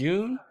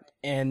June,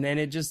 and then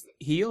it just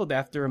healed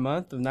after a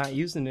month of not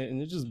using it,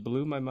 and it just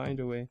blew my mind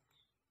away.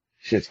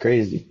 Shit's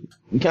crazy.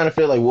 You kind of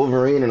feel like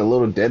Wolverine and a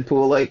little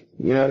Deadpool,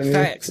 you know what I mean?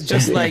 Facts,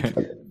 just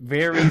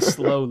very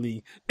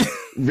slowly.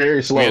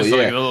 Very slowly, it's yeah.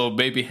 like a little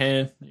baby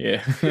hand.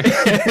 Yeah.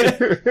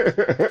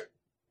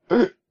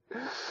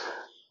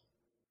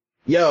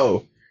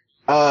 Yo,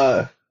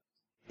 y'all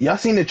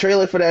seen the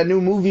trailer for that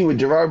new movie with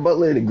Gerard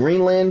Butler, the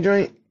Greenland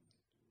joint?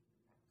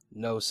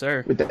 No,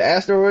 sir. With the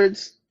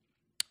asteroids?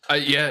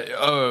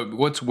 Yeah.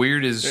 What's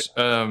weird is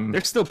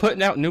they're still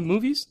putting out new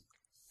movies.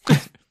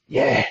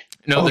 Yeah.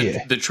 No,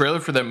 the trailer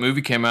for that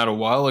movie came out a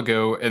while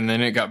ago, and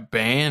then it got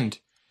banned.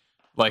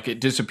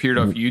 It disappeared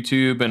off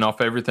YouTube and off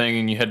everything,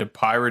 and you had to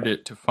pirate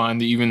it to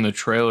find even the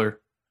trailer.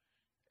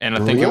 And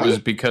I think it was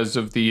because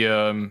of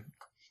the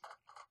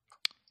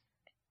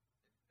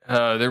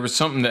there was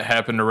something that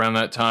happened around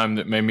that time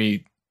that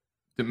made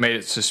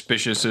it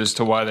suspicious as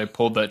to why they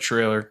pulled that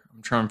trailer.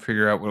 I'm trying to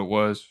figure out what it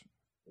was.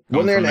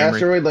 Wasn't there an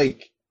asteroid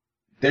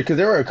because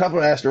there were a couple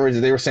of asteroids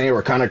that they were saying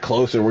were kind of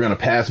close or we're going to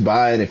pass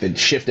by, and if it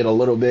shifted a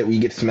little bit, we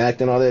get smacked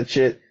and all that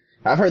shit.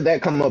 I've heard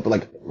that come up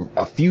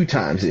a few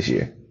times this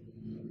year.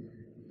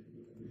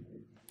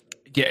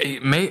 Yeah,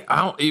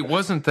 it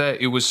wasn't that.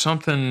 It was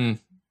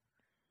something.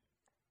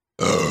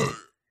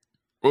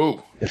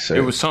 Whoa. Yes, sir.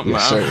 It was something.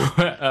 Yes,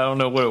 I don't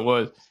know what it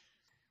was.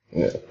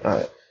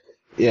 Yeah.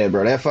 Yeah,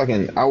 bro. That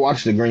fucking. I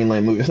watched the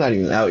Greenland movie. It's not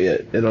even out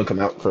yet. It'll come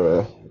out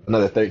for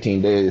another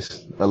 13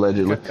 days,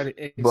 allegedly. Got an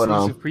But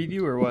exclusive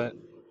preview or what?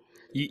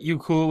 You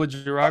cool with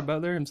Gerard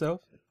Butler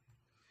himself?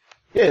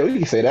 Yeah, we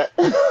can say that.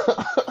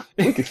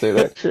 We can say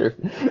that. Sure.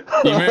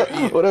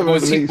 Whatever.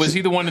 Was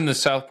he the one in the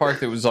South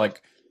Park that was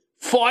like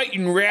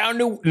fighting around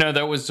the? No,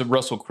 that was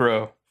Russell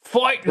Crowe.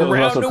 Fighting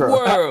around the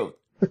world.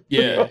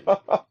 Yeah.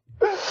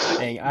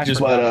 Dang, I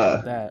forgot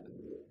about that.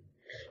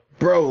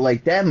 Bro,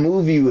 like that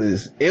movie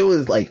was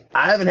like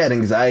I haven't had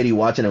anxiety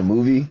watching a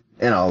movie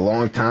in a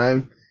long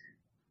time.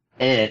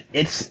 And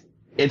it's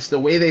the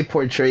way they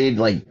portrayed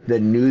like the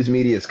news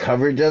media's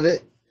coverage of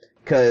it.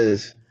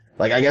 Cause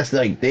like I guess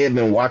like they had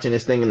been watching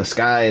this thing in the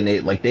sky and they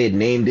had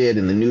named it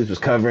and the news was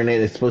covering it,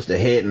 it's supposed to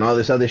hit and all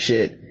this other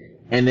shit.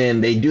 And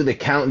then they do the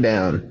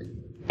countdown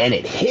and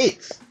it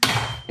hits.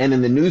 And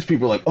then the news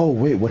people are like, oh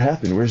wait, what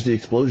happened? Where's the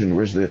explosion?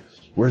 Where's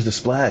the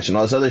splash and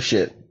all this other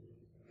shit?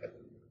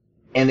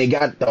 And they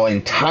got the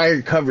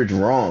entire coverage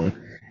wrong.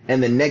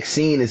 And the next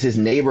scene is his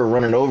neighbor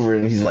running over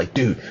and he's like,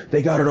 dude,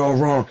 they got it all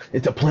wrong.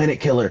 It's a planet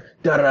killer.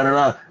 Da da da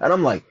da. And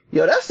I'm like,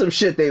 yo, that's some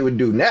shit they would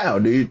do now,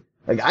 dude.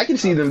 Like I can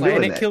see them doing that.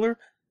 Planet killer?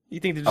 You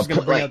think they're just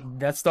gonna bring out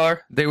Death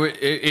Star? They would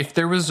if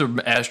there was an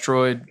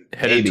asteroid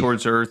headed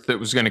towards Earth that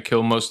was gonna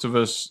kill most of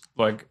us,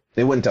 like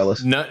they wouldn't tell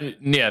us. No,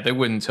 yeah, they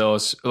wouldn't tell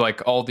us.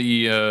 Like all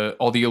the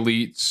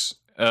elites,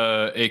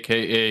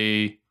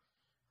 aka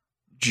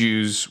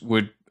Jews,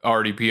 would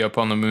already be up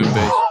on the moon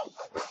base.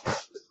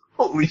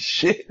 Holy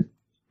shit.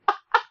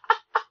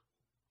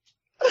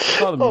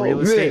 Call them real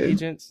estate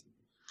agents.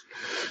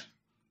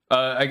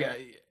 I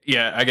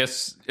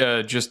guess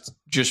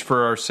just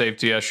for our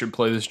safety, I should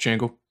play this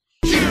jingle.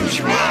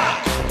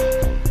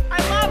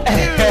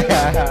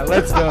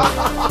 Let's go.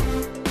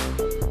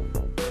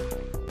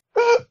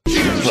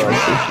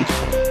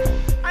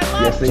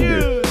 Yes, they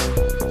do.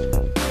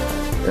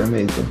 They're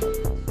amazing.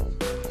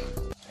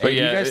 Hey,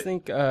 do you guys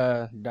think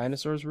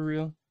dinosaurs were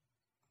real?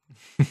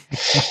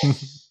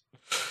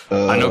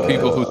 I know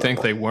people who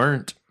think they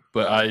weren't,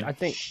 but I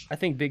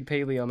think Big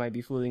Paleo might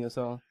be fooling us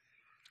all.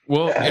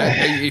 Well,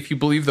 if you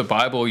believe the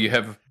Bible, you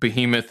have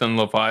Behemoth and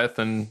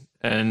Leviathan,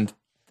 and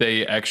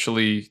they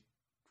actually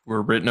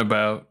were written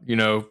about,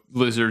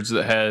 lizards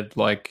that had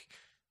like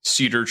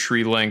cedar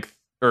tree length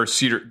or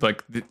cedar,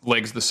 like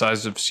legs the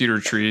size of cedar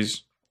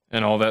trees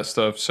and all that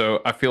stuff.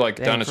 So I feel like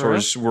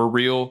dinosaurs were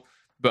real,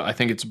 but I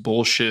think it's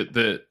bullshit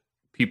that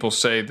people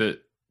say that,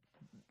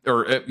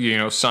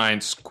 or,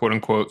 science, quote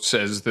unquote,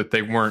 says that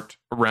they weren't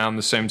around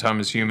the same time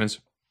as humans.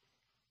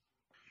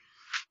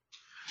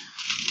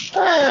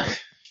 I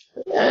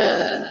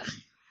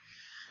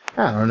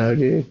don't know,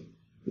 dude.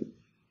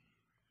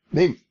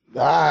 Dude,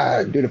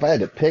 if I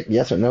had to pick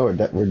yes or no,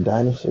 were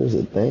dinosaurs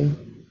a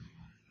thing?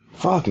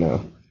 Fuck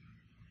no.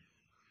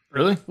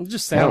 Really? It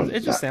just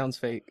sounds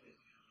fake.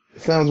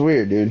 It sounds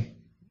weird, dude.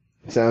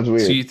 It sounds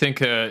weird. So you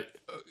think,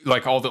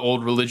 like all the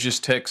old religious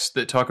texts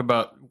that talk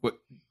about what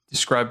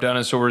describe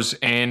dinosaurs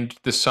and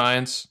the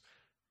science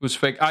was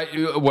fake?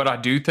 What I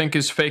do think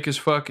is fake as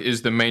fuck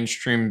is the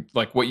mainstream,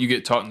 like what you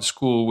get taught in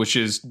school, which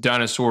is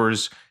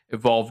dinosaurs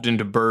evolved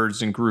into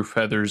birds and grew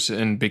feathers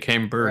and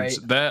became birds.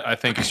 Right. That I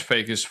think is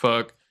fake as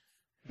fuck.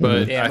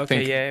 But I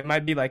think it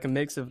might be like a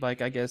mix of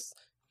like, I guess,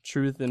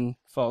 truth and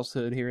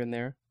falsehood here and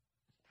there.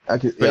 I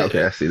see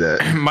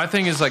that. My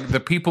thing is like the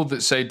people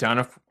that say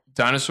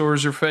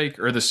dinosaurs are fake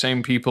are the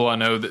same people I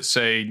know that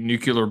say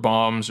nuclear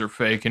bombs are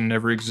fake and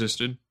never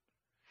existed.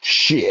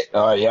 Shit.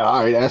 Oh yeah.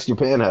 All right. Ask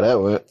Japan how that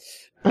went.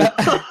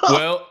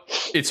 Well,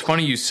 it's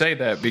funny you say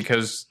that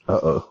because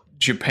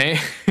Japan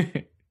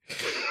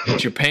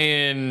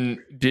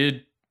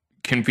did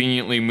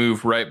conveniently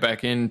move right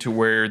back into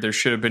where there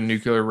should have been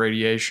nuclear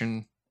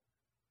radiation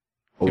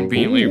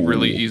conveniently,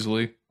 really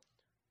easily.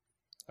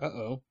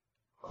 Oh.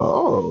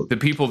 The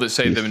people that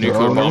say the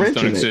nuclear bombs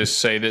don't exist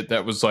say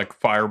that was like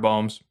fire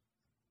bombs.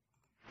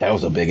 That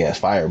was a big ass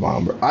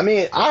firebomb, bro. I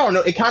mean, I don't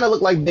know. It kind of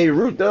looked like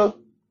Beirut, though.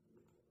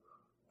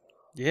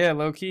 Yeah,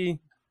 low key.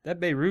 That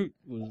Beirut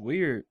was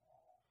weird.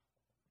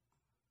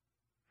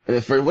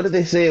 What did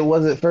they say it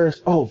was at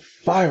first? Oh,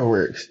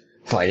 fireworks.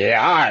 It's like,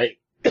 yeah, all right.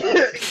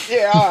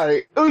 Yeah, all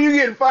right. Who you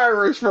getting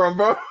fireworks from,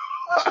 bro?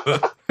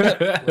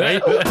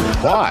 Right?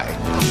 Why?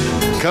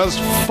 Because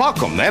fuck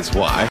them, that's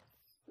why.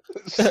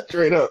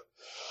 Straight up.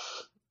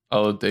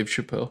 Oh, Dave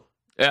Chappelle.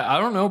 Yeah, I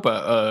don't know,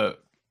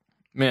 but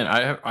man,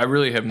 I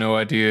really have no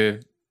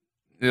idea.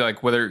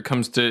 Like whether it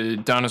comes to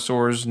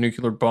dinosaurs,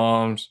 nuclear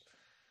bombs,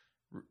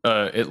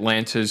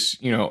 Atlantis,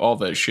 all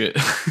that shit.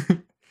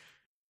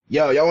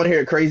 Yo, y'all want to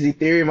hear a crazy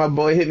theory my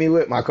boy hit me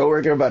with, my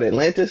coworker, about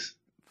Atlantis?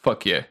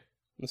 Fuck yeah.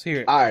 Let's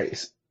hear it. All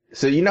right.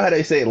 So you know how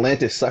they say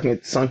Atlantis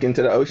sunk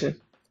into the ocean?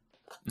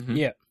 Mm-hmm.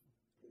 Yeah.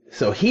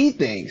 So he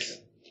thinks,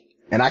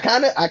 and I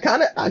kind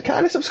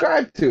of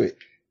subscribe to it,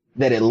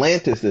 that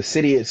Atlantis, the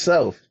city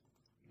itself,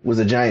 was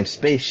a giant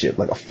spaceship,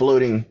 like a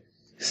floating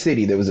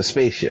city that was a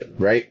spaceship,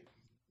 right?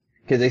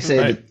 because they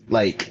said that,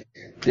 like,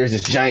 there's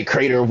this giant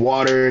crater of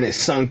water and it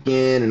sunk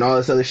in and all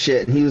this other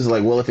shit. And he was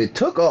like, well, if it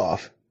took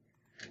off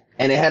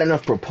and it had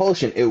enough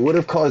propulsion, it would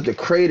have caused a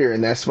crater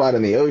in that spot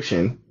in the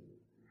ocean.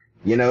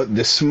 You know,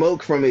 the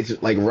smoke from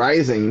it, like,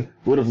 rising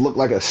would have looked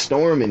like a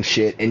storm and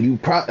shit. And you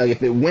probably,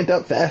 if it went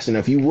up fast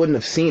enough, you wouldn't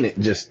have seen it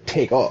just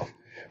take off.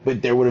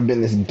 But there would have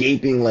been this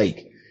gaping,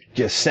 like,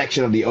 just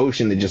section of the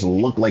ocean that just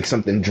looked like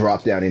something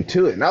dropped down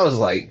into it. And I was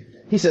like,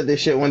 he said this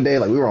shit one day,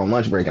 like, we were on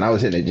lunch break and I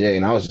was hitting a J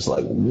and I was just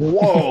like,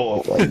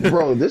 whoa, like,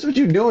 bro, this what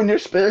you do in your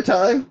spare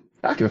time?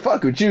 I can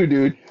fuck with you,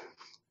 dude.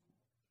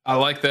 I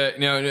like that.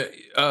 You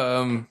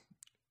know,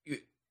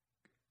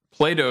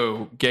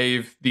 Plato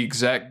gave the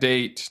exact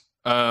date.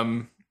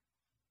 I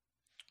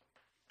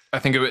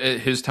think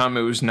at his time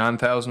it was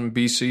 9,000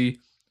 BC,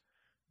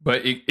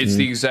 but it's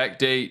the exact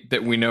date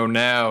that we know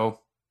now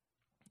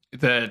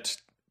that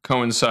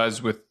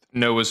coincides with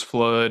Noah's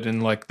flood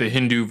and like the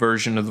Hindu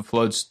version of the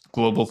floods,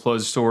 global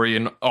flood story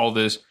and all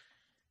this.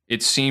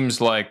 It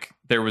seems like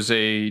there was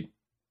a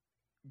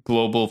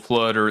global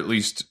flood, or at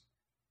least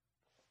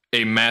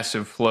a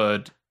massive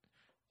flood,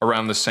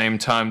 around the same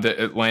time that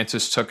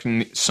Atlantis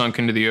sunk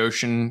into the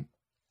ocean,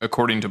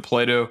 according to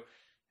Plato.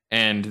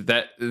 And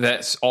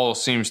that's all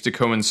seems to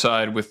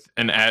coincide with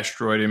an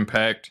asteroid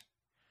impact.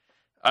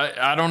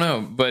 I don't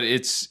know, but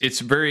it's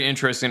very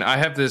interesting. I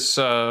have this,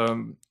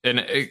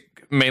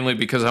 mainly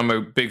because I'm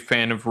a big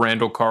fan of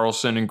Randall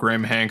Carlson and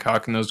Graham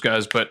Hancock and those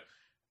guys, but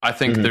I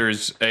think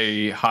there's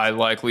a high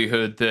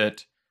likelihood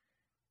that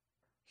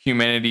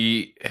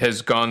humanity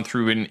has gone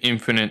through an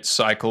infinite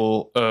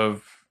cycle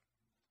of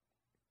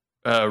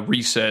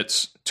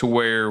resets to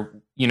where,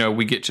 you know,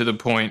 we get to the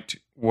point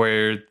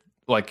where,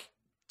 like,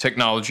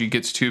 technology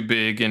gets too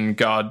big and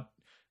God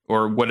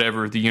or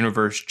whatever, the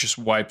universe just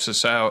wipes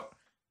us out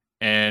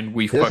and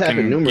we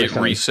fucking get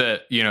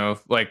reset, you know,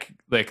 like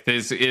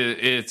this,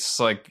 it's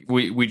like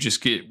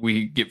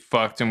we get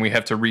fucked and we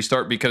have to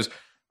restart because,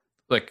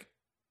 like,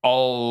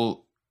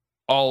 all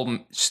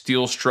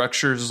steel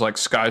structures like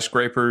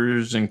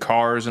skyscrapers and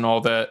cars and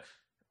all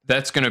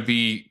that's going to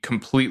be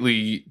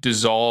completely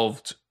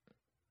dissolved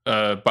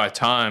by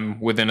time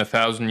within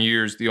 1,000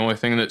 years. The only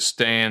thing that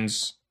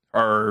stands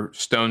are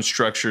stone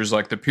structures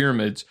like the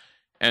pyramids.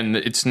 And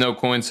it's no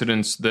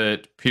coincidence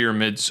that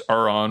pyramids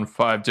are on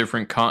 5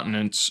 different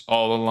continents,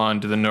 all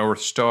aligned to the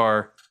North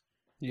Star.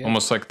 Yeah.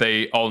 Almost like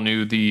they all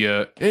knew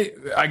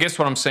I guess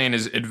what I'm saying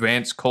is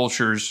advanced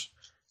cultures,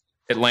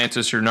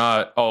 Atlantis or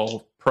not,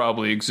 all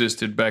probably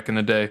existed back in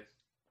the day.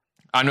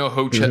 I know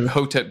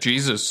Hotep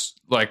Jesus,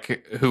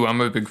 like, who I'm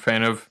a big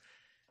fan of,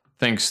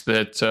 thinks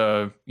that,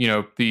 you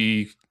know,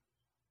 the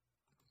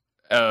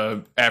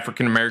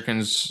African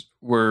Americans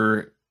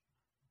were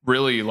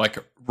really like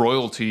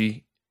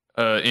royalty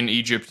in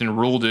Egypt and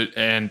ruled it,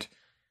 and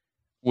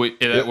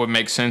that would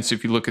make sense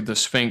if you look at the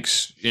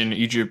Sphinx in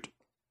Egypt.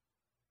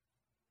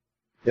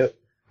 Yep,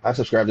 I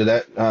subscribe to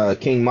that.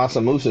 King Mansa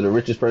Musa, the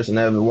richest person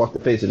to ever walk the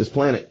face of this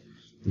planet,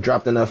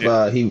 dropped enough.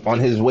 He on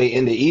his way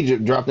into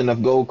Egypt dropped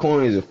enough gold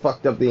coins and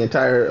fucked up the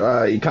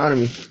entire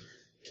economy.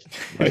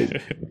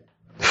 Like,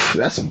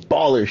 that's some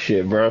baller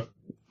shit, bro.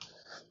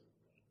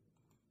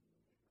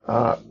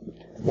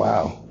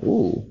 Wow.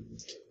 Ooh.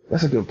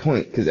 That's a good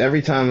point, because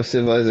every time a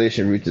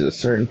civilization reaches a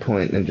certain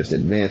point in just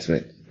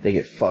advancement, they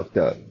get fucked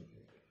up.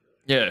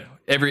 Yeah,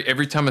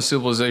 every time a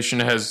civilization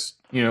has,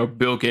 you know,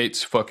 Bill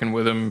Gates fucking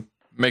with him,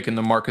 making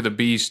the mark of the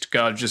beast,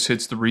 God just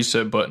hits the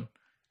reset button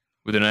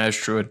with an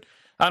asteroid.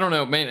 I don't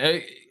know,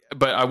 man,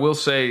 but I will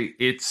say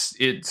it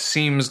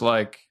seems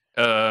like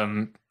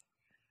the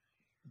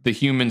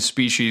human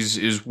species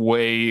is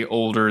way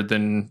older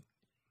than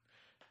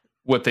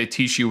what they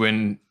teach you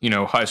in, you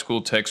know, high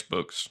school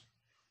textbooks.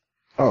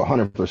 Oh,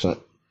 100%.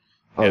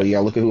 Oh, yeah,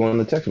 look at who on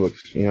the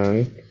textbooks. You know what I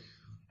mean?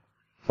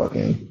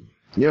 Fucking.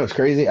 You know, it's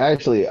crazy. I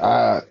actually,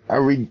 I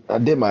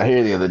did my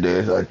hair the other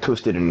day. So I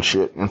twisted and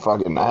shit. And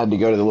fucking, I had to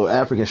go to the little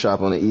African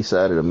shop on the east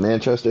side of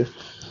Manchester.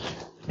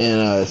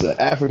 And it's an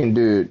African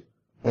dude.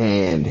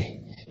 And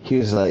he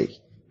was like,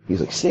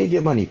 save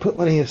your money. Put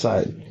money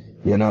aside.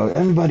 You know,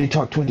 everybody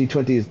talk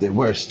 2020 is the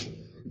worst.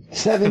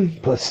 7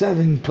 plus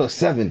 7 plus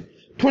 7.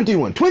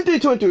 21.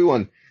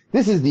 2021.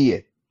 This is the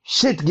year.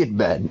 Shit get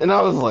bad. And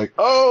I was like,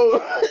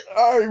 oh,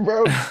 all right,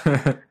 bro.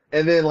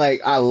 And then,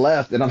 like, I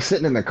left and I'm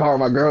sitting in the car.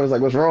 My girl was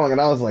like, what's wrong?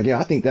 And I was like, yeah,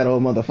 I think that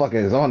old motherfucker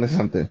is on to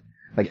something.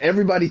 Like,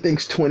 everybody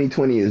thinks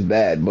 2020 is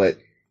bad, but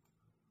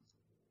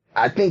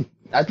I think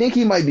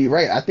he might be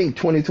right. I think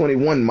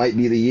 2021 might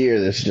be the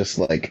year that's just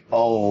like,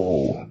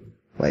 oh,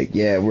 like,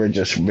 yeah, we're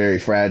just very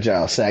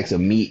fragile sacks of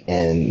meat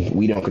and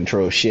we don't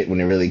control shit when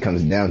it really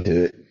comes down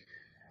to it.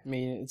 I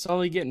mean, it's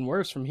only getting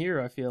worse from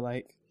here, I feel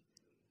like.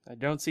 I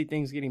don't see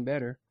things getting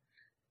better.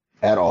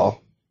 At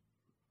all.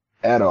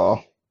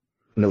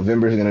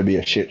 November is going to be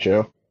a shit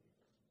show.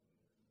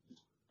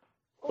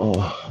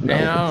 Oh,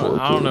 man,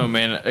 I don't know,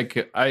 man.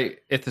 I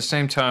at the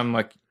same time,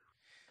 like,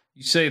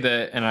 you say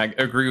that, and I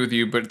agree with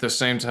you, but at the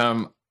same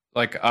time,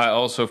 like, I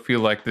also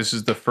feel like this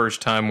is the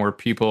first time where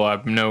people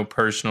I know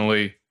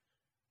personally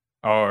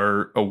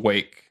are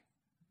awake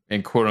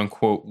and quote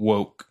unquote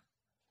woke.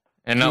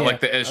 And not like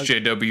the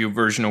SJW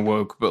version of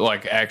woke, but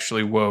like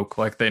actually woke,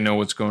 like they know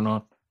what's going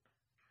on.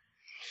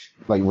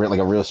 Like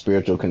a real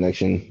spiritual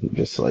connection,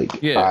 just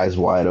like eyes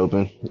wide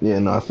open. Yeah,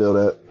 no, I feel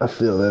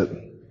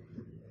that.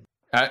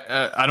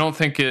 I don't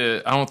think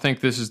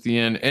this is the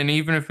end. And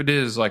even if it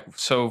is, like,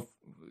 so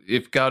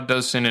if God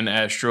does send an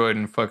asteroid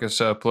and fuck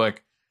us up,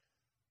 like,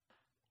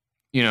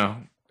 you know,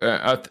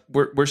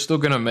 we're still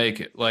gonna make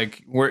it.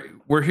 Like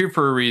we're here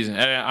for a reason.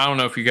 And I don't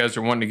know if you guys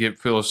are wanting to get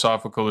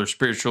philosophical or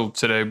spiritual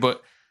today,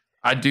 but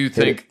I do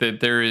think that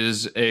there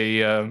is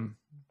a.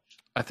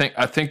 I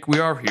think we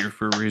are here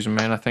for a reason,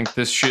 man. I think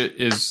this shit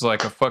is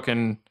like a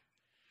fucking.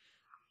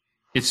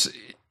 It's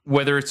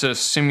whether it's a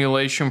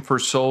simulation for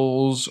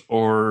souls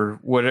or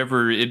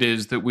whatever it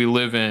is that we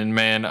live in,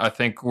 man. I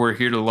think we're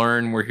here to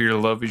learn. We're here to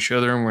love each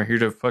other, and we're here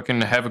to fucking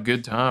have a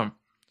good time.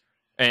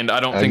 And I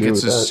don't think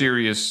it's as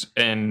serious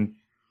and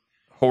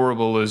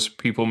horrible as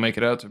people make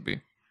it out to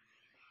be.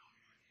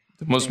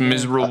 The most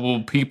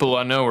miserable people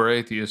I know are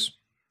atheists.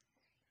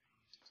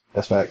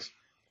 That's facts.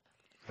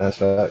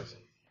 That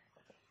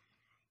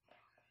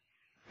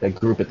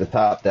group at the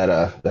top,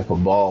 that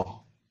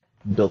cabal,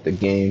 built the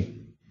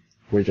game.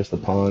 We're just the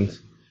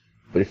pawns.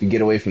 But if you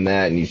get away from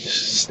that and you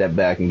step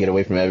back and get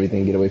away from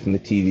everything, get away from the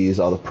TVs,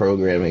 all the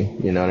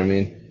programming, you know what I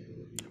mean?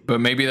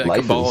 But maybe that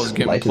cabal is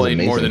getting played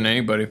more than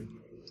anybody.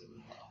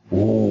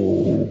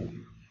 Ooh.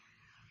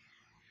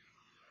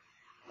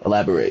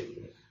 Elaborate.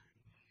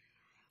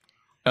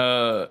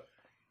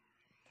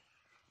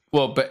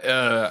 Well,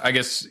 I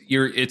guess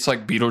it's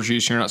like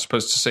Beetlejuice. You're not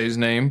supposed to say his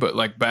name, but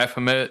like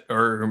Baphomet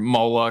or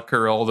Moloch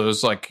or all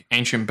those like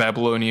ancient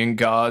Babylonian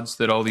gods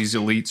that all these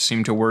elites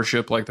seem to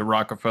worship, like the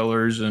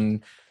Rockefellers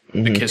and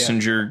the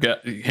Kissinger,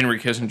 Henry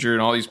Kissinger,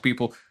 and all these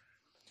people.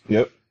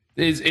 Yep.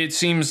 It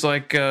seems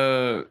like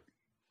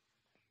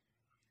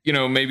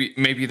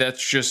maybe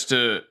that's just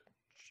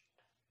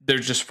they're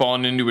just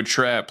falling into a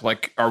trap.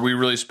 Like, are we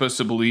really supposed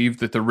to believe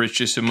that the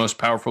richest and most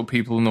powerful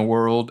people in the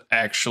world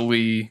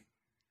actually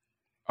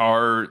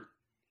are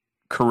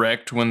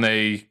correct when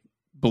they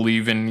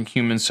believe in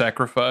human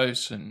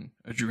sacrifice and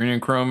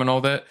adrenochrome and all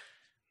that?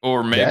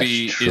 Or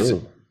maybe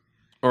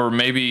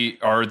maybe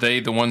are they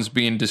the ones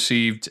being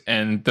deceived,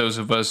 and those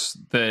of us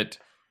that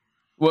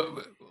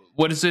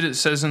what is it? It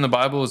says in the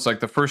Bible, it's like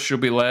the first shall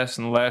be last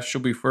and the last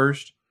shall be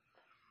first.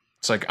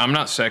 It's like I'm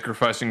not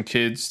sacrificing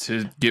kids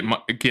to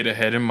get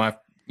ahead in my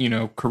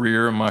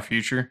career and my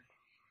future.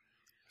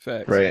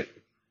 Facts. Right.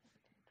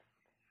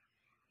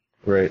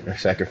 Or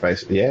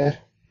sacrifice. Yeah.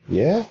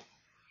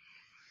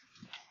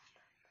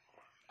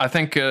 I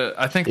think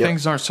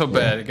things aren't so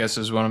bad, I guess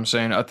is what I'm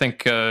saying. I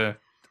think the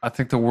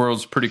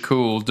world's pretty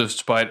cool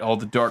despite all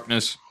the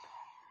darkness.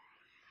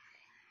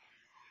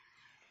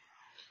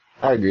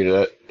 I agree to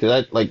that,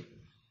 because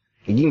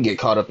you can get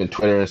caught up in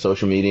Twitter and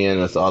social media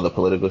and that's all the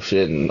political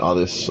shit and all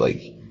this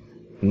like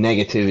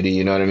negativity,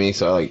 you know what I mean?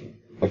 So like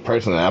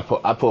personally,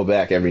 I pull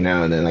back every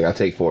now and then. Like I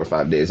take 4 or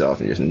 5 days off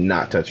and just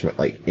not touch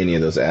like any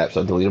of those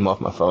apps. I delete them off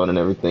my phone and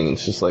everything.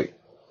 It's just like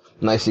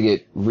nice to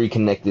get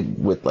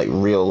reconnected with like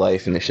real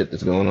life and the shit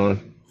that's going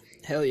on.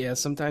 Hell yeah!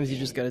 Sometimes you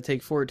just got to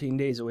take 14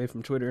 days away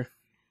from Twitter.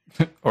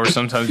 Or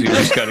sometimes you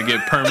just got to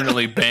get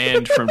permanently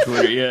banned from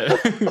Twitter. Yeah.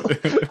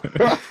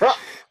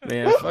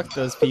 Man, fuck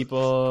those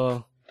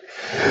people.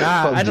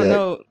 Nah, I don't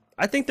know.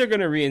 I think they're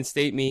gonna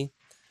reinstate me.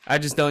 I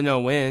just don't know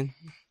when.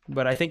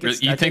 But I think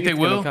it's. You think they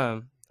will?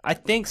 Come. I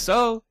think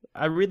so.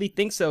 I really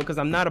think so, because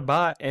I'm not a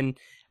bot, and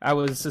I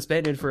was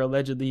suspended for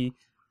allegedly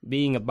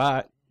being a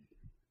bot.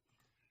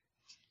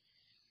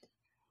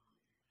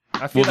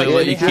 I feel will they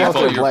let you keep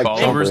all your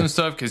followers and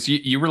stuff? Because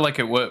you were like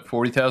at what,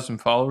 40,000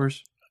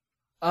 followers?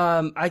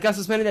 I got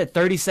suspended at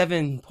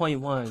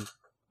 37.1.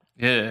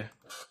 Yeah.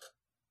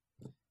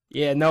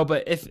 Yeah, no,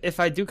 but if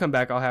I do come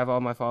back, I'll have all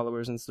my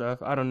followers and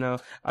stuff. I don't know.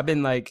 I've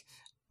been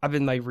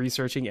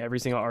researching every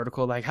single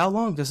article. Like, how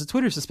long does a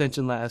Twitter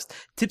suspension last?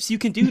 Tips you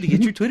can do to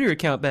get your Twitter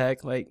account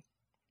back. Like,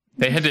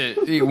 they had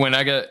to when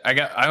I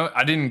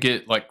didn't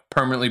get like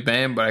permanently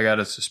banned, but I got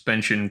a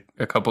suspension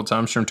a couple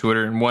times from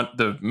Twitter, and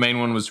the main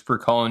one was for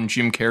calling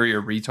Jim Carrey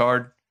a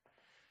retard.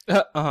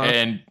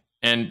 And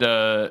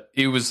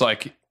it was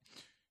like,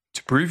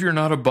 to prove you're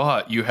not a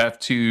bot, you have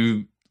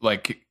to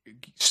like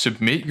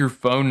submit your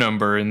phone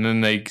number, and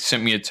then they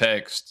sent me a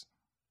text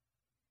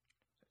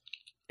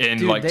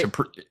and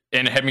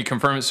and had me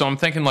confirm it. So I'm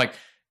thinking like,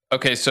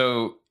 okay,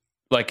 so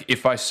like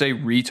if I say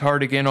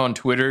retard again on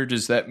Twitter,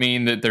 does that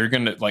mean that they're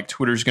gonna like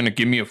Twitter's gonna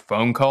give me a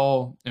phone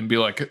call and be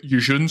like,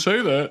 you shouldn't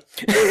say that?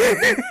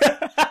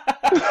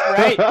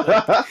 Right?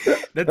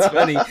 That's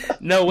funny.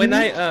 No, when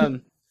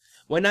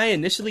I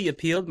initially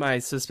appealed my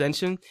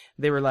suspension,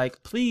 they were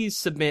like, please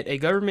submit a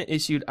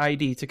government-issued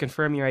ID to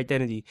confirm your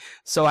identity.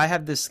 So I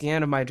have this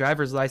scan of my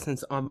driver's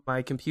license on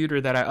my computer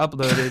that I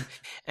uploaded,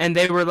 and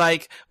they were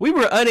like, we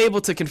were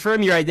unable to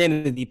confirm your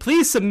identity.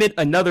 Please submit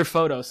another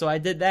photo. So I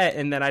did that,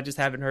 and then I just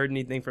haven't heard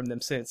anything from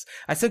them since.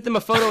 I sent them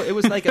a photo. It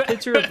was like a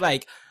picture of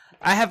like,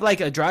 I have like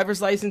a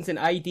driver's license and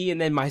ID,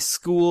 and then my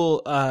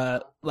school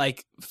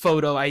like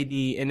photo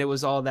ID, and it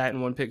was all that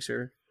in one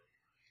picture.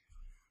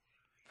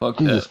 Fuck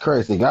Jesus that.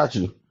 Christ, they got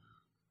you.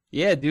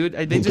 Yeah, dude.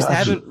 They just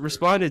haven't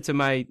responded to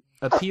my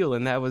appeal,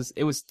 and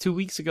it was 2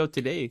 weeks ago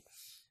today.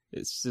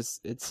 It's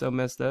so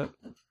messed up.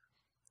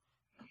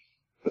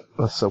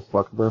 That's so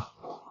fucked, bro.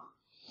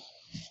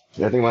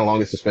 I think my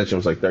longest suspension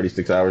was like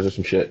 36 hours or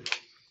some shit.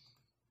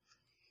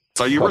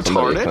 So you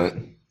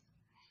retarded?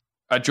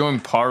 I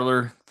joined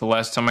Parler the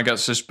last time I got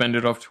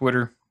suspended off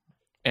Twitter,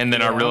 and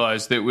then I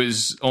realized it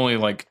was only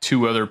like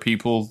 2 other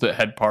people that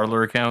had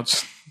Parler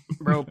accounts.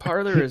 Bro,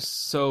 Parler is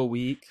so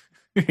weak.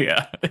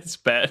 Yeah, it's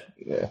bad.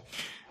 Yeah,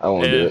 I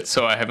won't do it.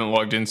 So I haven't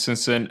logged in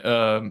since then.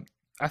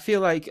 I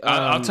feel like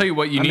I'll tell you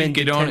what, you I'm need to in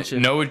get detention.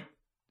 on. No,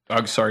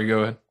 I'm sorry. Go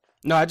ahead.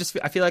 No, I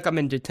feel like I'm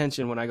in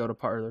detention when I go to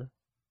Parler.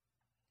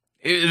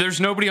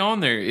 There's nobody on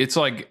there. It's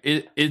like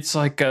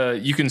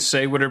you can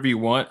say whatever you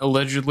want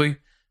allegedly,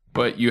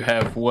 but you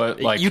have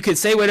you can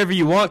say whatever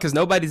you want because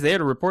nobody's there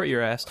to report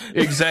your ass.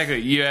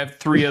 Exactly. You have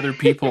 3 other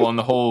people on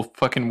the whole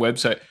fucking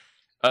website.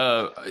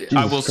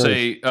 I will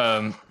say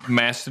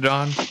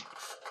Mastodon,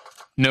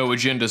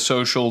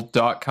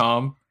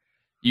 noagendasocial.com.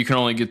 You can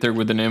only get there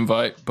with an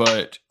invite,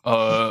 but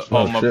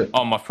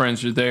all my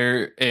friends are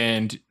there,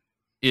 and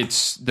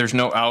there's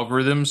no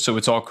algorithm, so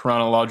it's all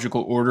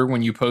chronological order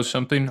when you post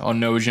something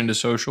on No Agenda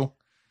Social.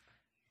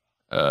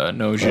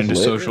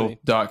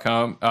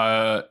 noagendasocial.com.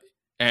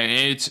 And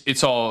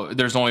it's all,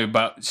 there's only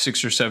about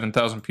 6,000 or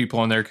 7,000 people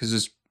on there because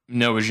it's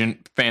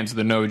fans of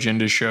the No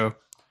Agenda show.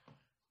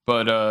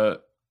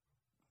 But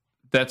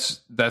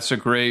that's a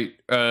great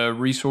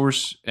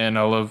resource, and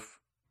I love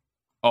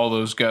all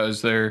those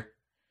guys there.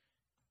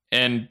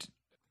 And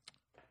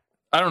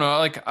I don't know,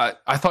 like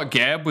I thought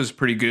Gab was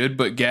pretty good,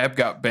 but Gab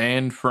got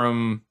banned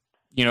from,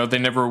 they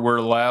never were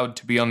allowed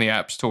to be on the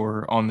App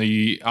Store, on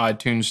the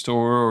iTunes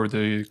Store or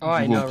the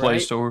Google Play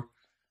Store.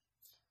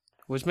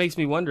 Which makes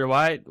me wonder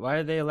why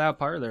did they allow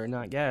Parler and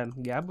not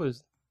Gab? Gab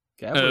was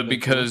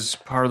because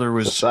Parler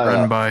was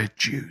run by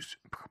Jews.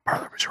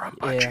 Parler was run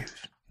by Jews.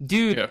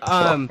 Dude,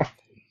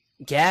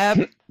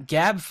 Gab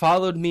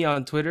followed me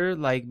on Twitter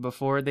like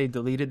before they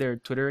deleted their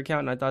Twitter account,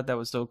 and I thought that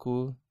was so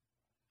cool.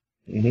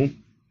 Yeah,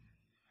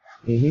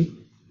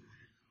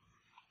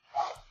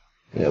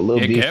 Lil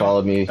B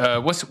followed me.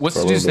 What's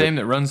the dude's name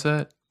that runs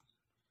that?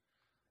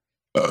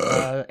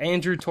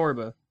 Andrew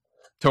Torba.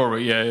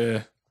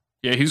 Torba,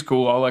 yeah, he's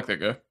cool. I like that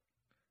guy.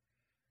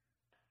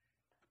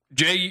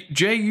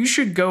 Jay, you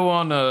should go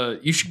on.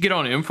 You should get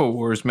on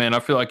Infowars, man. I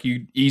feel like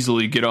you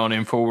easily get on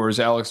Infowars.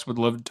 Alex would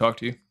love to talk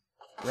to you.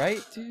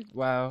 Right, dude.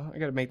 Wow, I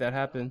gotta make that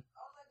happen.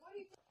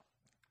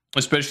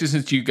 Especially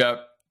since you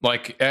got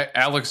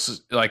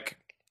Alex,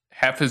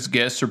 half his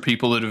guests are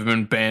people that have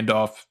been banned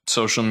off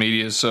social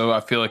media, so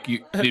I feel like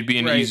it'd be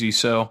an easy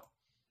sell.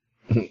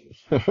 You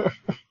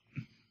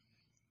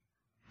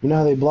know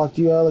how they blocked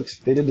you, Alex?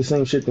 They did the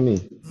same shit to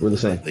me. We're the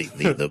same.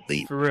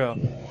 For real.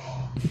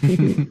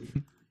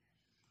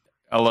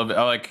 I love it.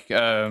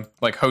 I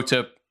like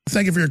Hotep.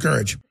 Thank you for your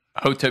courage.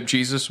 Hotep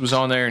Jesus was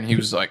on there, and he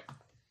was like,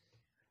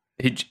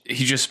 he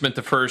just spent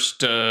the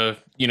first 10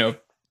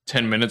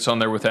 minutes on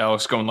there with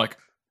Alex going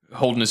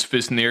holding his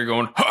fist in the air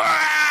going, oh,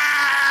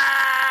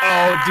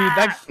 dude,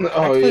 that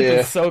clip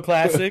is so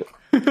classic.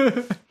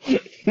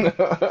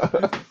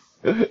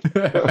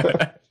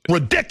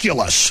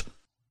 Ridiculous.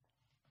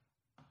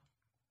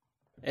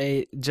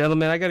 Hey,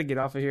 gentlemen, I gotta get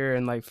off of here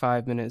in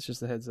 5 minutes.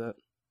 Just a heads up.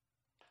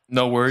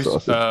 No worries.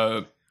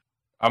 I'm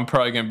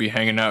probably gonna be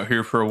hanging out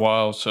here for a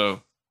while.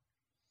 So,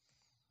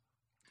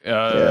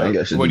 I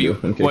guess what do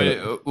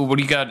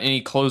you got?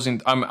 Any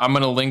closing? I'm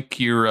gonna link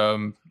your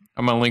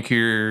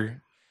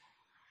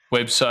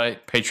website,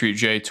 Patriot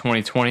J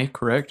 2020.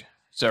 Correct?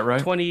 Is that right?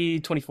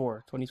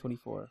 2024.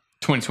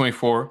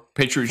 2024.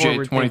 Patriot J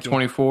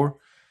 2024.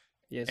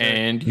 Yes, sir.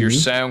 And your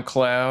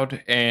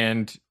SoundCloud,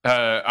 and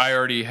I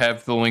already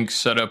have the link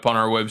set up on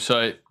our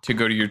website to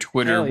go to your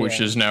Twitter, which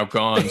is now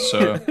gone.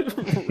 So,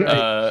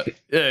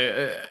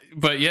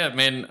 but yeah,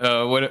 man,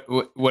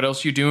 what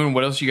else you doing?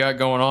 What else you got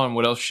going on?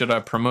 What else should I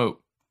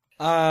promote?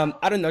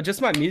 I don't know,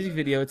 just my music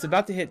video. It's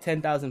about to hit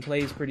 10,000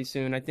 plays pretty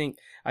soon. I think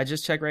I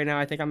just checked right now.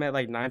 I think I'm at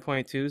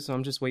 9.2, so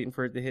I'm just waiting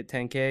for it to hit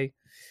 10K.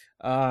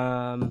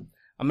 I'm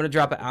gonna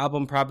drop an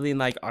album probably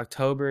in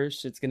October.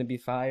 Shit's gonna be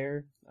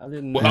fire. Other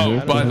than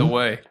that, by the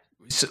way,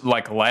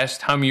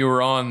 last time you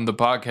were on the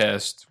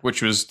podcast,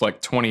 which was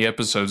 20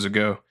 episodes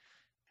ago,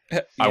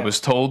 I was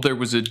told there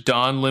was a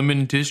Don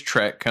Lemon diss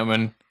track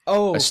coming.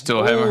 Oh, I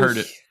still haven't heard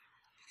it.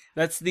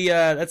 That's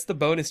the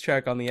bonus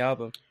track on the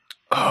album.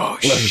 Oh,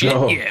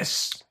 shit,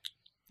 yes.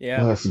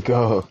 Yeah. Let's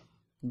go.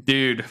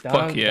 Dude,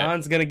 fuck yeah.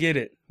 Don's gonna get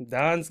it.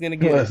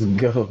 Let's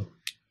go.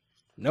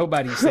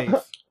 Nobody's safe.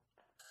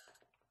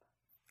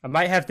 I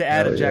might have to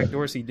add a Jack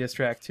Dorsey diss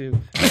track, too.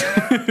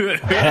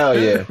 Hell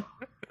yeah.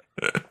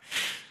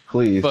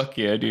 Please. Fuck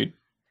yeah, dude.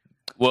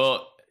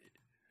 Well,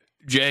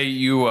 Jay,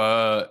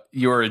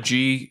 you're a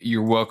G.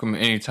 You're welcome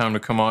anytime to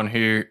come on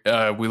here.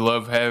 We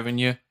love having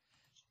you.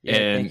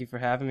 Yeah, thank you for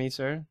having me,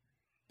 sir.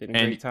 Been a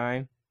great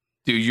time.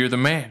 Dude, you're the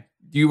man.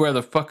 You are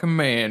the fucking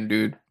man,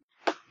 dude.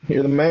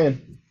 You're the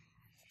man.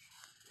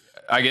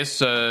 I guess,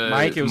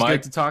 Mike, it was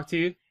good to talk to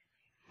you.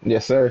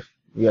 Yes, sir.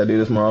 You gotta do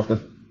this more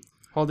often.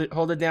 Hold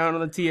it down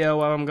on the TL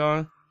while I'm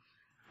gone.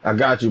 I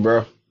got you,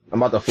 bro.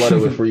 I'm about to flood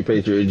it with Free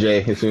Patriot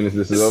J as soon as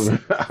this is over.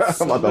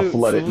 I'm about to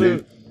flood it,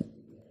 dude.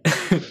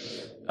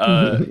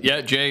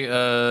 Yeah,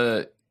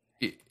 Jay,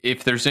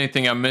 if there's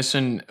anything I'm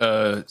missing,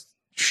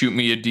 shoot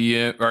me a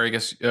DM, or I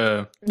guess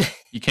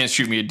you can't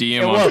shoot me a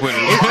DM on Twitter.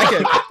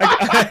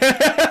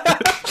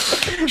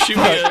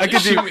 I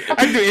can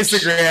do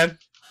Instagram.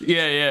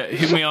 Yeah.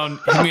 Hit me on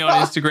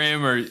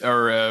Instagram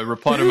or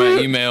reply to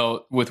my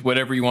email with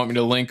whatever you want me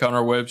to link on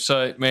our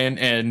website, man.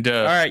 And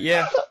all right,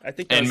 yeah, I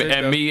think that's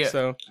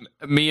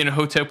me and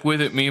Hotep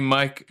with it. Me and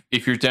Mike,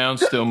 if you're down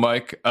still,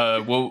 Mike,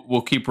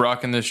 we'll keep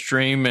rocking this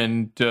stream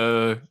and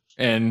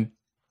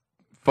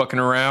fucking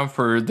around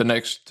for the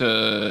next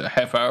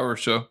half hour or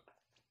so.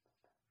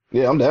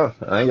 Yeah, I'm down.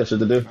 I ain't got shit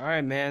to do. All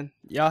right, man.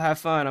 Y'all have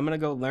fun. I'm gonna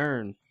go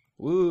learn.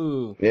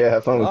 Woo. Yeah,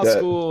 have fun with that.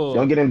 School.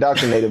 Don't get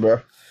indoctrinated,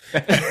 bro.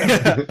 All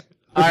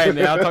right,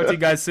 man. I'll talk to you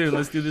guys soon.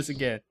 Let's do this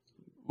again.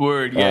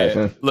 Word, yeah.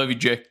 Right, love you,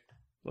 Jay.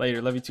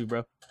 Later. Love you too,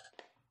 bro.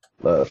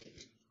 Love.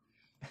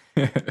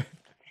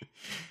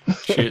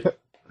 Shit.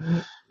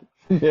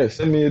 Yeah,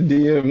 send me a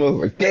DM. I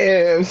was like,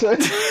 damn, son.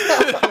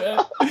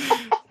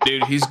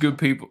 Dude, he's good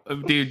people.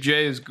 Dude,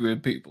 Jay is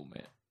good people,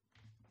 man.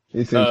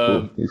 He seems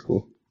cool. He's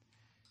cool.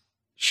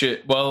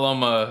 Shit. Well,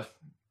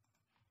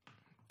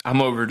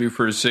 I'm overdue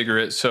for a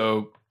cigarette,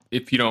 so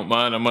if you don't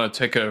mind, I'm gonna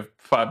take a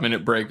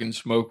 5-minute break and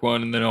smoke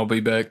one, and then I'll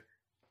be back.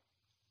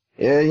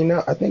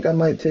 Yeah, I think I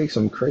might take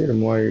some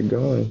Kratom while you're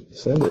gone.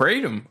 Send it.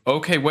 Kratom?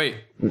 Okay, wait.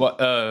 What?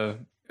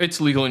 It's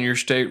legal in your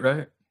state,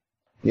 right?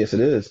 Yes, it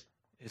is.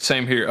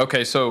 Same here.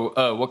 Okay,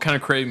 so what kind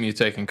of Kratom are you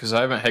taking? Because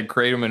I haven't had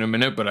Kratom in a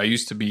minute, but I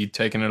used to be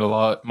taking it a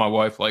lot. My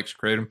wife likes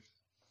Kratom.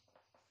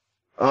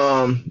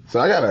 So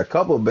I got a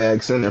couple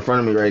bags sitting in front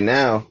of me right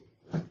now.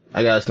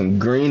 I got some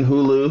green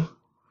Hulu.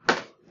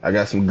 I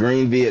got some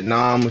green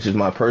Vietnam, which is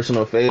my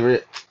personal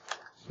favorite.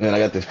 And I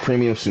got this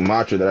premium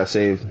Sumatra that I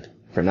saved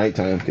for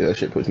nighttime because that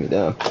shit puts me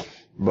down.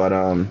 But,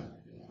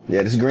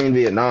 yeah, this green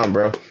Vietnam,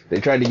 bro.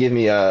 They tried to give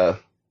me,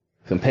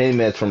 some pain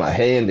meds for my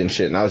hand and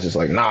shit. And I was just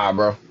like, nah,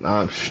 bro.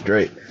 Nah, I'm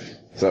straight.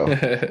 So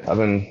I've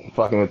been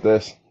fucking with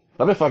this.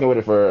 I've been fucking with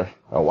it for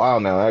a while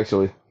now,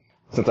 actually.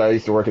 Since I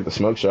used to work at the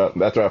smoke shop.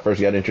 That's where I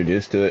first got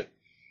introduced to it.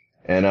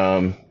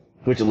 And,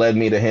 which led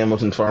me to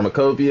Hamilton's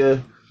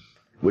Pharmacopoeia,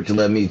 which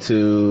led me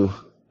to,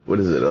 what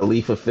is it, A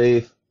Leaf of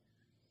Faith.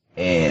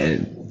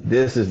 And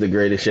this is the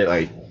greatest shit.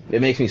 Like, it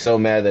makes me so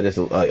mad that it's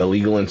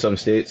illegal in some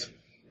states.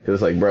 Because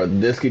it's like, bro,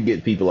 this could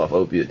get people off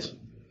opiates.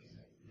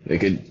 It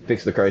could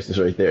fix the crisis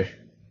right there,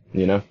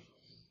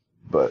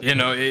 But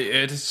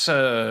it's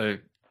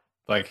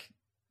like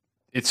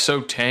it's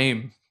so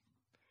tame,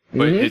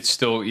 but it's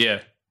still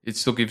it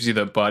still gives you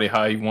that body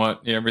high you want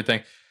and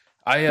everything.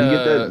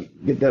 You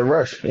get that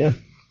rush, yeah.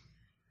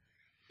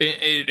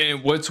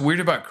 And what's weird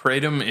about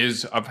Kratom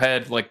is I've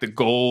had like the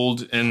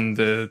gold and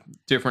the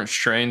different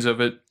strains of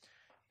it,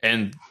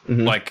 and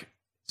like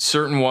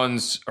certain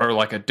ones are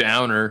like a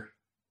downer,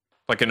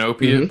 like an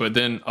opiate, but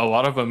then a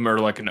lot of them are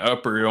like an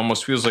upper. It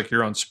almost feels like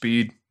you're on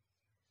speed.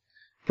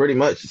 Pretty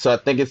much. So I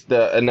think it's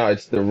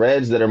it's the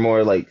reds that are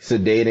more like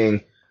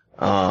sedating.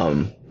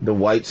 The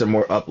whites are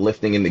more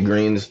uplifting, and the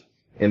greens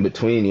in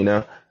between,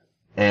 And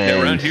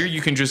yeah, around here you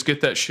can just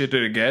get that shit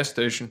at a gas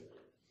station.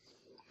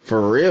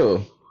 For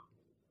real.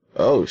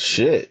 Oh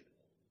shit.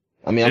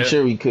 I mean, I'm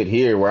sure we could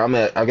here where I'm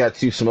at. I got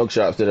 2 smoke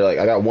shops that are like,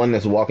 I got one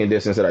that's walking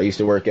distance that I used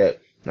to work at.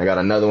 I got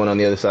another one on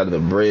the other side of the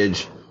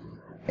bridge.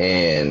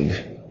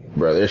 And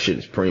bro, this shit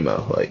is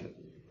primo. Like,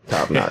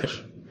 top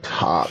notch.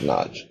 Top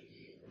notch.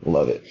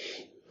 Love it.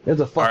 There's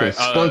a fucking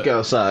skunk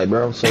outside,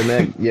 bro. So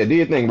man, yeah, do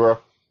your thing, bro.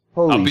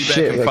 Holy I'll be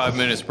shit. back in 5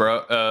 minutes, bro.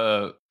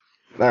 All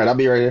right, I'll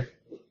be right here.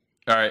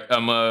 All right,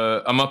 I'm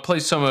gonna play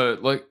some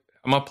I'm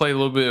gonna play a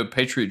little bit of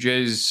Patriot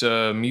J's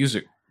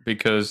music.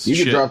 Because you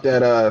can drop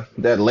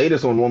that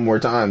latest one more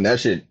time.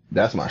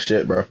 That's my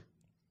shit, bro.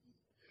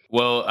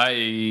 Well,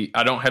 I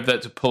don't have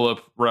that to pull up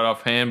right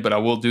offhand, but I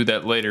will do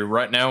that later.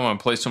 Right now, I'm gonna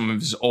play some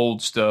of his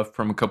old stuff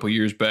from a couple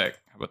years back.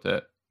 How about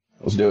that?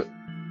 Let's do it.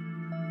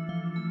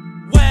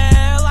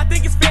 Well, I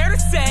think it's fair to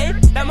say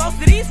that most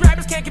of these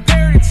rappers can't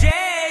compare to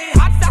Jay.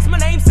 Hot stocks, my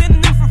name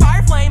synonym for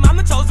fire flame. I'm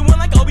the chosen one,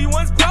 like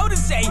Obi-Wan's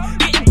protege.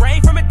 Getting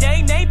brain from a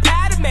day named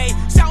Padme,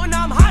 shouting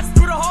I'm hot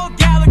through the whole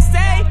galaxy.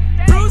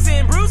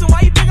 Bruising, why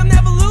you think I'm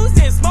never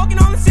losing? Smoking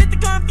on the shit to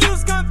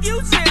confuse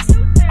Confucius.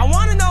 I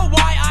wanna know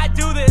why I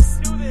do this,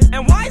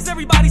 and why is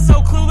everybody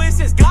so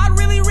clueless? Is God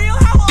really real?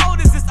 How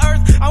old is this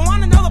earth? I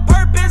wanna know the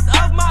purpose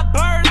of my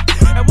birth,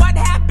 and what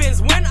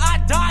happens when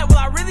I die? Will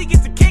I really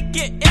get to kick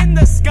it in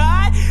the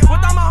sky with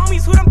all my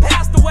homies who done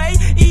passed away?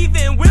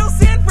 Even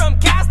Wilson from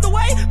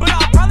Castaway, but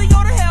I'll probably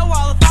go to hell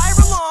while if I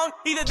belong,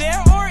 either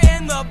there or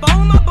in the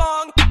bone of my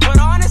bong. But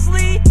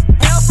honestly,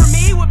 hell for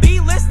me would be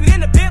listening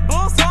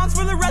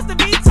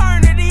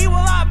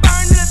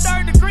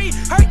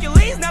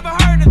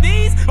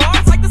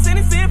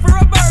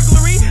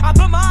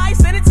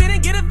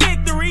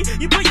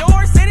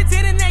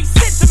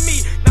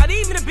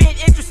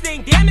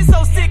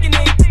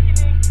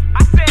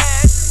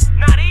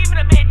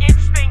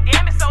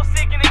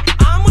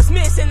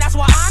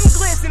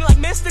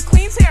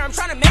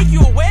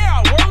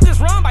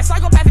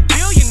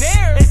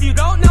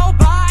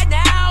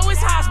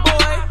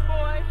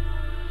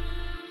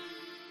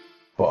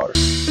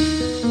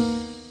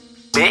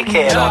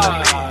dickhead on the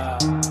beat.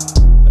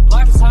 The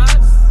block is hot,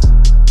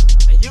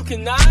 and you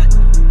cannot.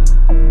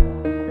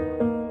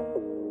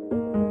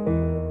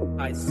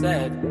 I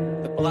said,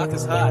 the block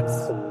is hot,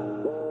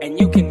 and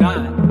you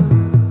cannot.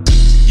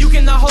 You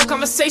cannot hold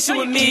conversation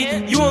with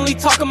me. You only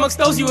talk amongst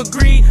those you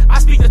agree. I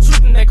speak the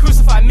truth and they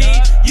crucify me.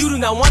 You do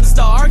not want to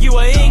start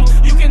arguing.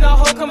 You cannot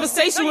hold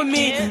conversation with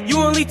me. You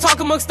only talk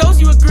amongst those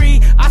you agree.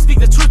 I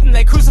speak the truth and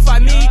they crucify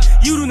me.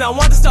 You do not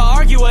want to start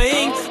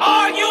arguing.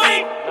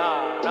 Arguing.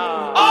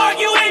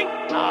 Arguing.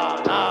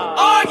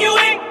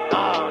 Arguing.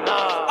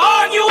 Arguing.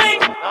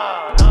 Arguing.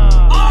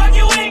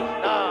 Arguing.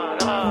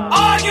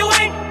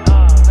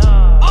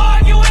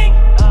 Arguing.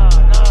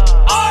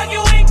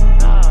 Arguing.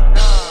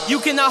 You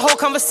cannot hold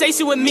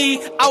conversation with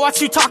me. I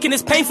watch you talking,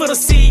 it's painful to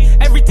see.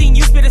 Everything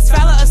you spit is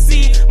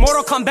fallacy.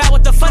 Mortal Kombat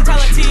with the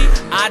fatality.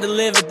 I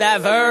delivered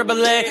that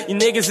verbally. You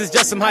niggas is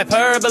just some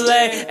hyperbole.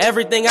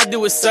 Everything I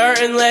do is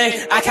certainly.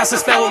 I cast a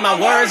spell with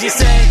my words, you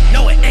say.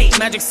 No, it ain't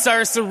magic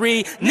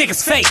sorcery.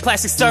 Niggas fake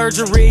plastic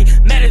surgery.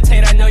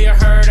 Meditate, I know you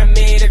heard of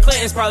me. The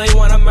Clintons probably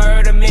wanna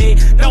murder me.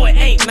 No, it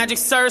ain't magic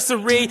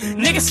sorcery.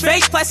 Niggas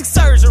fake plastic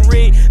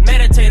surgery.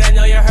 Meditate, I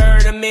know you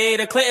heard of me.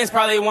 The Clintons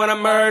probably wanna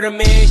murder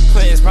me.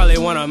 Clintons probably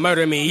wanna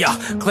murder me, yeah.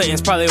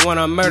 Clintons probably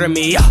wanna murder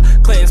me, yeah.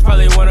 Clintons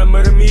probably wanna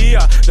murder me,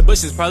 yeah. The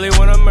Bushes probably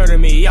wanna murder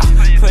me, yeah.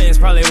 Clintons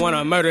probably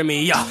wanna murder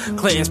me, yeah.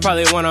 Clintons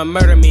probably wanna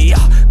murder me, yeah.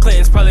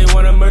 Clintons probably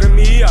wanna murder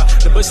me, yeah.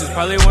 The Bushes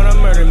probably wanna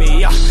murder me,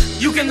 yeah.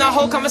 You cannot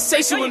hold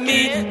conversation with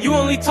me. You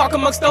only talk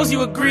amongst those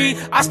you agree.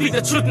 I speak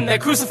the truth and they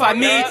crucify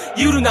me.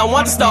 You do not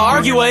want to start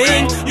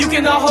arguing. You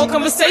cannot hold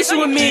conversation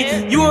with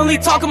me. You only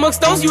talk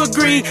amongst those you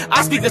agree.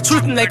 I speak the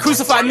truth and they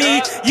crucify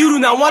me. You do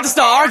not want to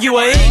start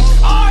arguing.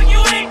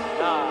 Arguing.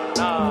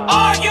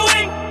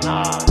 Arguing.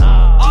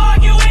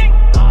 Arguing.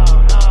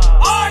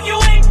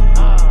 Arguing.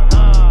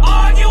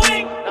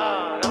 Arguing.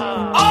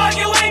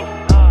 Arguing.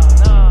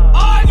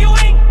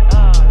 Arguing.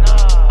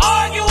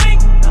 Arguing.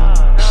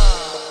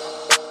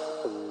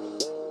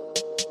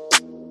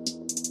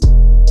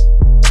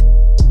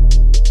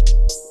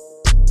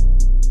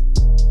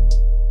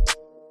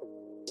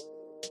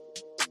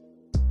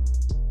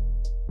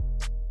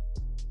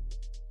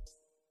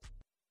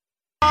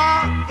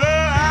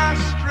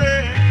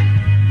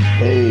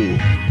 Hey.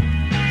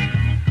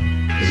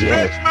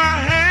 Stretch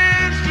my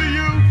hands to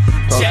you.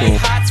 Jay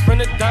Hots from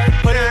the dirt,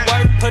 put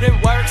in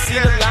work. See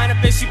the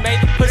lineup and she made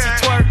the pussy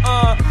twerk.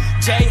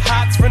 Jay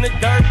Hots from the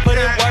dirt, put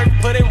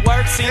in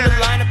work. See the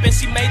lineup and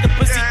she made the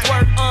pussy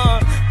twerk.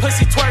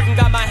 Pussy twerking,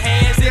 got my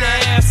hands in the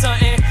air,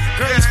 something.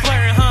 Girls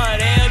flirting, huh?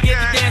 They'll get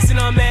to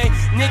dancing on me.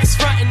 Niggas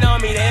fronting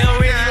on me, they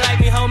don't really like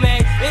me,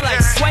 homie. They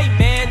like sway,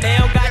 man. They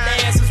don't got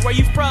the answers. Where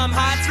you from?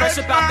 Hots, fresh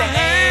about the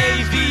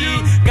AV.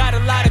 Got a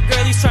lot of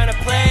girlies trying to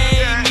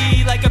play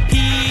me like a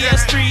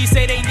PS3.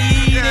 Say they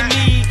needed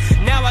me.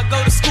 Now I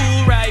go to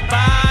school right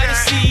by the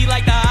sea,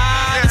 like the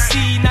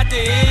Odyssey, not the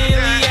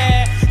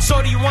Iliad.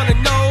 Shorty wanna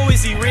know,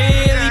 is he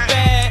really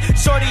bad?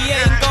 Shorty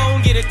ain't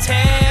gon' get a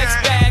text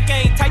back.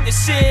 Ain't type the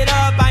shit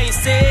up, I ain't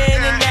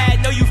sending that.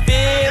 Know you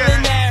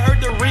feeling that?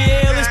 Heard the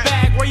real is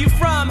back. Where you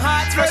from?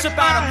 Hot, fresh up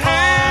out of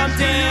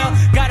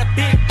Palmdale. Got a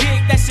big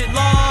dick, that shit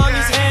long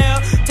as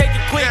hell. Take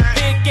a quick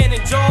pic and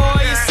enjoy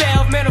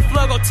yourself. Man, the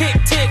flow go tick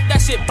tick, that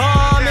shit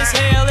bomb as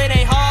hell. It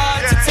ain't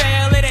hard to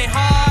tell, it ain't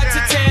hard to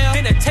tell.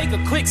 Then I take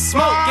a quick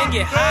smoke and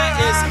get high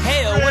as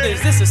hell. What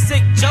is this, a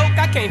sick joke?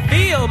 I can't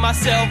feel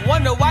myself.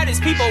 Wonder why these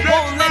people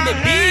won't let me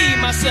be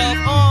myself.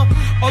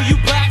 Oh, you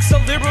black, so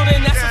liberal,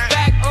 then that's a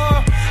fact.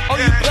 Oh,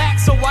 you black,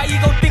 so why you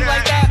gon' think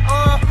like that?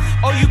 Oh,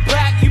 you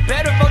black, you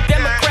better vote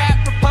Democrat.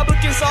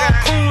 Republicans all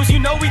coons, you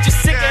know we just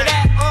sick of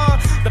that.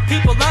 The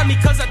people love me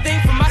cause I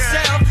think for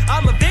myself.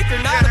 I'm a victor,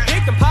 not a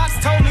victim. Pops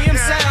told me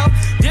himself.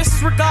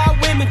 Disregard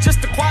women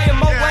just to acquire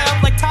more wealth.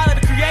 Like Tyler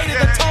the Creator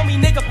that told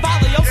me, nigga,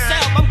 follow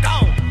yourself. I'm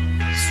gone.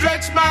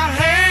 Stretch my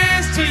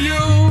hands to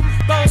you.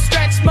 Gon'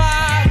 stretch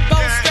my,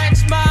 gon'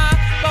 stretch my,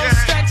 gon'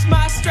 stretch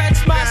my, stretch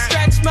my,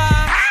 stretch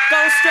my,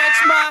 gon' stretch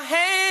my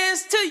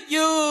hands to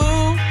you.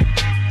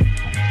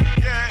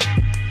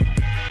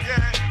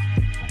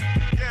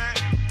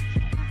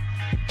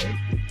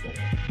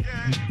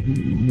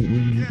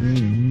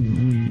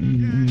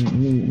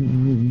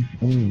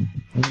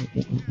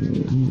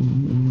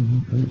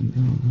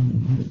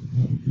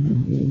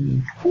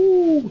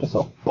 Ooh, that's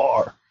a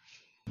bar.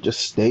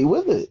 Just stay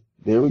with it.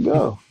 There we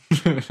go.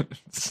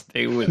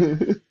 Stay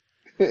with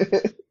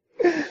it.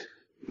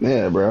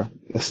 Yeah, bro.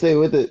 Stay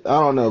with it. I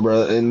don't know,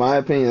 bro. In my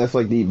opinion, that's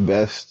like the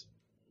best.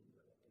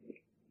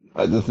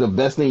 That's the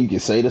best thing you can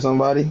say to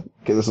somebody,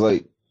 because it's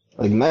like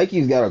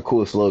Nike's got a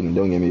cool slogan.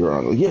 Don't get me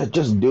wrong. Like, yeah,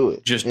 just do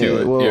it. Just do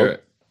it. Well,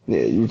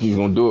 yeah, you're just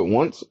gonna do it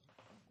once.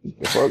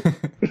 Fuck.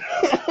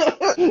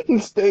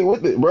 Stay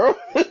with it, bro.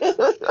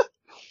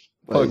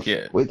 Fuck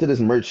yeah. Wait till this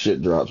merch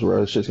shit drops,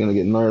 bro. This shit's gonna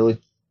get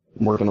gnarly.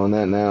 I'm working on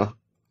that now.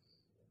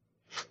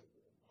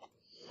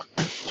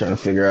 Trying to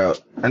figure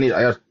out. I'm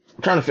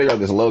trying to figure out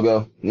this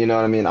logo. You know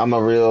what I mean? I'm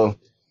a real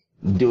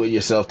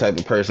do-it-yourself type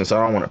of person, so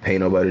I don't want to pay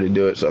nobody to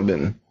do it. So I've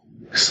been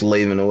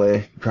slaving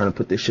away trying to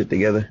put this shit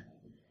together.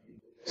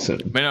 So,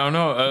 man, I don't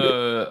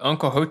know.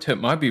 Uncle Hotep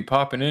might be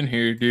popping in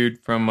here, dude.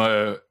 From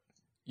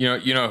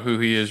you know who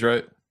he is,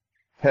 right?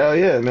 hell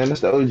yeah, man,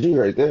 that's the OG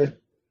right there.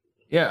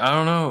 Yeah, I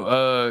don't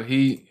know.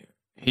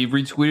 He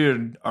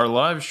retweeted our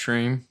live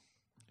stream,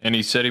 and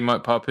he said he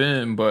might pop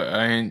in, but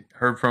I ain't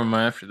heard from him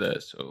after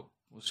that. So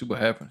we'll see what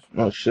happens.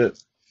 Oh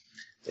shit.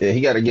 Yeah,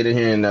 he got to get in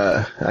here, and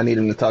I need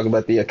him to talk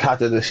about the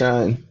Akata to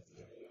shine.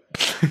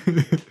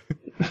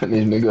 I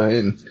need him to go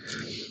ahead and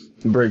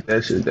break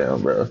that shit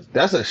down, bro.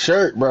 That's a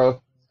shirt,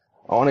 bro.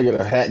 I want to get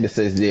a hat that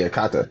says the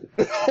Akata.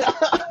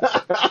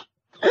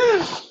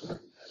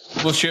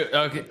 Well, shit.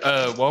 Okay.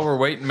 While we're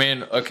waiting,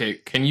 man. Okay,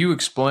 can you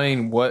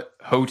explain what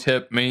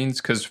Hotep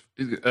means? Because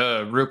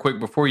real quick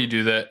before you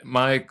do that,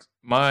 my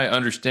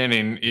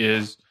understanding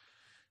is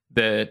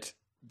that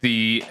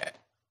the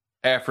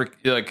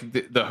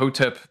the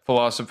Hotep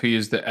philosophy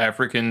is that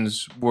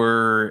Africans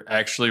were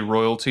actually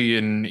royalty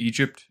in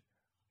Egypt.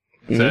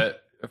 Is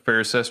that a fair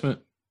assessment?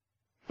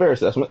 Fair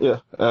assessment, yeah.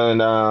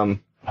 And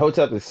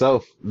Hotep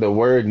itself, the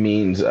word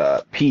means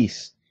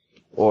peace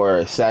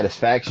or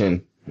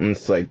satisfaction. And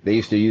it's like they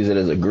used to use it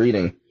as a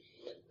greeting.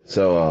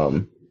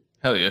 So,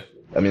 hell yeah.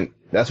 I mean,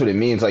 that's what it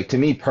means. Like, to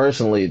me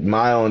personally,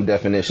 my own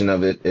definition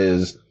of it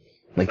is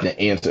like the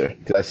answer.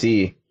 Because I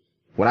see,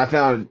 when I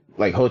found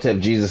like Hotep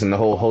Jesus and the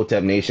whole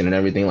Hotep nation and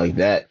everything like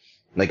that,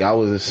 like I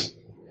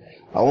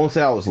won't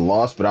say I was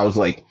lost, but I was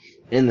like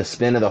in the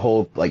spin of the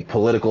whole like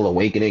political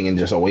awakening and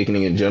just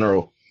awakening in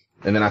general.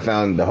 And then I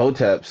found the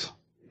Hoteps,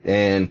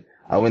 and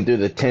I went through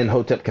the 10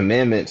 Hotep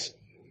commandments,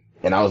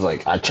 and I was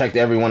like, I checked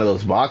every one of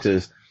those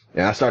boxes,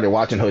 and I started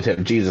watching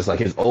Hotep Jesus, like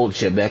his old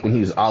shit back when he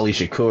was Ali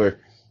Shakur,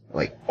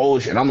 like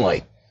old shit. I'm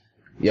like,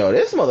 yo,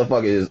 this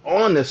motherfucker is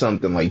on to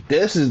something. Like,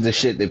 this is the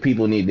shit that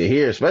people need to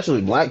hear,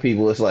 especially black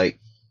people. It's like,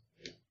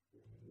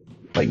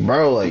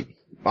 bro, like,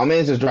 my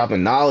man's just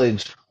dropping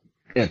knowledge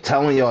and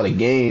telling y'all the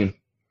game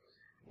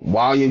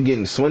while you're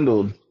getting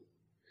swindled.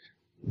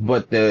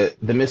 But the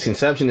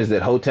misconception is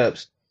that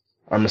Hoteps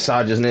are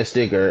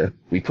misogynistic, or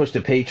we push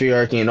the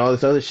patriarchy and all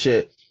this other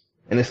shit.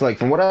 And it's like,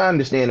 from what I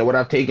understand and what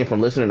I've taken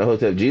from listening to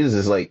Hotep Jesus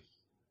is like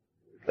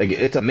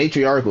it's a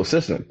matriarchal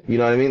system. You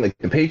know what I mean? Like,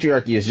 the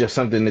patriarchy is just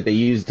something that they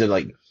use to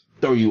like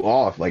throw you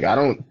off. Like,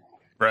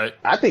 Right.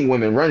 I think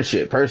women run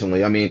shit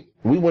personally. I mean,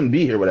 we wouldn't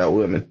be here without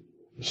women.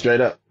 Straight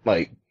up.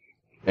 Like,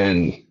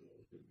 and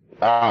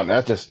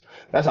that's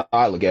how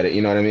I look at it.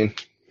 You know what I mean?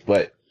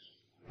 But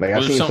like,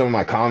 I've seen some of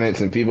my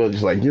comments and people are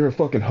just like, you're a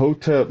fucking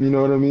Hotep. You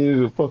know what I mean?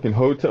 You're a fucking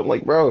Hotep.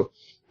 Like, bro,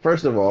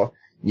 first of all,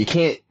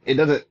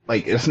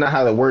 it's not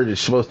how the word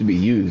is supposed to be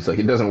used. Like,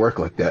 it doesn't work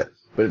like that.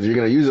 But if you're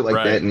going to use it like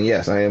that, then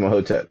yes, I am a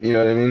Hotep. You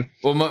know what I mean?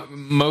 Well,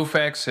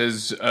 Mofax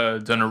has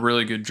done a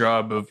really good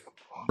job of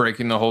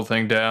breaking the whole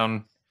thing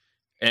down.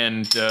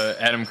 And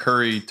Adam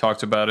Curry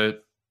talked about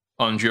it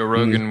on Joe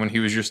Rogan when he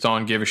was just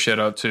on, gave a shout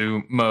out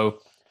to Mo.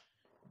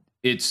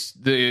 It's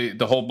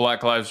the whole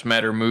Black Lives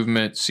Matter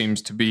movement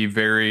seems to be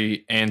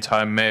very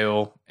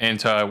anti-male,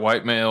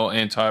 anti-white male,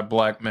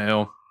 anti-black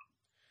male.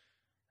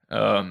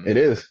 It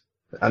is.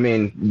 I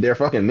mean, their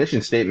fucking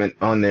mission statement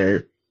on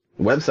their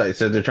website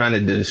says they're trying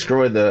to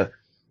destroy the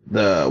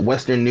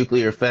Western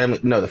nuclear family,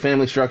 the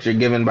family structure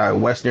given by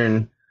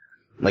Western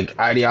like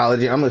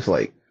ideology. I'm just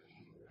like,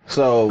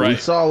 so we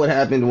saw what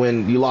happened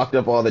when you locked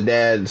up all the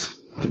dads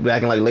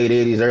back in like late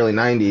 80s, early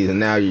 90s, and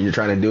now you're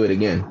trying to do it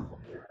again.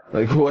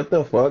 Like, what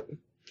the fuck?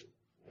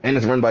 And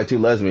it's run by 2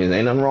 lesbians.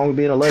 Ain't nothing wrong with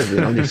being a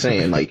lesbian. I'm just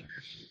saying, like,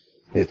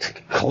 it's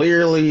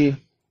clearly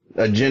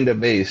agenda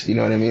based. You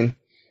know what I mean?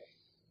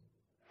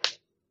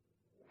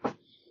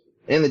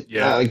 And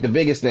the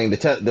biggest thing,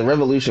 the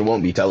revolution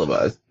won't be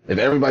televised. If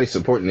everybody's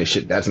supporting this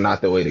shit, that's not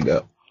the way to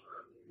go.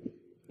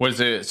 What is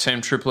it?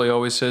 Sam Tripoli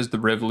always says the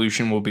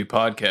revolution will be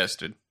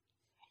podcasted.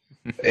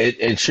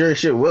 It sure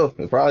shit will.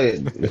 It's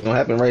gonna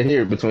happen right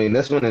here between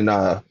this one and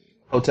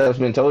Hotep's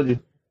Been Told You.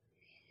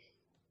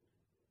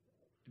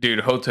 Dude,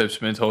 Hotep's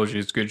Been Told You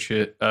is good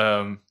shit.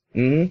 And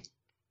you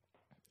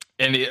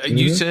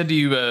said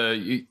you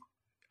I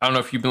don't know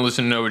if you've been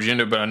listening to No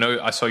Agenda, but I know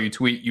I saw you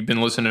tweet you've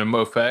been listening to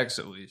Mofax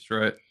at least,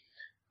 right?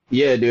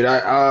 Yeah, dude.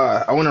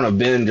 I went on a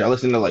binge. I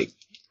listened to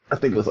I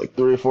think it was like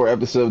 3 or 4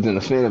 episodes in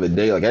the span of a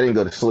day. Like, I didn't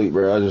go to sleep,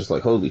 bro. I was just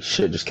like, holy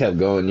shit, just kept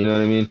going. You know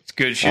what I mean? It's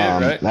good shit,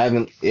 right?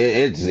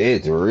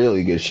 It's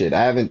really good shit.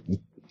 I haven't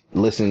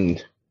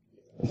listened.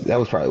 That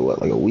was probably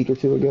like a week or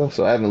 2 ago.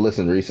 So I haven't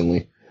listened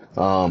recently.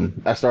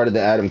 I started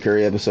the Adam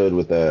Curry episode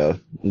with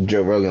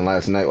Joe Rogan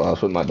last night while I was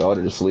putting my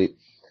daughter to sleep,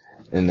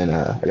 and then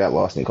I got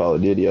lost in Call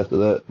of Duty after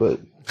that. But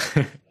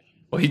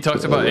well, he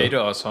talked about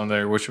ADOS on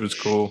there, which was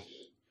cool.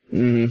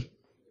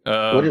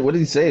 What did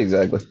he say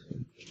exactly?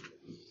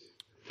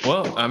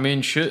 Well, I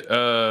mean, shit.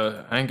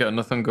 I ain't got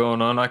nothing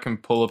going on. I can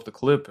pull up the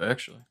clip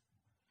actually.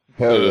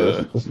 Hell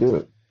yeah, let's do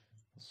it.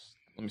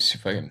 Let me see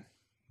if I can.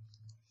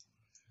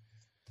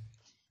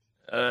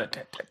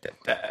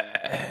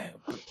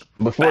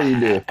 Before you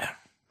do,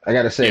 I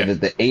gotta say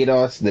that the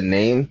ADOS, the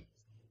name,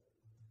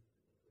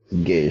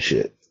 is gay as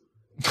shit.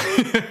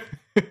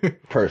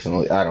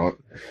 Personally, I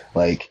don't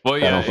like. Well,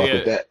 yeah, I don't fuck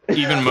with that.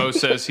 Even Mo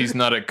says he's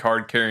not a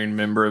card-carrying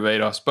member of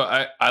ADOS,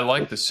 but I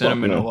like the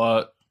sentiment a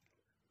lot.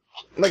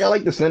 Like, I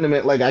like the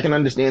sentiment. Like, I can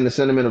understand the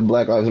sentiment of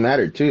Black Lives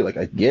Matter too. Like,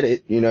 I get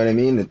it. You know what I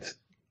mean? It's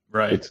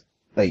right. It's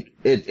like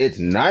it's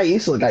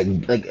nice. Like, I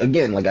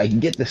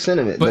get the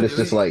sentiment, but it's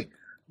just like.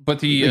 But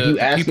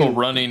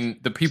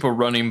the people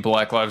running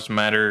Black Lives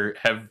Matter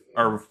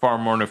are far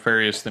more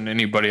nefarious than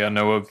anybody I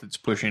know of that's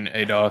pushing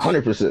ADOS.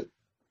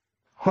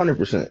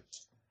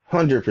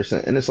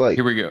 100%. And it's like,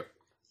 here we go.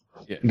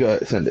 Yeah. Go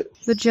ahead, send it.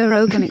 The Joe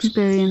Rogan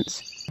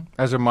Experience.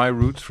 As are my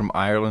roots from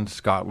Ireland,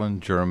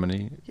 Scotland,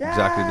 Germany.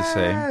 Exactly the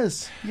same.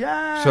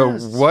 Yes. So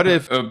what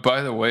if?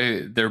 By the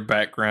way, their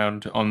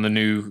background in the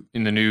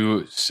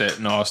new set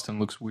in Austin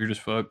looks weird as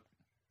fuck.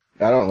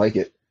 I don't like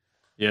it.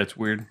 Yeah, it's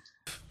weird.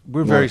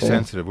 We're very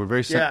sensitive. We're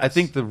very sensitive. I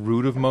think the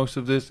root of most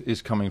of this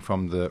is coming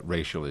from the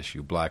racial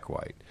issue,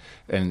 black-white,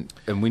 and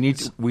we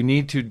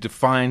need to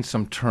define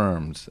some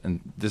terms,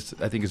 and this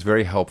I think is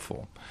very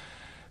helpful.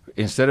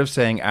 Instead of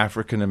saying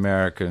African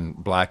American,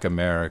 Black,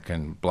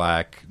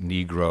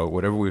 Negro,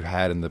 whatever we've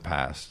had in the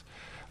past,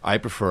 I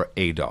prefer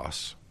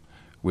ADOS,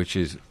 which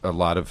is a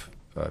lot of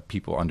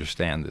people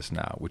understand this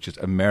now, which is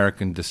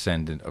American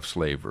descendant of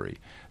slavery.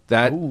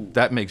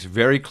 That makes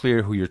very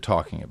clear who you're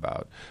talking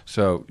about.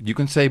 So you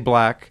can say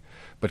black,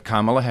 but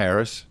Kamala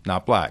Harris,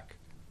 not black.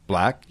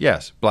 Black,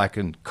 yes, black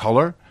in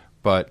color,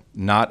 but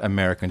not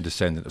American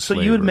descendant of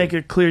slavery. So you would make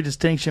a clear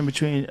distinction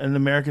between an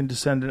American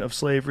descendant of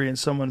slavery and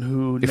someone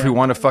who... If we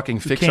want to fucking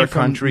fix our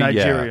country,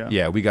 Nigeria.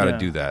 yeah, we got to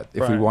do that.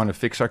 If we want to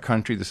fix our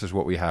country, this is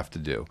what we have to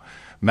do.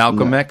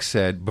 Malcolm X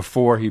said,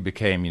 before he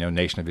became,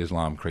 Nation of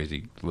Islam,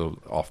 crazy, a little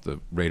off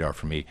the radar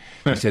for me,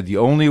 he said the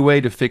only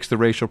way to fix the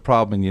racial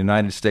problem in the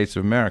United States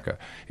of America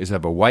is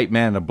have a white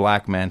man and a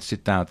black man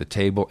sit down at the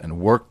table and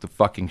work the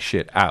fucking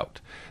shit out.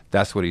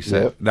 That's what he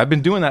said. Yep. And I've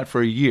been doing that for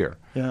a year.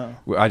 Yeah.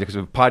 I have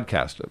a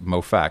podcast,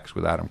 Mo Facts,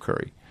 with Adam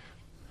Curry.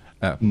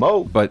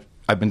 But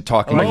I've been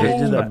talking.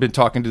 I've been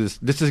talking to this.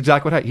 This is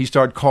exactly what he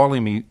started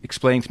calling me,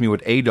 explaining to me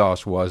what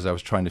ADOS was. I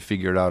was trying to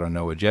figure it out on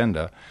No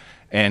Agenda.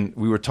 And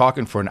we were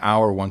talking for an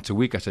hour once a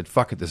week. I said,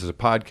 fuck it, this is a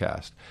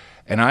podcast.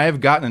 And I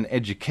have gotten an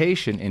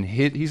education in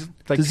he's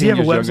like 10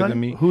 years younger than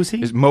me. Who's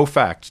he? It's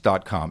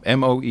mofacts.com.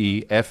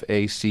 MOEFACTZ.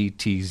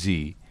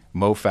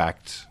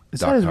 Mofacts.com. Is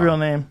that his real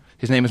name?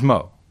 His name is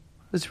Mo.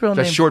 His real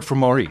name? That's short for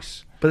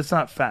Maurice. But it's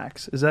not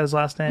Fax. Is that his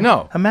last name?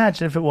 No.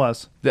 Imagine if it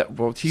was.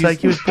 It's like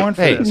he was born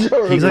for this.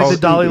 He's like the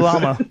Dalai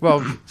Lama.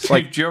 Well, it's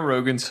like Joe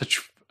Rogan's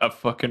such a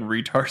fucking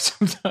retard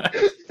sometimes.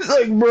 It's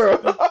like, bro.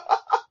 Is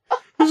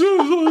that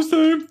his last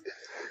name?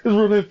 His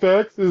real name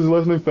Fax? His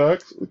last name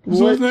Fax? His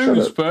last name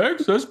is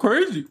Fax? That's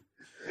crazy.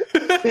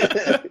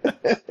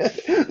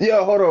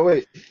 Yo, hold on,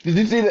 wait. Did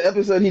you see the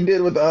episode he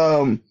did with,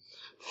 the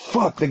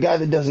guy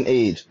that doesn't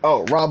age?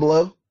 Oh, Rob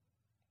Love?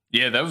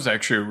 Yeah, that was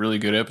actually a really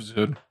good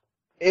episode.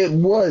 It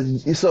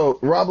was. So,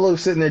 Rob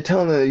Love's sitting there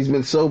telling him that he's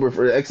been sober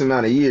for X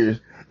amount of years,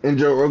 and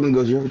Joe Rogan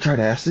goes, you ever tried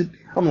acid?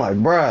 I'm like,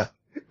 bruh.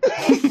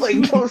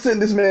 Like, don't send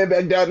this man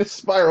back down this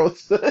spiral,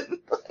 son.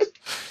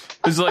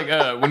 It's like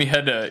when he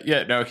had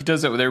he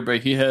does that with everybody.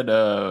 He had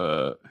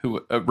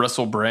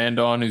Russell Brand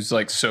on, who's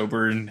like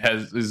sober and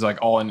is like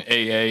all in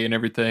AA and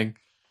everything.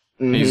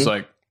 Mm-hmm. And he's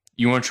like,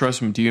 "You want to try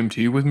some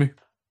DMT with me?"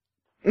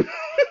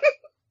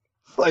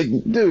 Like,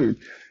 dude,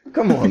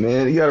 come on,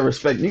 man. You gotta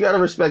respect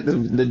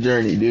the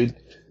journey, dude.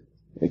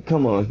 Like,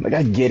 come on. Like,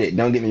 I get it.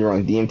 Don't get me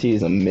wrong. DMT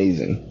is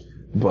amazing,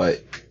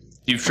 but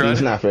you've tried.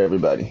 It's not for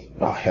everybody.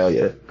 Oh hell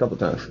yeah, a couple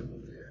times.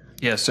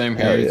 Yeah, same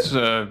here. It's,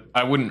 I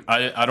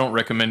don't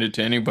recommend it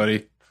to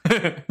anybody.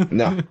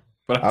 No,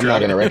 but I'm not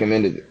going to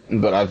recommend it.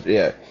 But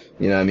you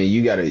know what I mean?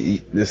 You got to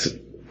this.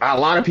 A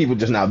lot of people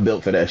just not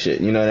built for that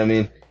shit. You know what I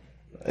mean?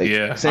 Like,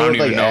 yeah, I don't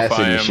even know if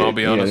I am. I'll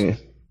be honest. You know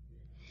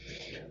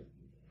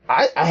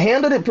I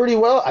handled it pretty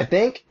well, I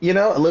think.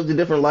 I lived a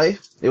different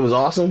life. It was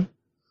awesome.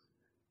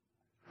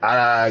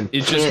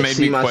 It just made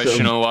me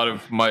question a lot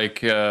of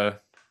Mike. I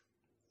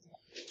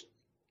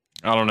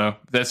don't know.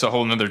 That's a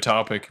whole nother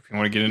topic if you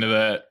want to get into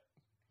that.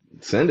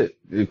 Send it.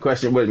 You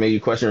question what made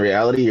you question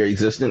reality, your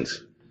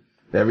existence,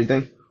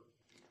 everything?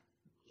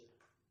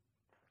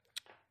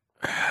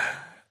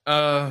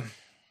 I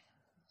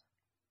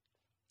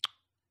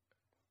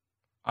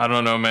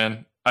don't know,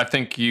 man. I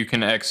think you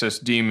can access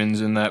demons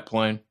in that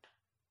plane.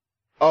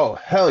 Oh,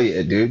 hell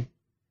yeah, dude.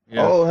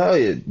 Yeah. Oh, hell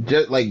yeah.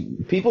 Just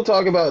like people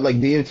talk about like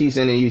DMT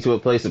sending you to a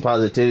place of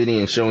positivity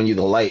and showing you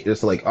the light.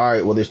 It's like, all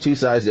right, well, there's two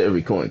sides to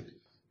every coin.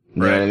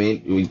 You know what I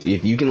mean?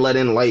 If you can let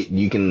in light,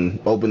 you can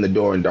open the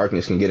door and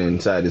darkness can get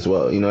inside as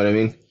well. You know what I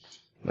mean?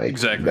 Like,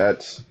 exactly.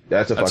 That's a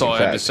fucking fact. That's all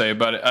I have to say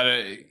about it.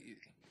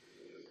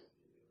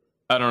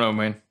 I don't know,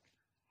 man.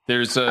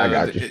 There's a... I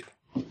got you.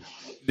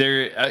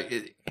 There's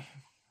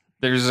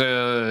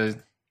a...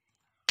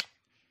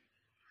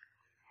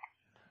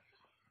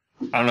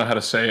 I don't know how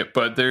to say it,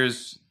 but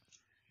there's...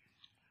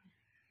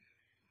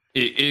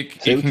 It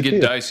can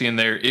get dicey in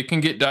there. It can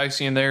get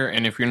dicey in there,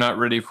 and if you're not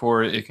ready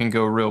for it, it can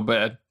go real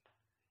bad.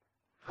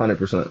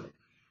 100%.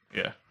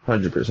 Yeah.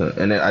 100%.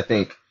 And I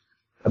think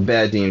a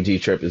bad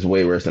DMT trip is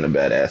way worse than a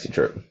bad acid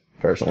trip,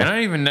 personally. And I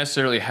don't even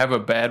necessarily have a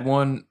bad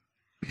one.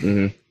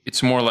 Mm-hmm.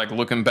 It's more like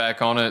looking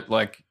back on it.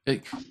 Like,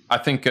 I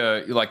think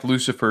like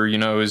Lucifer,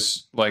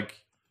 is like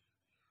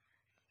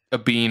a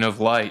being of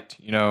light,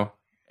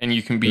 and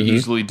you can be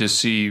easily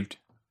deceived.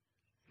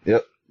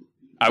 Yep.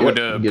 I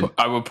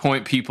would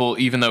point people,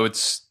 even though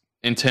it's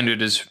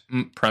intended as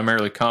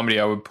primarily comedy,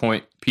 I would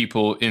point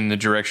people in the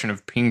direction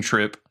of Ping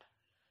Trip.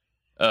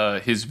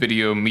 His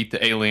video "Meet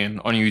the Alien"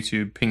 on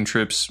YouTube. Ping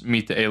Trip's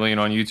 "Meet the Alien"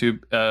 on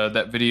YouTube.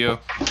 That video,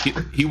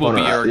 he will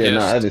be our guest. No,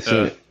 I haven't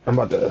seen it. I'm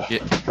about to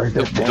write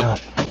that down.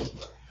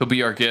 He'll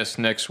be our guest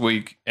next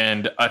week,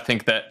 and I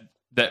think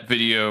that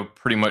video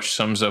pretty much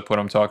sums up what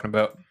I'm talking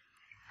about.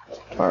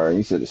 All right,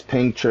 you said it's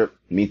Ping Trip,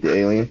 Meet the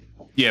Alien.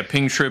 Yeah,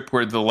 Ping Trip,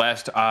 where the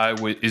last I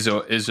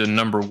is a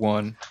number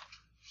one.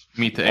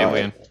 Meet the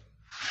Alien.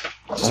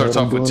 Right. Starts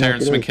off with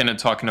Terrence McKenna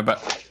talking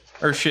about.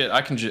 Or shit,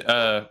 I can just.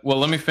 Well,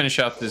 let me finish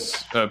out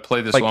this.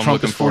 Play this like while Trump I'm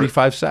looking is for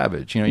 45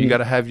 Savage. You got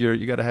to have your.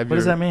 What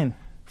does that mean?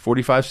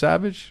 45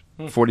 Savage,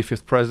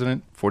 45th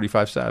president,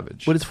 45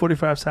 Savage. What is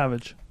 45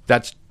 Savage?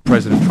 That's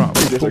President Trump.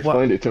 You just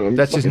explained it to him.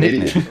 That's his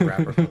nickname.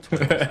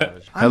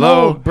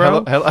 Hello,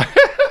 bro. Hello.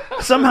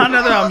 Somehow or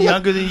another, I'm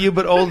younger than you,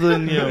 but older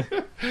than you.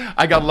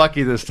 I got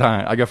lucky this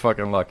time. I got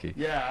fucking lucky.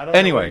 Yeah, I don't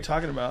know what you're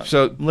talking about.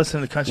 So I'm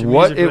listening to country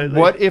music lately.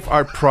 What if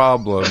our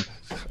problem?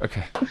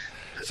 Okay.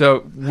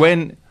 So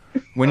when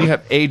you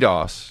have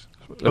ADOS,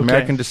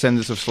 American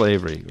Descendants of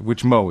Slavery,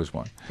 which Mo is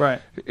one.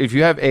 Right. If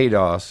you have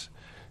ADOS,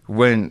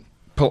 when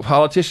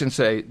politicians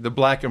say the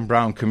black and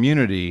brown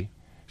community,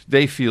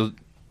 they feel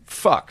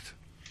fucked.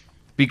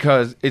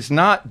 Because it's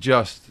not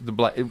just the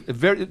black.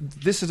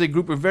 This is a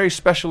group of very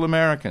special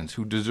Americans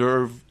who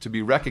deserve to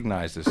be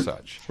recognized as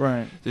such.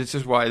 Right. This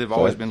is why they've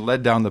always been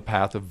led down the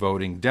path of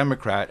voting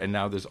Democrat, and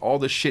now there's all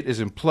this shit is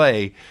in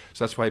play.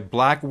 So that's why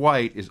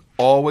black-white is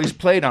always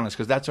played on us,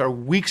 because that's our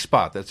weak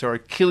spot. That's our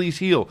Achilles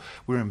heel.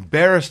 We're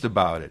embarrassed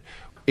about it.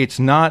 It's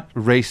not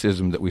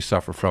racism that we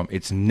suffer from.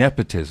 It's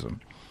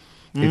nepotism.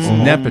 It's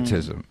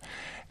nepotism.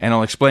 And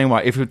I'll explain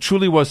why. If it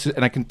truly was,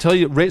 and I can tell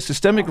you,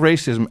 systemic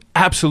racism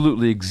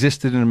absolutely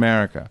existed in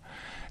America.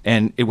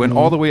 And it went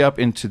all the way up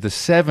into the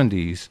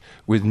 70s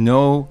with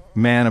no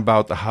man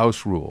about the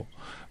house rule.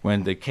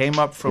 When they came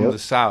up from the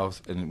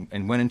South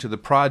and went into the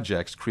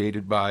projects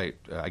created by,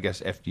 I guess,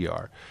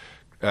 FDR.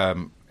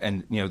 And,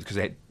 because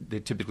they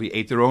typically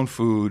ate their own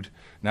food.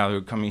 Now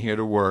they're coming here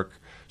to work.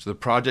 So the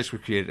projects were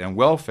created on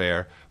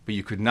welfare, but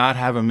you could not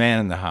have a man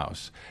in the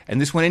house. And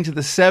this went into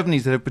the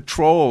 70s. That had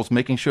patrols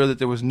making sure that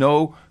there was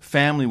no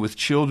family with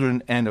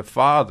children and a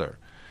father.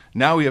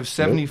 Now we have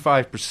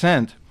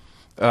 75%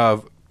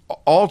 of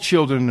all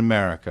children in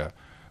America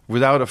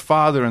without a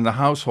father in the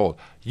household.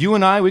 You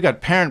and I, we got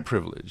parent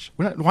privilege.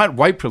 We're not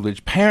white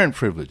privilege, parent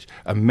privilege.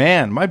 A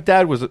man. My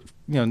dad was,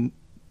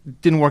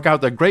 didn't work out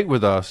that great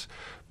with us,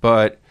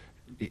 but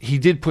he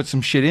did put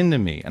some shit into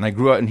me, and I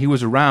grew up, and he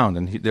was around,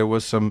 and there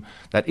was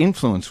that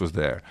influence was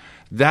there.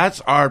 That's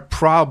our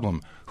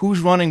problem. Who's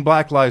running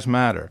Black Lives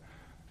Matter?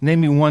 Name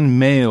me one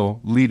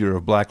male leader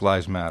of Black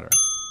Lives Matter.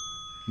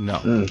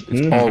 No,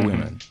 it's all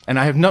women. And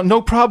I have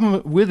no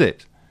problem with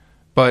it,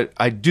 but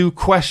I do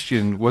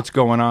question what's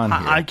going on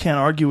here. I can't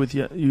argue with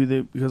you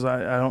because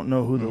I don't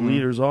know who the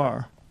leaders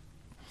are.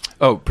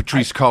 Oh,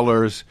 Patrisse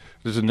Cullors.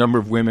 There's a number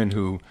of women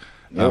who...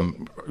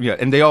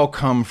 and they all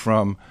come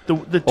from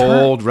the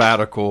old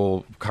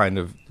radical kind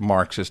of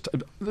Marxist.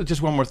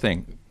 Just one more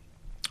thing.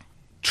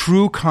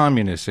 True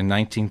communists in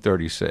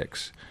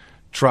 1936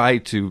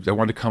 they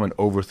wanted to come and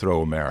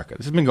overthrow America.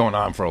 This has been going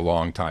on for a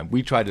long time.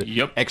 We tried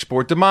to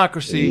export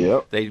democracy.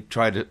 They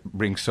tried to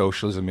bring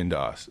socialism into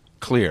us.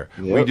 Clear.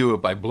 We do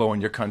it by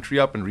blowing your country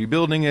up and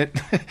rebuilding it,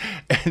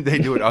 and they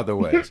do it other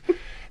ways.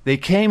 They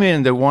came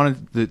in, they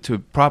wanted to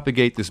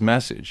propagate this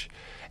message,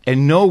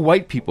 and no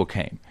white people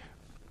came.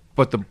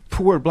 But the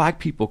poor black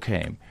people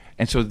came.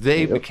 And so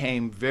they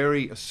became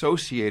very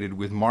associated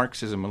with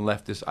Marxism and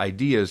leftist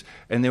ideas,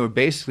 and they were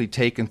basically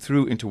taken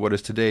through into what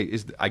is today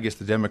is, I guess,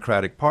 the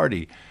Democratic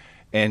Party.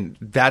 And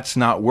that's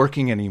not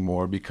working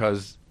anymore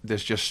because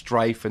there's just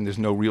strife and there's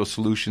no real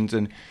solutions.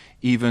 And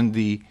even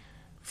the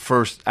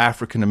first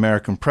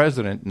African-American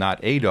president,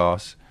 not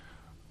ADOS,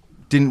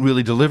 didn't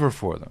really deliver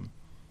for them.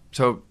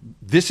 So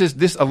this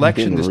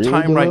election, this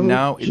time right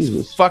now,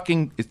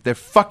 they're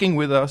fucking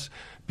with us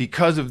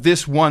because of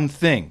this one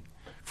thing,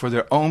 for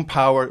their own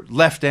power,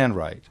 left and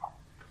right.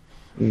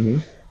 Mm-hmm.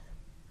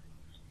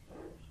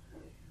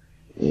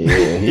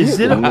 Is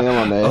it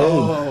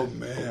oh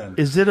man!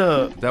 Is it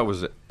a? That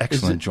was an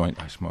excellent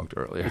joint I smoked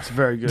earlier. It's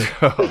very good,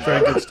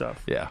 very good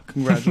stuff. Yeah,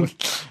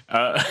 congratulations.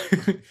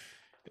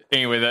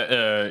 Anyway,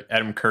 that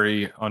Adam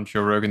Curry on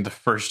Joe Rogan, the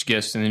first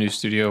guest in the new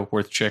studio,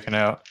 worth checking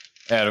out.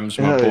 Adam's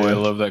my boy. I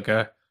love that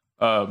guy.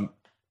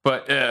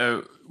 But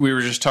we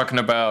were just talking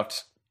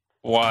about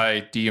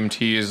why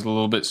DMT is a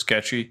little bit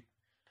sketchy,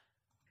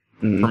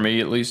 for me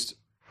at least,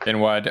 and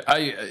why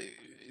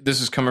this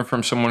is coming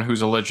from someone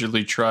who's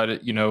allegedly tried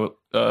it,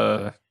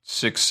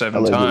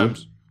 6-7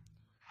 times.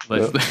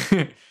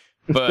 Allegedly.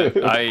 But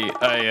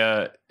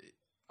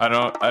I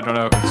don't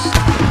know.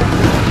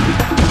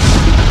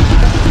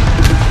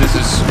 This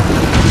is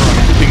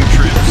from Pink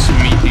Trips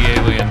Meet the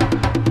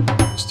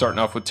Alien. Starting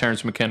off with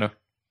Terrence McKenna.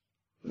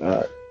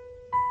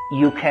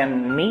 You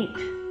can meet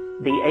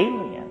the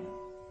alien.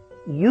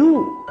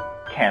 You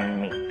can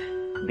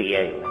meet the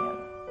alien.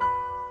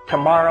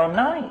 Tomorrow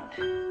night,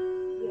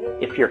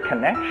 if your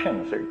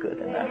connections are good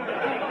enough.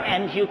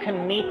 And you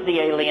can meet the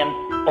alien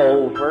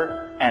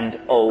over and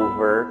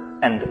over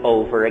and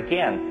over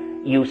again.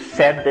 You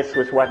said this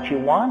was what you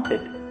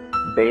wanted.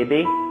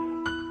 Baby,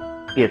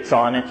 it's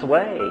on its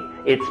way.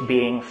 It's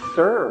being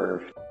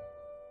served.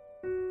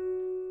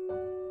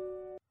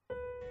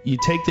 You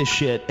take this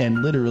shit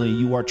and literally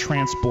you are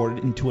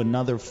transported into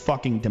another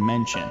fucking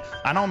dimension.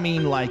 I don't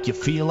mean like you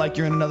feel like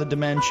you're in another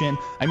dimension.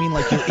 I mean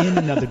like you're in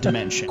another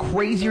dimension.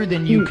 Crazier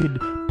than you could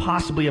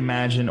possibly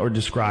imagine or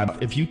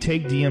describe. If you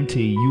take DMT,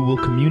 you will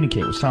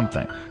communicate with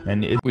something.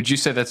 And would you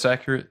say that's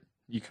accurate?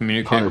 You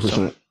communicate 100%. with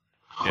something?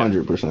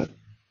 100%.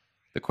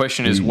 The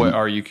question is, what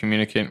are you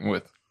communicating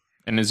with?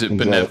 And is it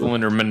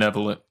benevolent or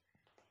malevolent?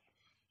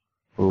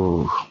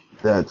 Oh,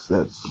 that's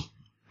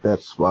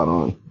spot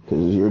on.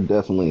 Because you're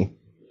definitely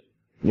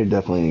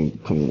in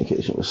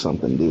communication with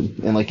something, dude.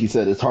 And like you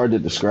said, it's hard to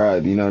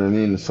describe, you know what I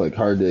mean? It's like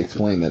hard to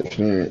explain that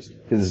experience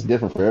because it's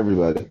different for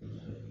everybody.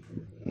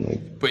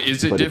 But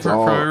is it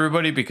different for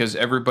everybody? Because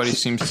everybody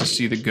seems to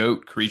see the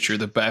goat creature,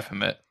 the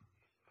Baphomet,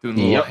 doing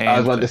the little hand. I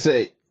was about to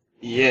say,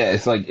 yeah,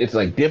 it's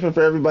like different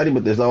for everybody,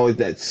 but there's always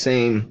that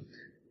similar.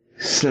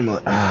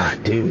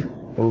 Dude.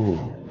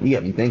 Oh, you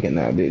got me thinking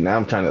now, dude. Now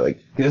I'm trying to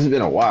this has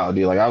been a while,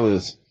 dude. I think I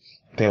was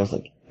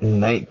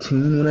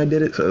 19 when I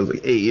did it, so it was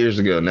 8 years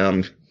ago. Now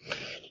I'm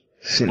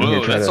sitting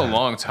here that's a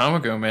long time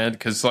ago, man.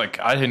 Because I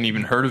hadn't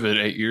even heard of it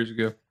 8 years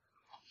ago.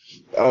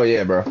 Oh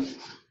yeah, bro.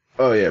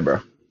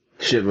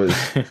 Shit was.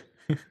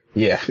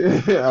 Yeah,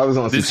 I was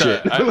on some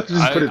shit. Let's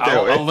just put it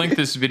that way. I'll link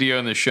this video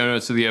in the show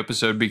notes of the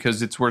episode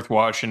because it's worth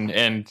watching.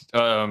 And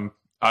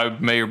I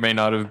may or may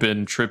not have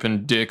been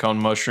tripping dick on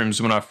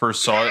mushrooms when I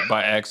first saw it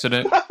by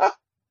accident,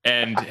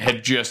 and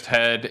had just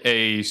had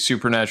a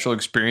supernatural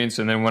experience.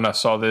 And then when I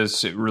saw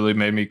this, it really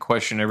made me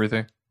question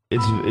everything.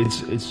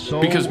 It's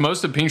so because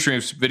most of Pink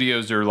Stream's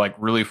videos are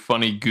really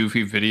funny,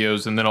 goofy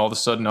videos, and then all of a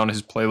sudden on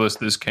his playlist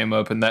this came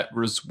up, and that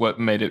was what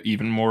made it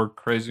even more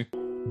crazy.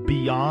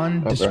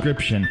 Beyond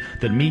description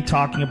that me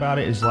talking about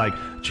it is like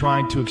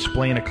trying to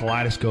explain a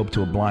kaleidoscope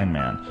to a blind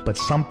man, but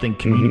something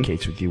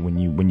communicates with you when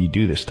you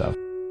do this stuff.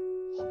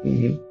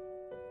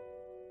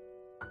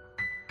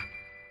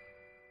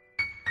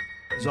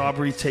 Is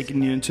Aubrey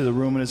taking you into the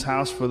room in his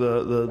house for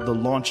the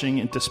launching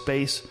into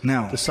space?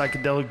 No. The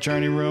psychedelic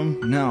journey room?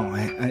 No.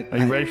 Are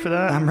you ready for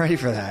that? I'm ready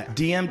for that.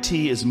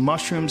 DMT is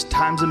mushrooms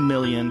times a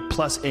million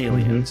plus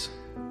aliens.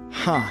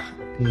 Huh.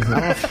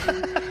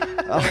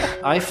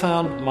 I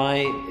found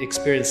my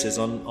experiences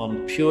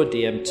on pure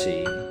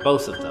DMT,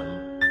 both of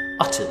them,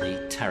 utterly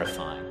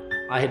terrifying.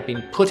 I had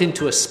been put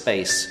into a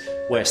space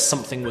where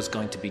something was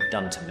going to be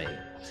done to me.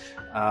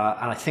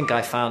 And I think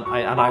I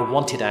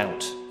wanted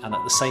out, and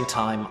at the same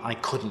time, I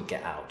couldn't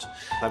get out.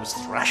 I was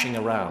thrashing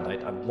around.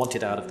 I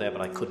wanted out of there, but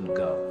I couldn't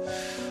go.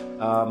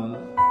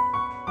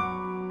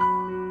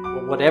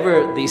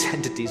 Whatever these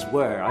entities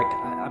were,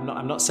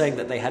 I'm not saying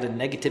that they had a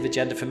negative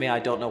agenda for me. I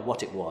don't know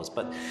what it was,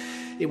 but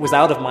it was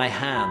out of my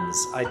hands.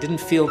 I didn't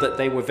feel that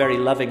they were very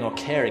loving or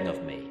caring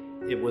of me.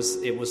 It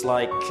was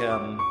like,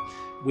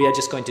 we are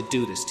just going to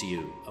do this to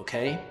you,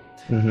 okay?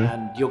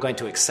 And you're going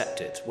to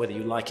accept it, whether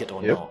you like it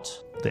or not.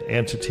 The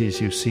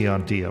entities you see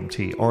on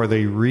DMT, are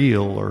they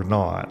real or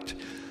not?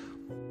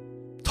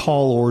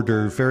 Tall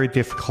order, very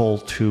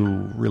difficult to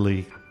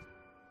really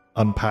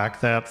unpack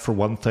that. For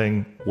one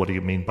thing, what do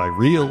you mean by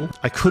real?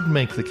 I could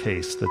make the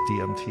case that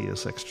DMT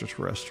is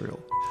extraterrestrial.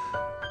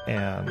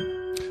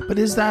 But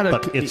is that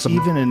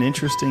even an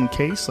interesting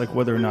case, like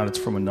whether or not it's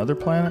from another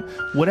planet?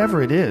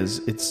 Whatever it is,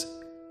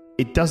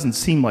 it doesn't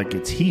seem like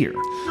it's here.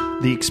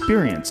 The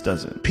experience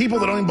doesn't. People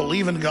that don't even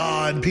believe in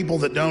God, people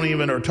that don't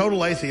even are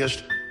total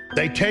atheists,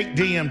 they take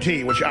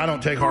DMT, which I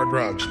don't take hard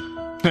drugs.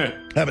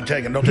 Haven't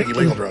taken, don't take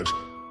illegal drugs.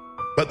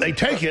 But they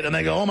take it and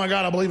they go, oh my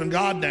God, I believe in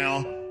God now.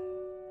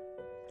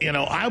 You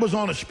know, I was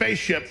on a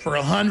spaceship for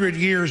 100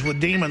 years with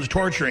demons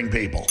torturing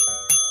people.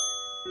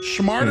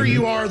 Smarter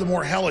you are, the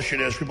more hellish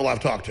it is, people I've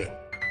talked to.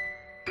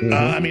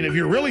 I mean, if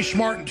you're really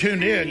smart and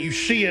tuned in, you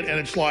see it and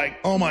it's like,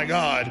 oh my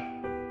God.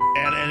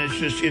 And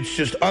it's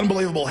just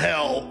unbelievable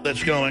hell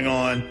that's going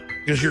on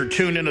because you're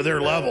tuned into their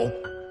level.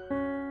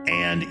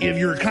 And if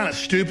you're kind of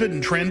stupid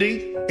and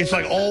trendy, it's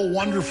like all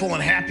wonderful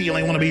and happy and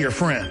they want to be your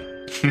friend.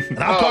 And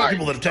I've talked to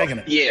people that have taken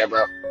it. Yeah,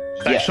 bro.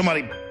 Like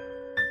somebody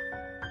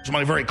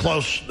very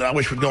close that I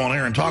wish would go on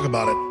air and talk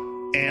about it.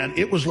 And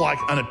it was like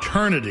an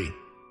eternity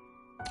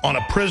on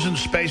a prison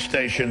space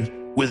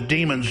station with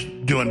demons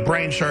doing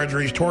brain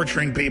surgeries,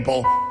 torturing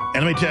people.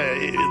 And let me tell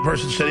you, the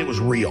person said it was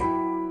real.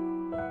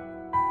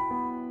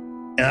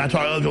 And I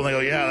talk to other people, and they go,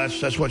 yeah,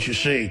 that's what you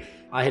see.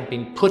 I had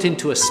been put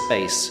into a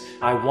space.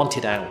 I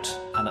wanted out,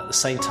 and at the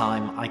same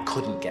time, I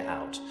couldn't get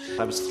out.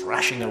 I was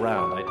thrashing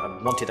around.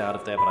 I wanted out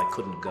of there, but I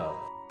couldn't go.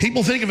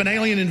 People think of an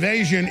alien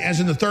invasion as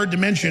in the third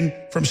dimension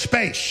from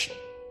space.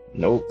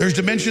 Nope. There's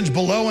dimensions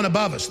below and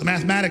above us. The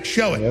mathematics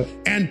show it. Yep.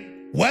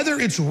 And whether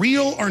it's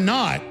real or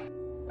not,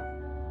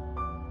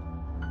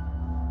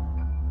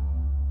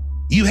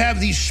 you have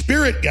these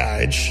spirit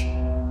guides,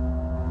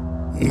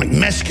 like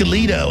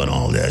Mescalito and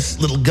all this,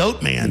 little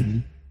goat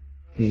man.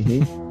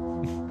 Mm-hmm.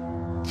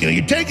 You know,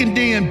 you're taking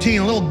DMT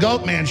and a little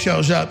goat man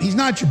shows up. He's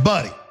not your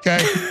buddy,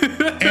 okay?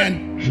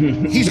 And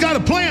he's got a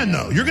plan,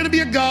 though. You're going to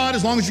be a god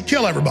as long as you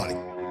kill everybody.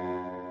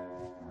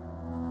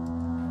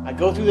 I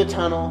go through the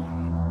tunnel.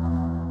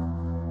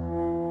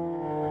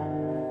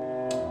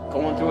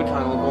 Going through a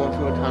tunnel.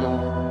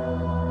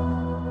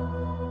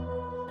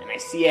 And I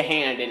see a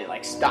hand and it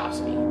like stops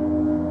me.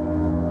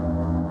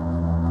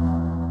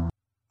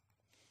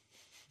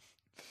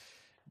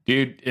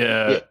 Dude,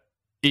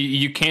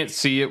 you can't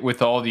see it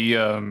with all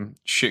the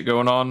shit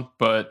going on,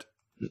 but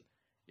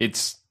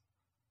it's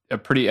a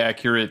pretty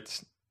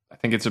accurate, I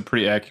think it's a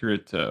pretty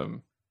accurate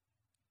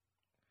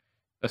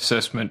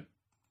assessment.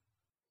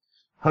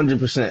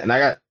 100%. And I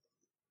got,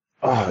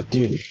 oh,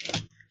 dude,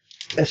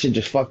 that shit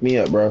just fucked me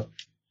up, bro.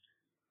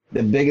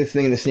 The biggest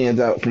thing that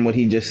stands out from what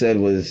he just said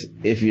was,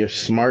 if you're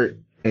smart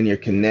and you're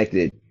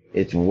connected,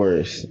 it's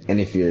worse. And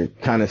if you're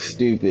kind of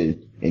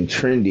stupid and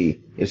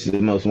trendy, it's the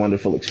most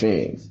wonderful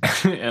experience.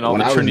 And all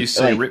the trendies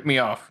say, rip me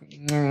off.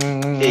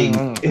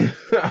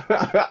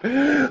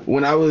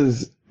 When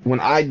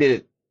I did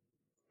it,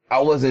 I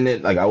wasn't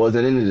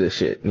into this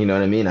shit. You know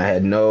what I mean? I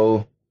had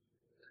no,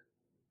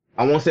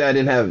 I won't say I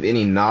didn't have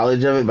any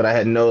knowledge of it, but I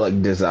had no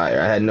like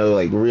desire. I had no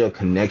like real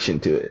connection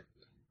to it.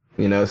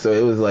 You know, so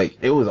it was like,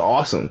 it was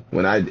awesome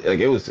when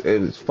it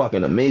was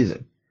fucking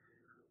amazing.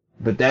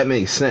 But that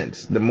makes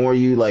sense. The more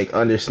you like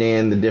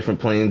understand the different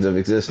planes of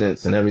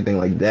existence and everything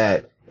like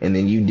that, and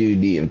then you do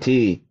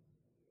DMT,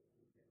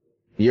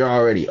 you're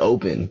already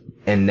open,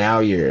 and now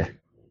you're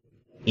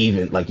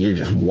you're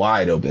just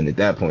wide open at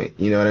that point.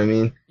 You know what I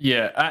mean?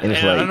 Yeah, I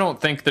don't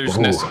think there's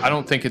I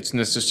don't think it's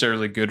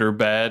necessarily good or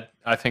bad.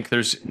 I think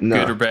there's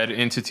good or bad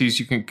entities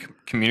you can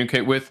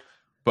communicate with,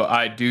 but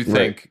I do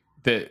think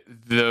that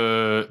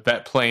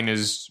that plane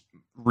is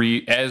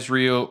as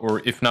real,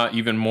 or if not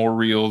even more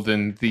real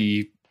than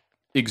the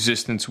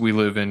existence we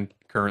live in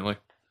currently.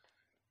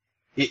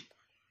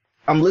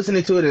 I'm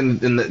listening to it, and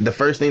the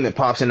first thing that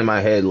pops into my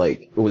head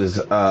was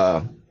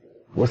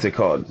what's it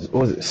called?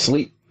 What was it?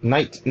 Sleep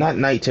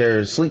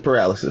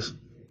paralysis.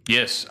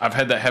 Yes, I've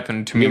had that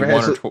happen to me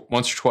once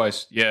or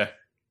twice. Yeah,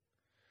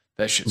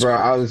 that shit's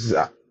crazy.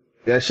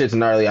 That shit's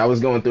gnarly. I was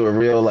going through a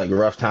real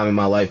rough time in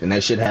my life, and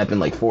that shit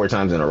happened 4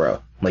 times in a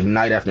row,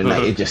 night after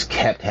night. It just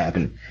kept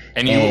happening.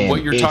 And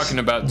what you're talking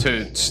about,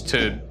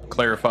 to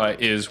clarify,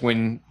 is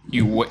when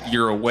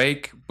you're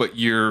awake but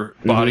your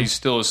body's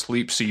still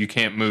asleep, so you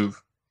can't move.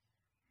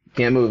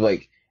 Can't move. The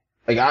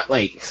one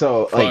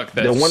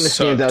that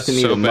stands out to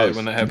me the most.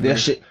 When that happened. That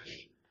shit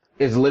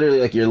is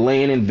literally you're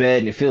laying in bed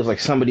and it feels like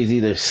somebody's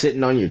either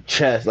sitting on your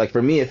chest.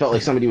 For me, it felt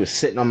like somebody was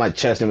sitting on my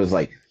chest and was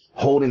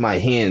holding my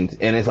hand,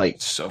 and it's I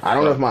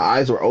don't know if my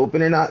eyes were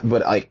open or not,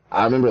 but I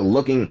remember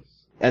looking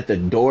at the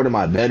door to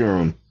my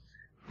bedroom,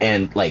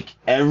 and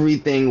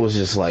everything was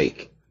just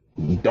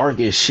dark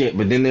as shit.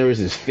 But then there was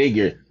this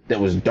figure that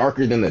was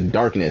darker than the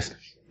darkness,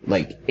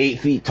 8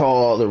 feet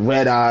tall, the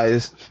red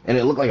eyes, and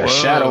it looked like a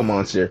shadow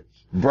monster,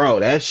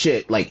 bro. That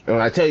shit, when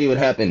I tell you it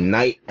happened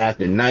night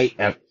after night,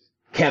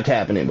 kept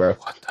happening, bro.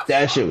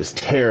 That shit was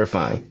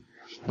terrifying.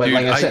 But dude,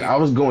 I said, I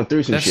was going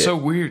through some shit. That's so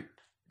weird.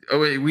 Oh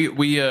wait,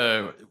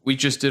 we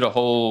just did a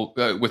whole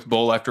with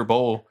Bowl After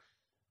Bowl.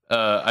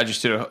 I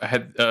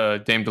had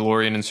Dame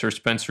DeLorean and Sir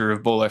Spencer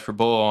of Bowl After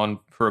Bowl on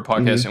for a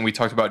podcast, and we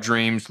talked about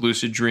dreams,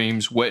 lucid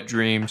dreams, wet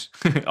dreams,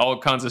 all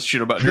kinds of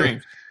shit about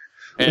dreams.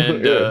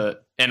 And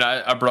and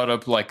I brought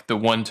up the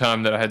one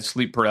time that I had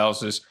sleep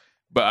paralysis,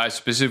 but I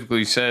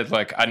specifically said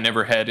I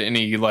never had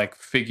any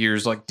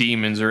figures like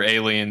demons or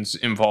aliens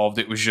involved.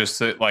 It was just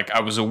that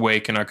I was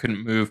awake and I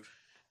couldn't move.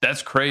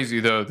 That's crazy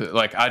though.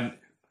 That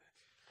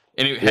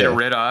and it had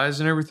red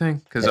eyes and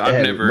everything? Because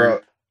I've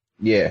never...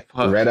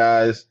 Bro, red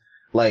eyes.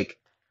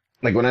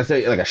 When I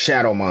say a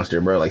shadow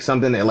monster, bro.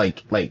 Something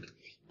that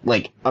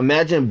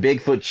imagine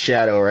Bigfoot's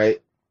shadow,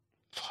 right?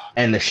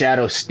 And the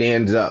shadow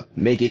stands up,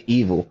 make it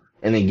evil,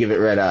 and then give it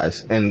red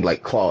eyes and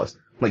claws.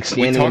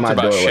 Standing in my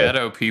doorway. We talked about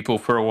shadow people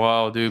for a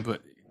while, dude.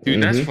 But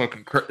dude, that's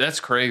fucking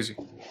that's crazy.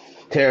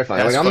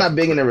 Terrifying. I'm not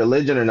big into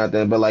religion or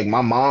nothing, but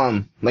my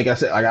mom, I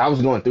said, I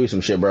was going through some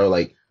shit,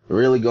 bro.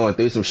 Really going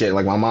through some shit.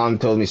 My mom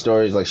told me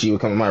stories, she would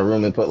come in my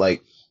room and put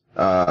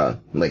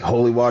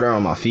holy water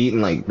on my feet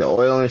and the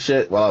oil and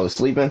shit while I was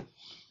sleeping.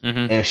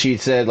 And she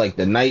said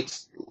the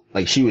nights,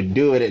 she would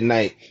do it at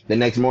night. The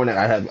next morning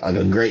I'd have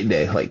a great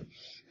day,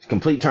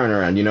 complete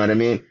turnaround. You know what I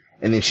mean?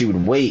 And then she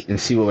would wait and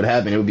see what would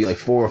happen. It would be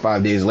 4 or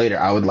 5 days later.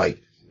 I would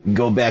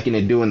go back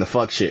into doing the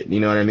fuck shit. You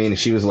know what I mean? And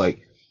she was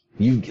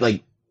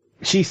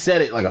she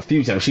said it a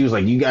few times. She was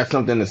you got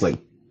something that's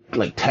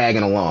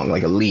tagging along,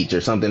 a leech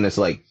or something that's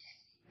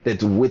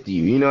that's with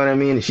you. You know what I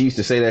mean? And she used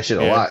to say that shit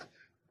a lot.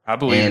 I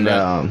believe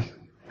that.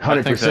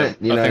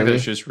 100%. You know what I mean?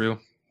 That's just real.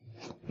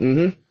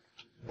 100%.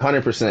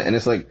 100%. And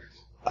it's like,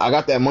 I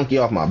got that monkey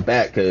off my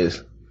back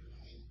because,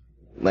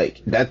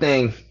 like, that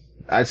thing,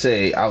 I'd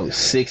say I was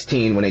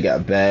 16 when it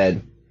got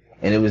bad,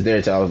 and it was there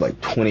till I was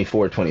like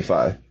 24,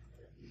 25.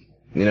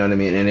 You know what I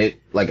mean? And it,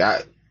 like,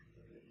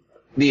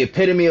 the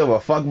epitome of a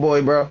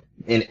fuckboy, bro,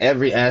 in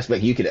every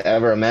aspect you could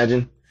ever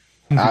imagine.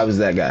 I was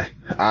that guy.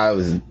 I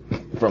was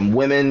from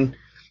women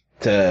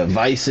to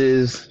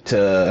vices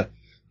to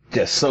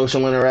just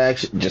social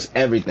interaction, just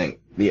everything.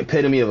 The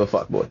epitome of a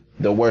fuckboy.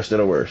 The worst of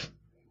the worst.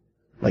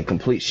 Like,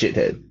 complete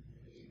shithead.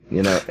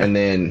 You know, and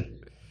then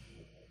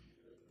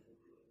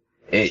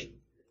it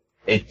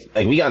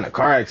like, we got in a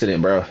car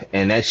accident, bro,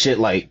 and that shit,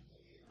 like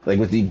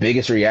was the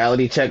biggest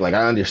reality check. Like,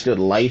 I understood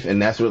life,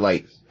 and that's what,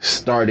 like,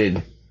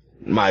 started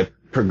my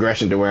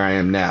progression to where I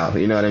am now.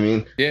 You know what I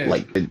mean? Yeah.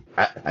 Like,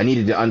 I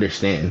needed to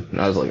understand.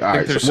 And I was like, all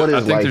right, so what is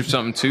life? I think there's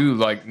something to,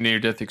 like,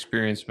 near-death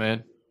experience,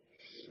 man.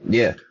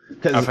 Yeah.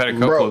 I've had a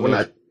couple of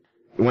those.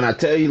 When I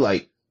tell you,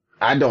 like,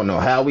 I don't know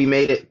how we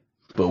made it,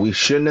 but we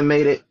shouldn't have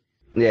made it.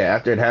 Yeah,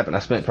 after it happened, I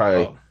spent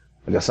probably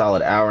like a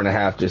solid hour and a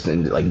half just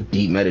in, like,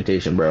 deep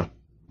meditation, bro.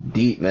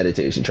 Deep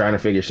meditation, trying to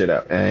figure shit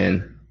out.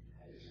 And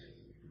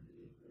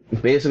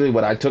basically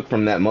what I took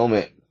from that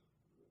moment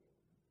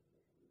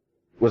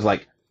was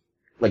like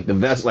the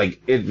vessel, like,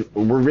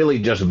 we're really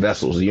just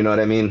vessels, you know what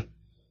I mean?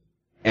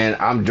 And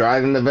I'm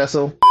driving the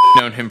vessel.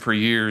 Known him for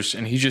years,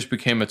 and he just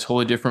became a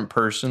totally different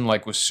person,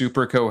 like, was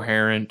super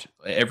coherent.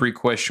 Every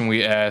question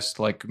we asked,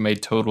 like,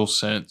 made total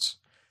sense.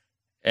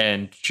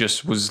 And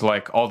just was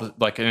like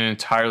like an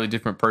entirely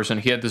different person.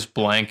 He had this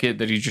blanket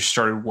that he just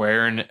started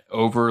wearing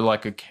over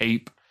like a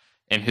cape,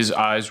 and his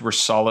eyes were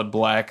solid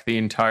black the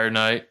entire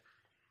night.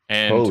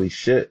 And holy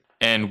shit.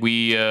 And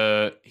we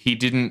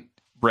didn't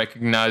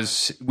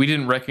recognize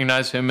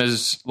him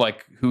as,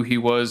 like, who he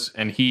was,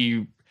 and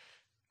he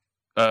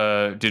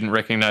didn't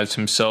recognize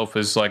himself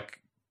as, like,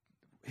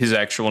 his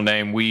actual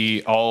name.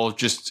 We all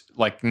just,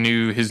 like,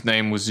 knew his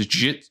name was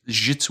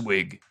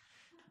Jitzwig.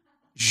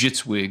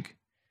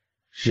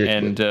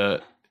 And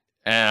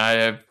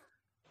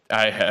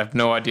I have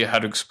no idea how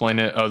to explain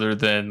it other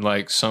than,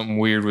 like, something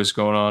weird was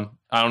going on.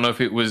 I don't know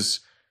if it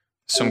was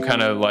some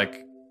kind of,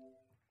 like,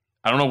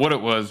 I don't know what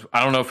it was.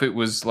 I don't know if it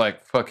was,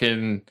 like,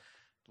 fucking,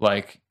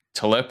 like,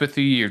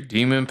 telepathy or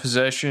demon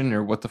possession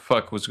or what the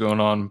fuck was going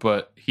on.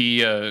 But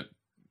he,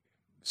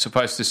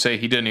 suffice to say,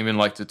 he didn't even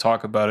like to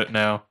talk about it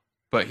now,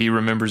 but he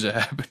remembers it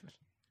happened.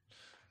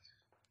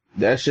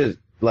 That shit's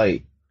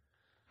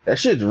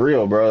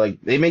real, bro. Like,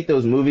 they make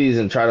those movies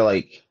and try to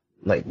like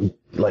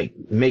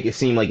make it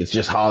seem like it's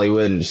just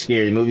Hollywood and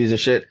scary movies and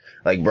shit.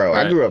 Like, bro,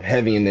 right. I grew up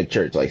heavy in the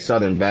church, like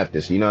Southern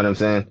Baptist, you know what I'm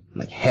saying?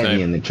 Like,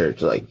 heavy in the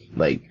church, like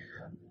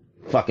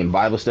fucking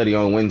Bible study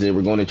on Wednesday.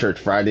 We're going to church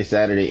Friday,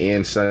 Saturday,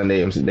 and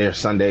Sunday. I'm there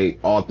Sunday,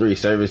 all three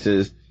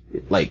services.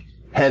 Like,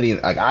 heavy.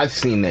 Like, I've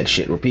seen that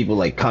shit where people,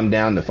 like, come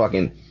down to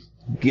fucking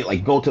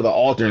go to the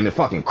altar and they're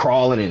fucking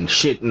crawling and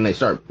shit, and they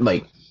start,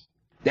 like,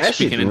 that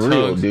shit's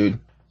real, dude.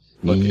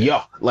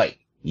 Yuck. Like,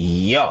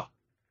 yuck.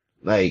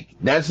 Like,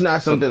 that's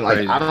not something,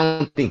 like, I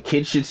don't think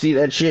kids should see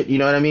that shit, you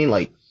know what I mean?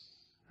 Like,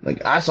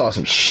 I saw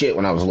some shit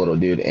when I was little,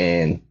 dude,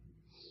 and,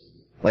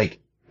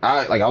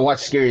 I watch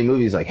scary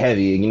movies, like,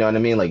 heavy, you know what I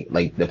mean?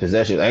 Like The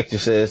Possession,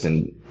 Exorcist,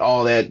 and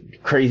all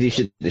that crazy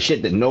shit, the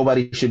shit that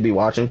nobody should be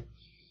watching.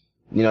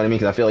 You know what I mean?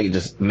 Because I feel like it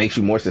just makes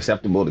you more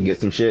susceptible to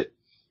get some shit.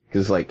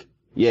 Because, like,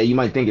 yeah, you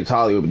might think it's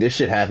Hollywood, but this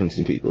shit happens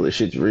to people. This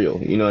shit's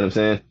real. You know what I'm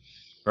saying?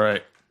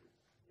 Right.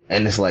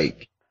 And it's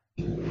like,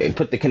 it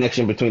put the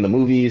connection between the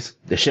movies,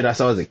 the shit I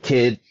saw as a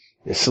kid,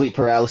 the sleep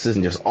paralysis,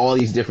 and just all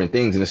these different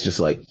things. And it's just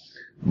like,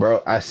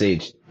 bro, I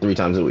sage 3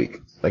 times a week.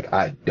 Like,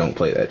 I don't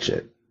play that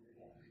shit.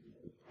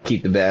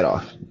 Keep the bad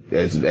off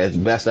as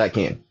best I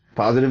can.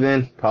 Positive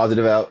in,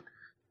 positive out,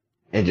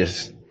 and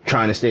just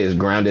trying to stay as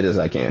grounded as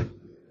I can.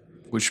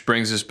 Which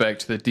brings us back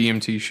to the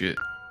DMT shit.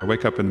 I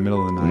wake up in the middle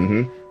of the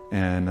night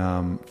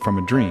and from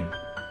a dream.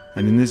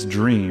 And in this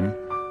dream,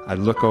 I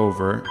look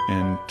over,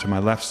 and to my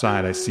left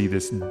side, I see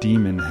this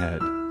demon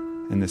head.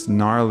 And this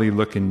gnarly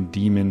looking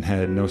demon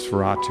head,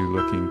 Nosferatu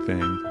looking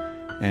thing.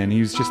 And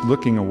he was just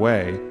looking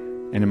away.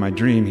 And in my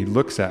dream, he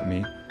looks at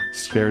me,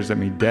 stares at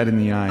me dead in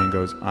the eye, and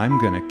goes, "I'm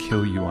gonna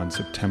kill you on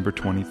September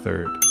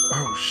 23rd.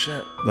 Oh,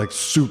 shit. Like,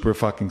 super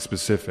fucking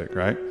specific,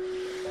 right?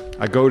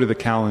 I go to the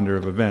calendar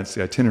of events,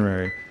 the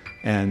itinerary,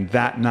 and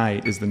that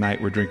night is the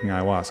night we're drinking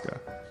ayahuasca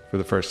for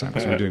the first time.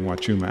 So we're doing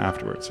Wachuma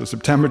afterwards. So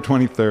September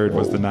 23rd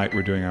was the night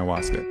we're doing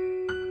ayahuasca.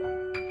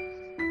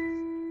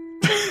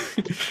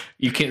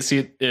 You can't see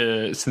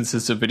it since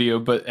it's a video,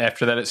 but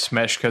after that it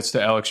smash cuts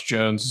to Alex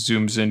Jones,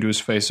 zooms into his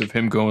face of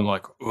him going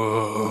like,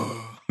 "Ugh."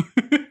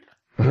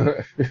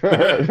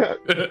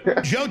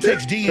 Joe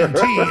takes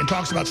DMT and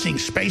talks about seeing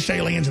space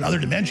aliens and other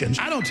dimensions.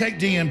 I don't take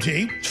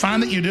DMT. It's fine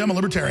that you do. I'm a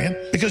libertarian.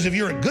 Because if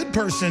you're a good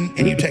person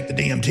and you take the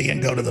DMT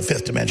and go to the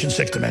 5th dimension,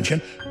 6th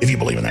dimension, if you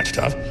believe in that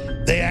stuff,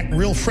 they act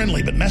real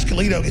friendly, but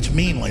Mescalito gets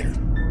mean later.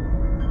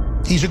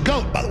 He's a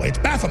goat, by the way. It's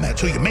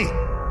Baphomet's who you meet.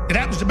 It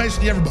happens to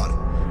basically everybody.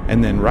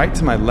 And then right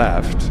to my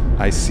left,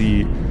 I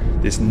see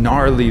this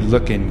gnarly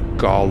looking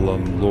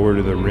Gollum, Lord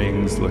of the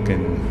Rings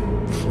looking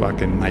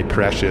fucking my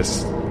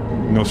precious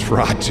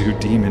Nosferatu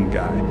demon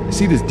guy. I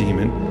see this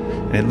demon,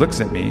 and it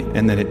looks at me,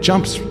 and then it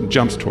jumps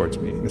towards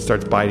me, and it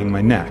starts biting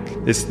my neck.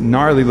 This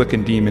gnarly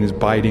looking demon is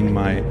biting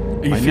my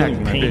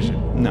neck, my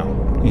vision. No,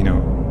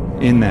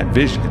 in that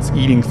vision, it's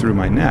eating through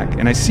my neck,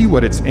 and I see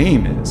what its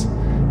aim is,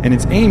 and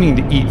it's aiming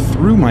to eat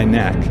through my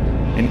neck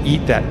and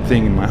eat that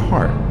thing in my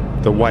heart,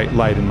 the white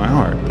light in my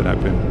heart that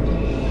I've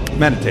been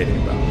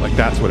meditating about. Like,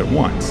 that's what it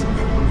wants.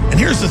 And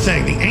here's the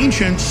thing, the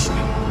ancients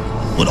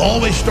would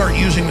always start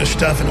using this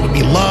stuff, and it would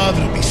be love,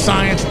 and it would be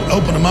science, it would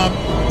open them up,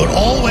 but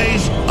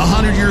always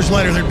 100 years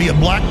later there'd be a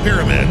black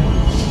pyramid,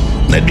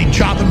 and they'd be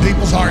chopping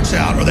people's hearts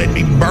out, or they'd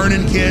be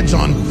burning kids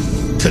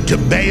to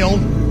Baal.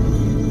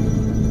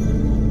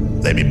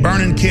 They'd be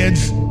burning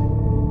kids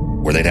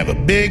where they'd have a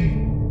big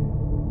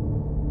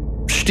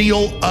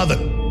steel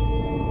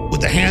oven with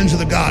the hands of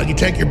the god. You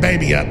take your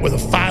baby up with a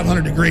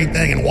 500-degree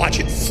thing and watch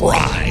it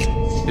fry.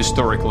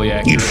 Historically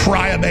accurate. You'd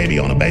fry a baby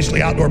on a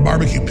basically outdoor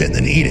barbecue pit and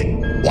then eat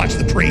it. Watch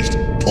the priest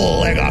pull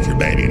a leg off your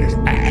baby and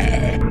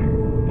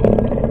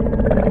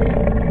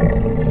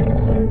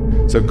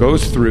So it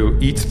goes through,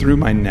 eats through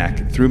my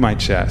neck, through my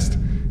chest,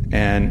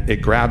 and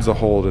it grabs a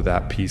hold of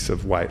that piece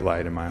of white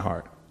light in my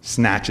heart,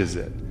 snatches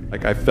it.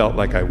 Like, I felt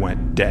like I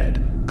went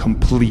dead,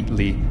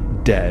 completely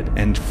dead,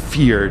 and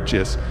fear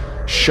just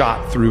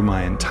shot through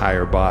my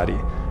entire body.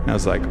 And I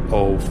was like,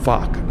 oh,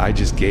 fuck, I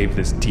just gave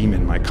this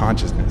demon my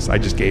consciousness. I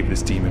just gave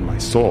this demon my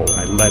soul.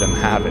 I let him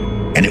have it.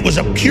 And it was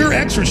a pure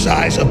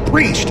exercise of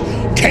priest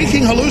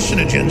taking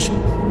hallucinogens,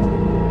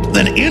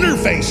 then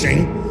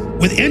interfacing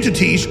with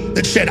entities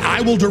that said,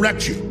 I will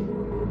direct you.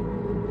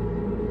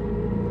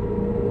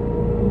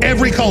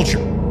 Every culture,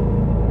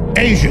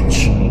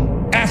 Asians,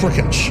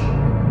 Africans,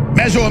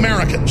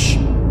 Mesoamericans,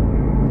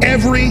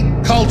 every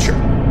culture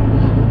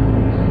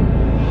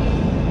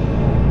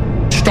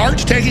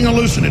starts taking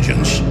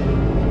hallucinogens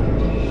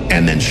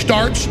and then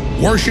starts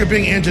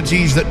worshiping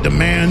entities that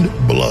demand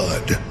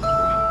blood.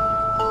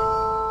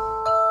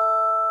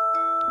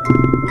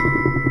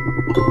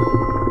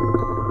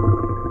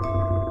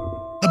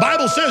 The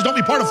Bible says don't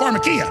be part of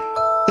pharmakia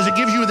because it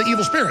gives you the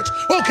evil spirits.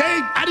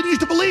 Okay, I didn't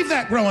used to believe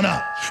that growing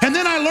up. And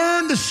then I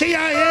learned the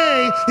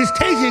CIA is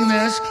taking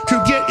this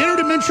to get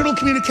interdimensional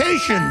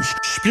communications,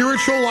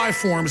 spiritual life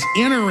forms,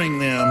 entering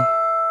them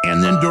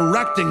and then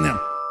directing them.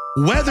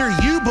 Whether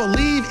you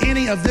believe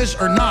any of this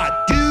or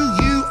not, do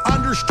you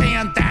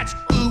understand that's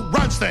who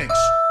runs things?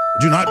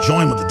 Do not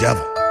join with the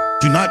devil.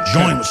 Do not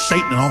join with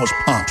Satan and all his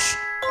pumps.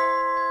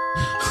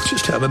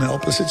 Just heaven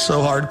help us. It's so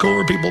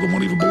hardcore. People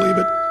won't even believe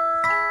it.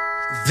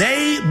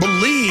 They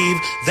believe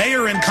they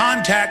are in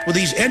contact with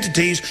these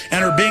entities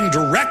and are being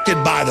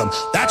directed by them.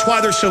 That's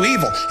why they're so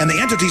evil. And the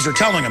entities are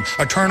telling them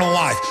eternal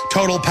life,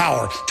 total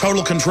power,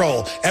 total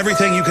control,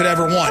 everything you could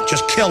ever want.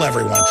 Just kill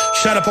everyone.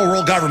 Set up a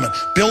world government.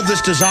 Build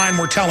this design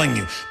we're telling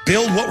you.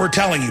 Build what we're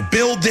telling you.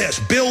 Build this.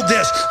 Build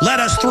this. Let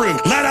us through.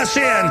 Let us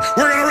in.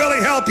 We're going to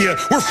really help you.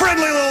 We're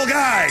friendly little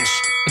guys.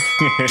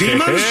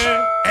 Demons?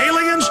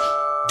 Aliens?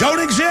 Don't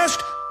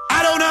exist?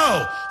 I don't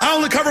know. I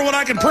only cover what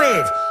I can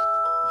prove.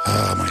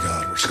 Oh, my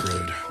God, we're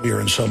screwed. We are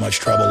in so much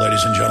trouble,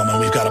 ladies and gentlemen.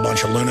 We've got a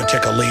bunch of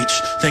lunatic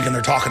elites thinking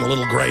they're talking to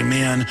little gray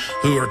men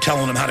who are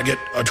telling them how to get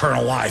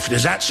eternal life.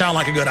 Does that sound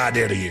like a good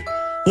idea to you?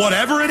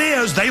 Whatever it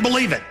is, they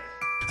believe it.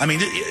 I mean,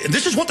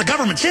 this is what the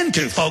government's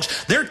into,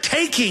 folks. They're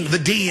taking the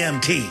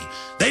DMT.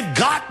 They've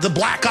got the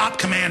black op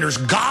commanders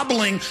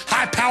gobbling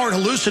high-powered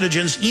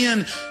hallucinogens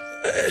in.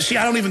 See,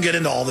 I don't even get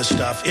into all this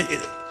stuff.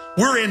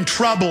 We're in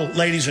trouble,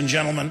 ladies and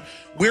gentlemen.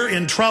 We're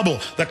in trouble.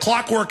 The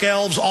clockwork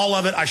elves, all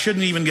of it, I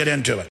shouldn't even get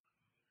into it.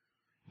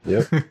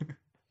 Yep.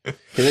 Because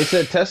they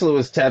said Tesla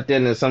was tapped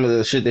into some of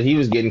the shit that he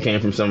was getting came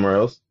from somewhere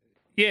else.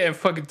 Yeah, and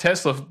fucking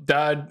Tesla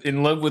died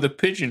in love with a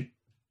pigeon.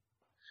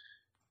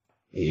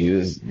 He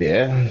was,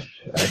 yeah.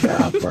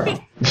 Bro.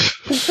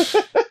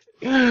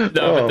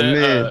 No,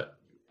 man.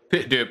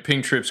 Dude,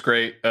 Pink Trip's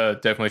great.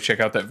 Definitely check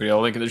out that video.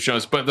 I'll link in the show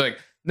notes. But, like,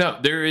 no,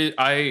 there is,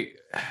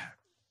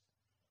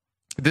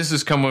 this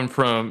is coming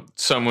from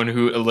someone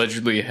who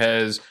allegedly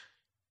has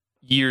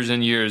years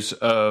and years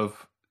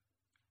of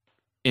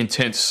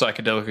intense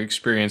psychedelic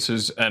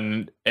experiences,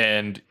 and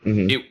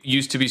it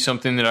used to be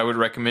something that I would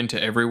recommend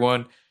to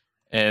everyone.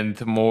 And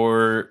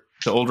the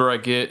older I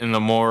get, and the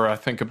more I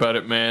think about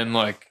it, man,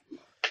 like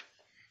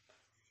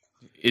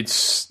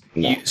it's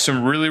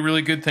some really,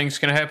 really good things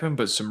can happen,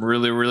 but some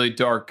really, really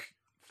dark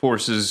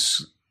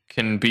forces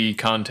can be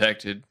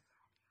contacted.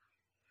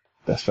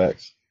 That's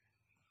facts.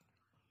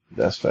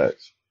 That's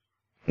facts.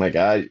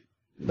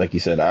 Like you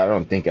said, I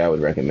don't think I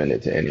would recommend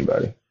it to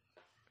anybody.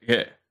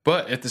 Yeah,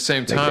 but at the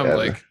same time,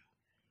 like,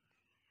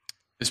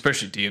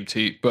 especially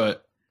DMT,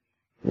 but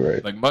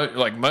right,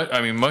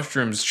 I mean,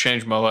 mushrooms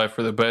changed my life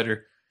for the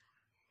better.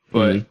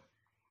 But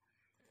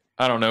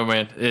I don't know,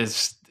 man.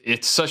 It's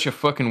such a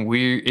fucking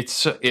weird.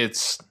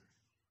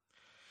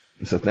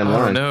 It's a thin I line.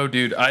 don't know,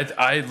 dude.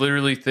 I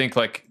literally think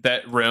like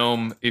that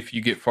realm, if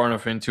you get far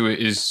enough into it,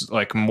 is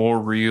like more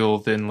real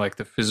than like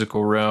the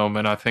physical realm.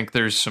 And I think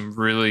there's some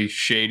really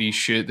shady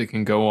shit that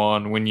can go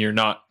on when you're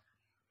not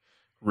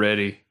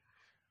ready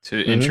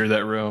to enter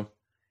that realm.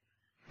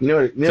 You know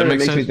what it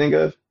makes me think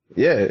of?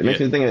 Yeah, it makes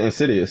me think of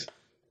Insidious.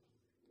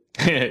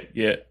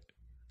 Yeah.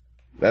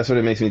 That's what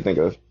it makes me think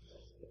of.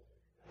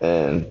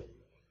 And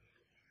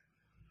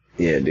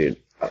yeah, dude,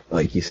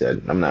 like you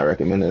said, I'm not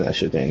recommending that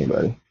shit to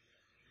anybody.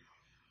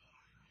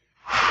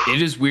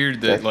 It is weird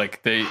that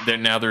like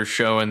now they're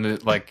showing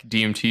that like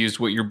DMT is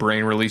what your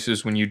brain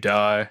releases when you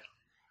die.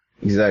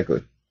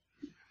 Exactly.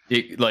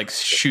 It like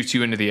shoots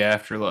you into the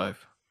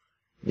afterlife.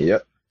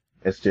 Yep.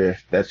 That's your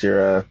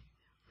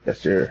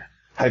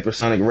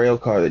hypersonic rail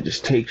car that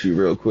just takes you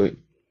real quick.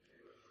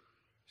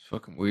 It's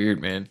fucking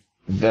weird, man.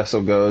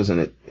 Vessel goes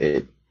and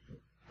it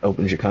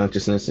opens your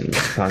consciousness and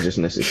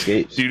consciousness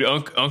escapes. Dude,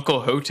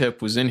 Uncle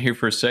Hotep was in here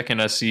for a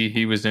second. I see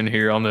he was in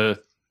here on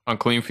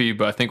Clean Feed,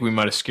 but I think we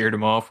might have scared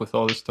him off with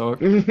all this talk.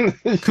 Yeah, we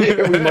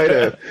might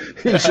have.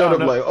 He showed up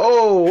like,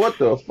 oh, what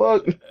the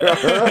fuck?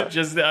 I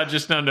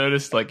just now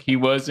noticed like he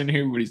was in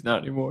here, but he's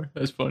not anymore.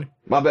 That's funny.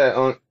 My bad,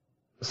 Unc.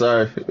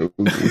 Sorry, we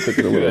took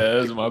it a little. Yeah,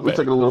 that was my bad. We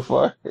took it a little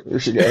far.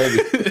 She got heavy.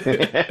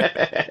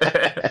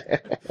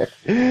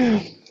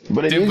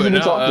 But it needs to be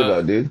talked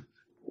about, dude.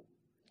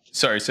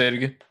 Sorry, say it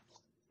again.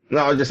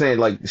 No, I was just saying,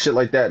 like shit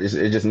like that.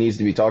 It just needs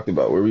to be talked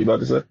about. What were you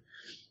about to say?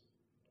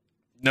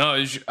 No,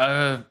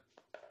 I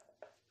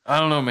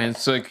don't know, man.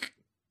 It's like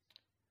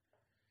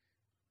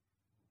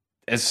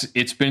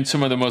it's been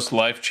some of the most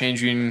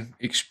life-changing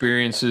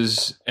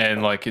experiences,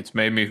 and like it's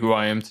made me who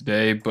I am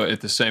today. But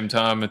at the same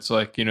time, it's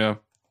like, you know,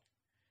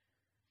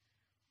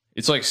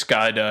 it's like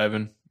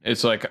skydiving.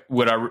 It's like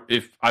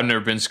if I've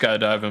never been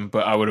skydiving,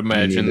 but I would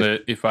imagine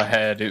that if I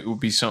had, it would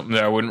be something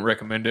that I wouldn't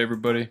recommend to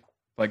everybody.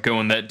 Like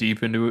going that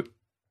deep into it.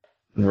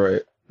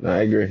 Right. No,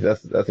 I agree.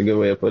 That's a good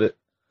way to put it.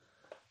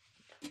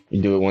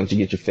 You do it once you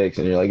get your fix,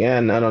 and you're like,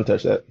 no, don't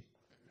touch that.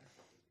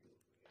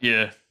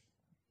 Yeah.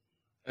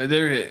 It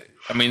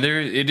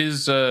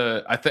is.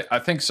 I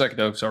think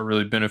psychedelics are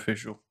really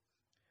beneficial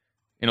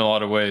in a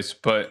lot of ways,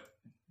 but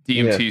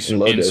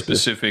DMT in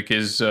specific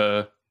is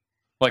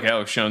like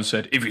Alex Jones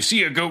said. If you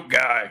see a goat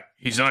guy,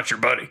 he's not your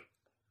buddy.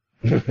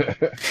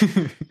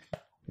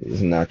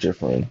 He's not your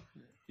friend.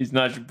 He's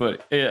not your buddy.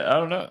 Yeah, I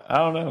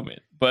don't know,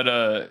 man.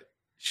 But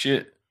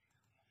shit.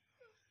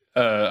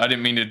 I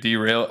didn't mean to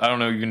derail. I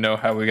don't even know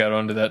how we got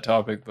onto that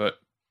topic, but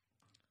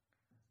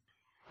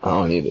I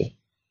don't either.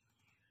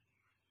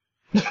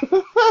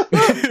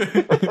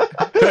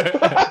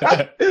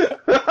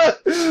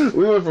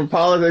 We went from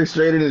politics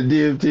straight into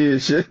DMT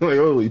and shit. Like,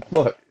 holy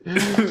fuck.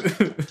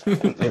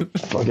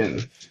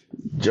 Fucking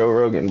Joe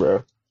Rogan,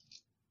 bro.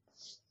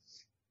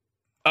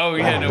 Oh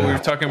yeah, no, we were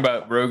talking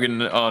about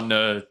Rogan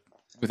on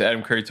with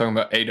Adam Curry talking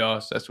about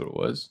ADOS. That's what it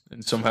was,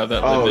 and somehow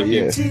that.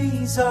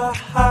 DMTs are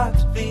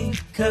hot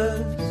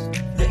because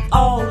they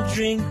all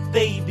drink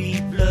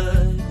baby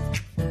blood.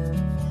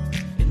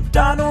 And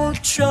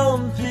Donald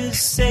Trump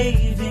is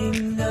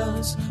saving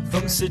us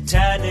from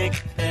satanic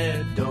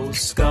pedo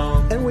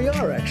scum. And we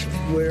are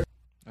actually.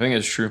 I think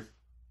that's true.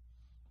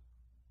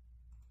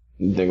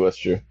 You think what's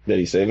true? That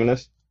he's saving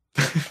us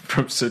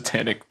from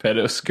satanic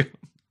pedo scum?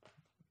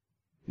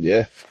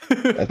 Yeah,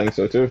 I think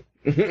so too.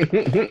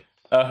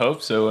 I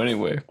hope so,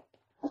 anyway.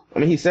 I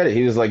mean, he said it.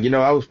 He was like,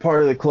 I was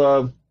part of the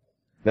club.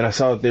 Then I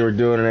saw what they were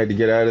doing and I had to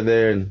get out of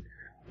there. And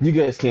you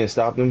guys can't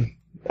stop them.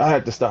 I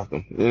have to stop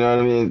them. You know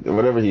what I mean?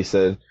 Whatever he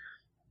said.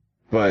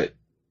 But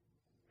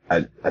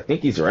I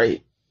think he's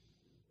right.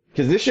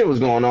 Because this shit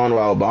was going on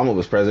while Obama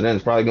was president.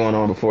 It's probably going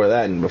on before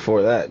that and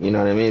before that. You know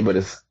what I mean? But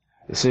as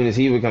soon as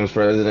he becomes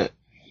president,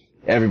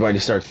 everybody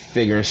starts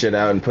figuring shit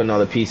out and putting all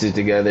the pieces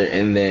together.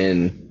 And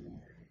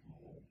then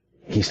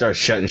he starts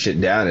shutting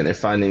shit down. And they're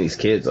finding these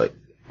kids like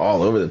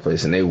all over the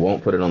place, and they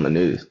won't put it on the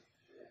news,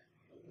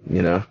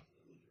 and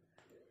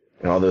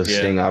all those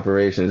sting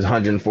operations.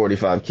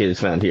 145 kids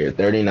found here,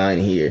 39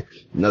 here,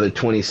 another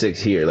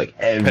 26 here, like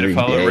every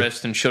pedophile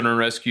arrest and children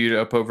rescued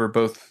up over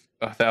both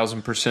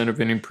 1,000% of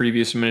any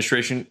previous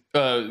administration.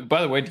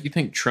 By the way, do you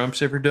think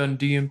Trump's ever done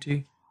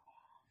DMT?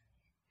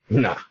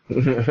 Nah.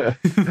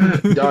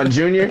 Don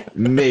Jr.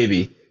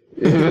 maybe,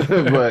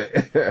 but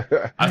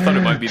I thought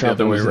it might be Trump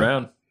the other way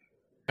around.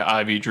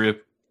 IV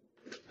drip.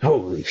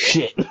 Holy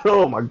shit.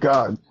 Oh my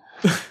god.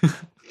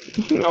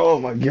 Oh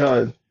my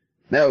god.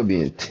 That would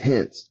be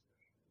intense.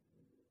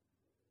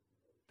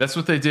 That's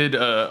what they did,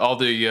 all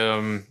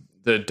the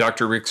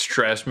Dr. Rick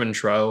Strassman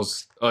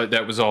trials.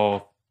 That was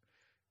all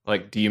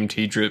like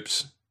DMT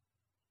drips.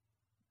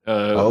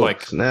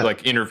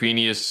 Like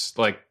intravenous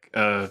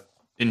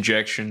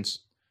injections.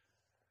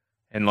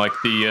 And like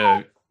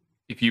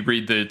if you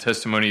read the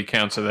testimony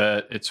accounts of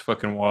that, it's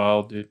fucking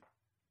wild, dude.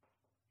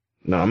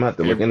 No, I'm not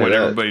looking at what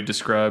that. everybody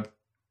described.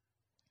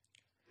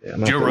 Yeah,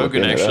 Joe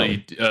Rogan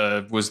actually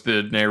was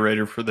the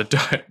narrator for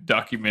the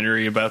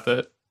documentary about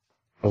that.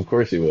 Of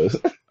course he was.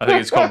 I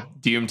think it's called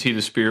DMT,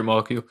 the Spirit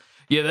Molecule.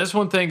 Yeah, that's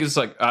one thing. Is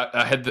like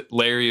I had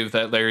Larry of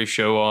that Larry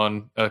show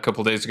on a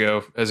couple days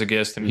ago as a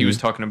guest, and he was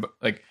talking about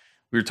like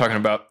we were talking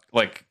about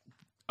like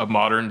a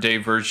modern day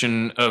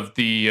version of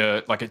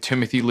the like a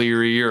Timothy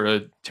Leary or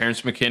a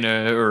Terrence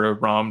McKenna or a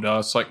Ram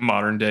Dass, like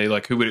modern day.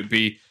 Like who would it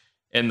be?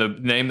 And the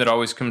name that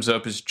always comes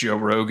up is Joe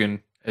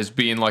Rogan as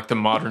being like the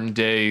modern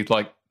day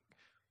like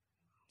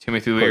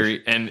Timothy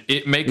Leary, and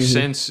it makes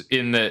sense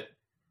in that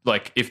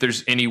like if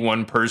there's any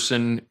one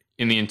person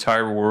in the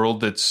entire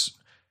world that's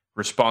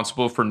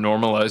responsible for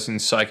normalizing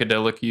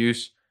psychedelic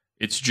use,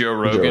 it's Joe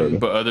Rogan.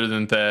 But other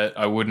than that,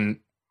 I wouldn't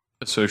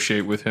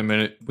associate with him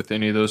in it with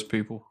any of those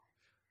people.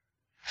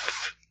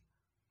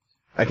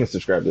 I can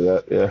subscribe to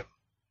that, yeah.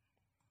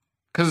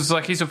 Because it's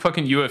like he's a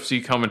fucking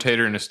UFC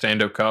commentator and a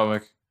stand-up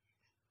comic.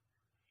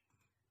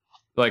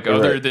 Like,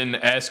 other than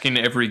asking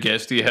every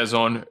guest he has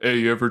on, hey,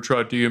 you ever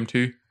tried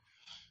DMT?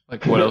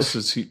 Like, what else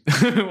is he...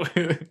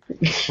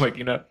 like,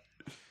 you know?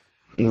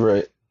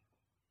 Right.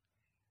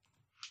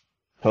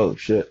 Holy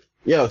shit.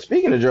 Yo,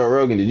 speaking of Joe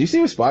Rogan, did you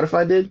see what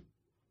Spotify did?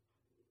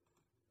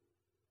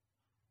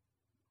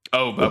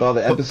 Oh, with all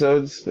the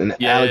episodes and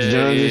Alex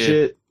Jones and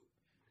shit?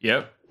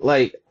 Yep.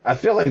 Like, I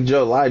feel like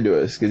Joe lied to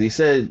us because he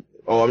said,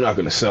 oh, I'm not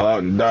going to sell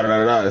out and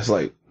da-da-da-da. It's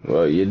like,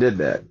 well, you did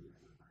that.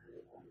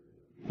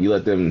 You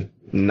let them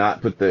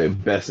not put the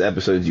best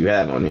episodes you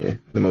have on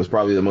here.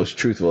 Probably the most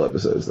truthful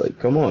episodes. Like,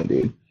 come on,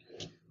 dude.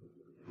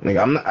 Like,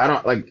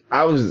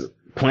 I was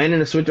planning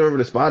to switch over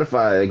to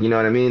Spotify, like, you know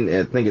what I mean?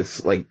 And I think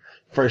it's like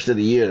first of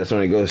the year, that's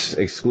when it goes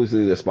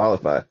exclusively to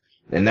Spotify.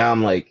 And now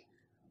I'm like,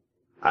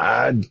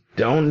 I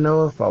don't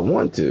know if I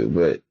want to,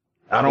 but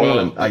I don't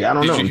want to, like, I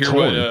don't know. Did you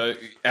hear what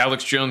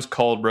Alex Jones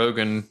called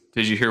Rogan?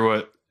 Did you hear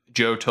what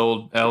Joe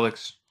told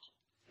Alex?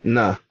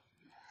 Nah.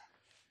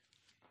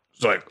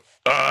 It's like,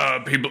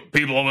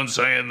 people have been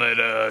saying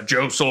that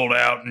Joe sold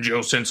out and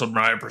Joe censored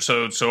my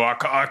episode, so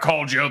I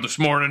called Joe this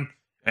morning,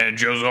 and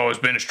Joe's always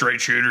been a straight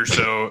shooter,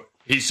 so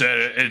he said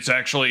it's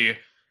actually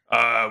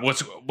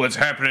what's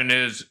happening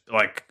is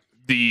like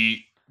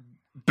the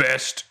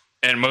best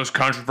and most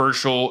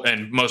controversial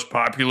and most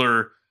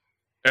popular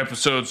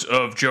episodes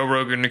of Joe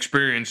Rogan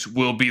Experience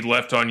will be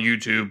left on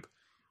YouTube.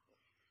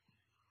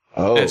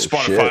 Oh, and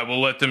Spotify shit.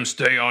 will let them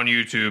stay on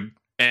YouTube,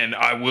 and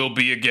I will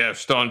be a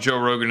guest on Joe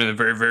Rogan in the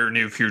very, very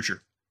near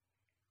future.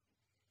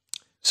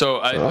 So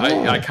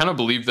I kind of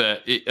believe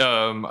that.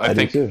 I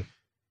think too.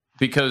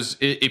 Because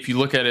if you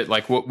look at it,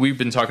 like what we've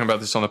been talking about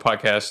this on the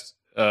podcast,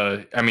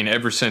 I mean,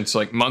 ever since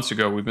like months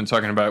ago, we've been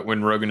talking about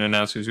when Rogan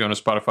announced he was going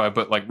to Spotify.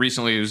 But like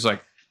recently, it was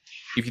like,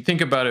 if you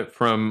think about it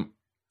from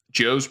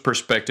Joe's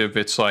perspective,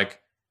 it's like,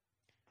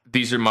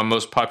 these are my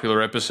most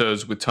popular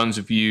episodes with tons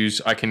of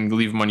views. I can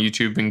leave them on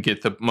YouTube and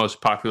get the most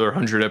popular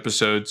 100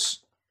 episodes,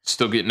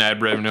 still getting ad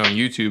revenue on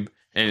YouTube.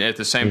 And at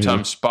the same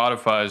time,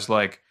 Spotify is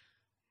like,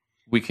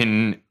 we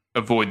can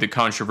avoid the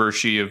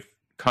controversy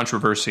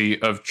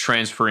of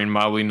transferring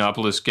Molly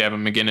Nopolis,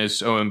 Gavin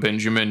McInnes, Owen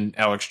Benjamin,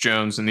 Alex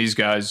Jones, and these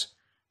guys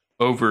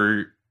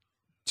over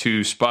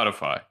to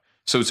Spotify.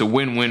 So it's a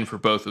win-win for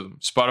both of them.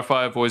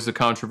 Spotify avoids the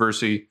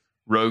controversy.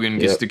 Rogan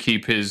gets to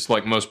keep his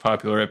like most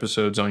popular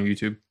episodes on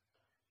YouTube.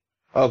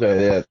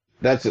 Okay, yeah,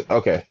 that's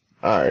okay.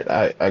 All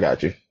right, I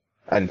got you.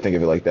 I didn't think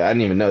of it like that. I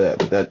didn't even know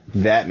that, but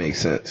that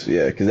makes sense.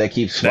 Yeah, because that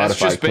keeps Spotify That's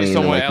just based clean,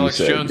 on what like Alex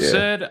Jones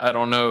said. I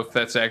don't know if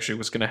that's actually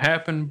what's going to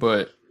happen,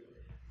 but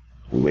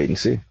we'll wait and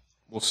see.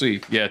 We'll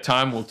see. Yeah,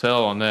 time will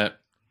tell on that.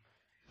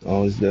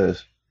 Always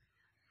does.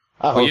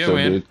 I hope so,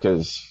 dude,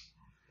 because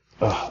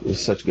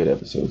there's such good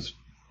episodes.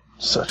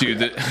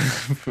 Dude,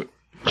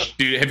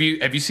 have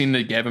you seen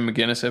the Gavin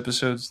McInnes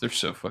episodes? They're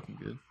so fucking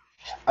good.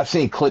 I've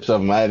seen clips of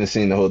them. I haven't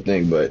seen the whole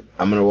thing, but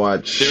I'm gonna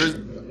watch.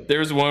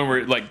 There's one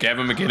where like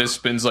Gavin McInnes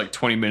spends like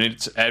 20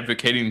 minutes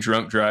advocating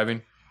drunk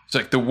driving. It's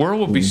like the world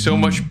would be so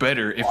much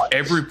better if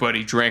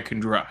everybody drank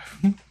and drive.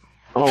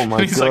 Oh my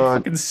god! He's like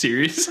fucking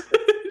serious.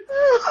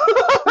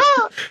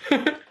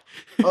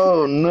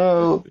 Oh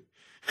no!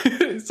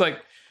 It's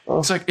like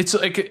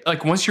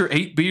once you're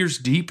 8 beers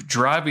deep,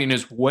 driving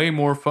is way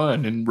more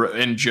fun.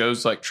 And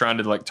Joe's like trying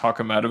to like talk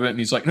him out of it, and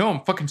he's like, "No,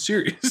 I'm fucking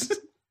serious."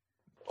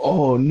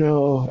 Oh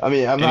no! I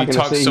mean, I'm not gonna say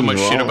he talks so much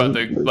wrong, shit about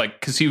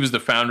because he was the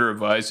founder of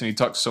Vice, and he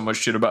talks so much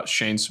shit about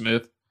Shane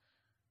Smith,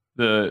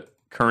 the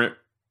current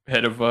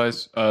head of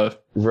Vice.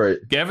 Right,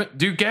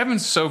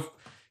 Gavin's so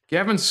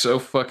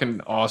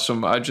fucking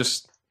awesome. I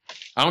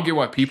don't get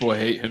why people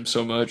hate him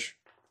so much.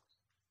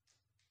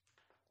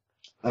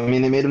 I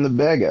mean, they made him the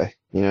bad guy.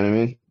 You know what I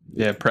mean?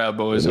 Yeah, Proud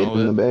Boys. They made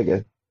him the bad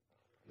guy.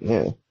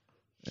 Yeah.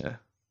 Yeah.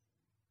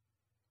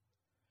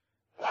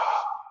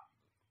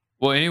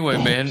 Well,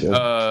 anyway,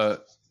 man.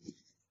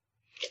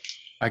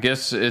 I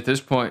guess at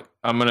this point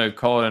I'm gonna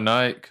call it a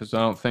night because I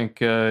don't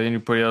think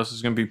anybody else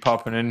is gonna be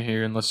popping in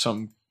here unless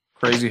something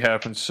crazy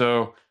happens.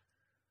 So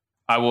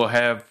I will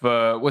have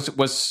what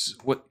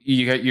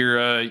you got your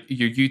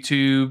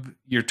YouTube,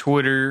 your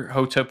Twitter,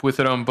 Hotep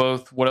with it on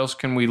both. What else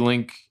can we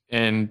link,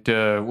 and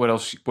what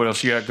else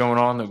you got going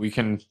on that we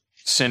can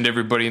send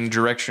everybody in the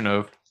direction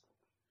of?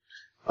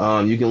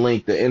 You can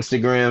link the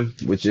Instagram,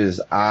 which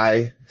is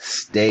I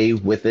Stay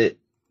With It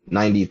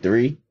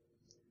 93.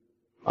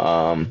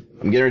 I'm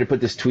getting ready to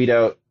put this tweet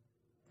out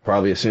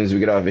probably as soon as we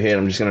get off of here.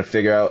 I'm just going to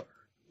figure out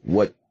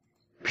what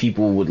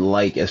people would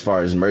like as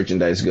far as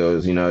merchandise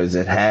goes. You know, is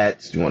it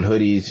hats? Do you want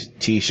hoodies,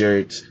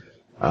 t-shirts,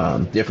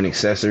 different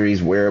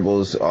accessories,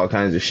 wearables, all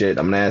kinds of shit?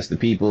 I'm going to ask the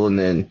people and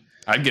then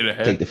I'd get a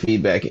hat. Take the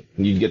feedback.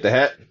 You get the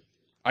hat?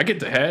 I get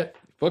the hat.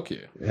 Fuck yeah.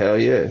 Hell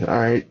yeah. All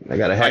right. I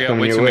got a hat coming your way. I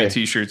got way too many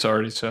t-shirts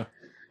already, so.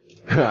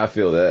 I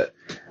feel that.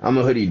 I'm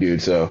a hoodie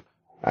dude, so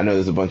I know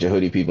there's a bunch of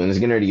hoodie people, and it's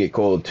getting ready to get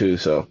cold too,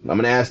 so I'm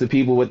going to ask the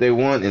people what they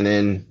want, and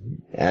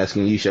then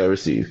asking you shall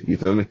receive. You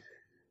feel me?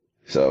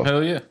 So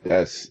hell yeah.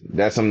 That's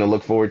something to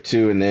look forward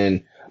to, and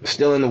then I'm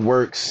still in the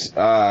works,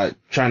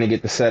 trying to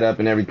get the setup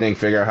and everything,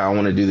 figure out how I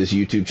want to do this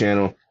YouTube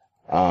channel,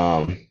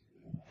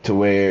 to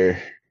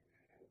where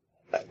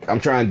I'm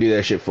trying to do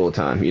that shit full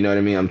time. You know what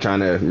I mean? I'm trying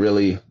to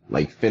really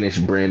like finish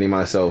branding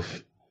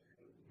myself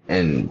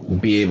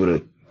and be able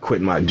to quit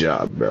my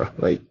job, bro.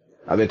 Like,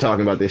 I've been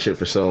talking about this shit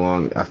for so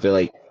long. I feel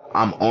like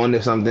I'm on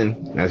to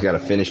something. I just got to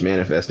finish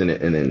manifesting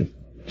it and then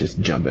just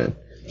jump in.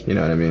 You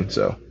know what I mean?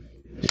 So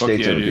just stay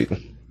tuned, people.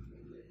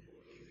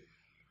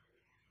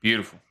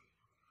 Beautiful.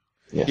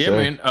 Yes, yeah, sir.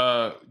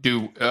 man.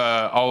 Dude,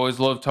 always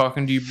love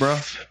talking to you, bro.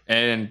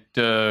 And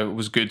it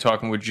was good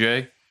talking with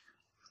Jay.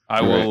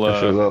 I will.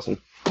 That was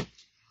awesome.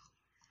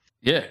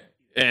 Yeah.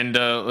 And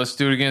let's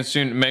do it again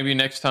soon. Maybe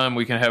next time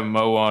we can have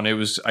Mo on. I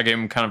gave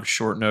him kind of a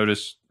short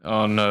notice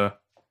on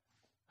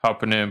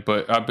hopping in,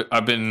 but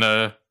I've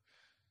been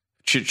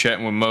chit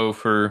chatting with Mo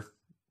for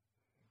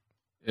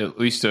at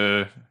least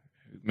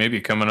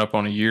maybe coming up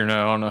on a year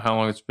now. I don't know how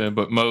long it's been,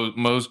 but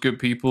Mo's good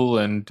people,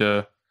 and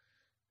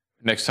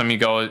next time you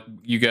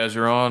guys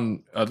are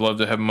on, I'd love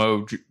to have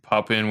Mo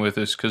pop in with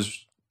us,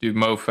 because dude,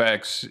 Mo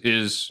Facts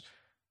is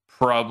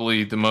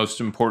probably the most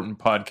important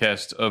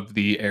podcast of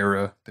the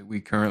era that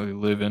we currently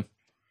live in.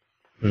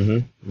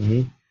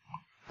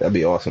 That'd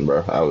be awesome,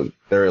 bro. I would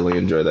thoroughly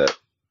enjoy that.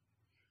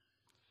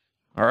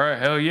 All right,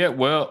 hell yeah.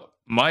 Well,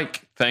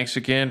 Mike, thanks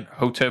again.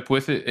 Hotep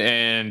with it,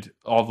 and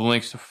all the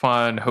links to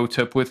find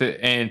Hotep with it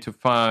and to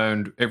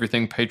find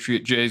everything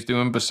Patriot Jay's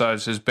doing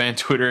besides his band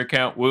Twitter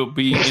account will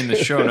be in the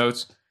show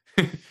notes.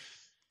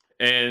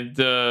 And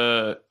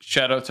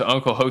shout out to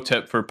Uncle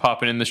Hotep for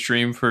popping in the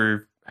stream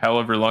for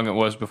however long it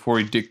was before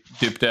he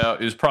dipped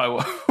out. It was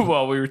probably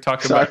while we were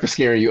talking Sorry about... for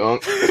scaring you,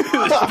 Unc.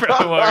 It's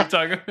probably while we were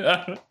talking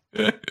about...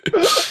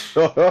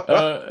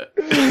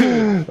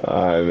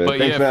 All right, man.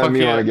 Thanks for having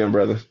me on again,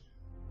 brother.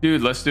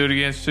 Dude, let's do it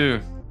again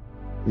soon.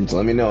 Just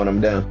let me know and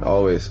I'm down,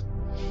 always.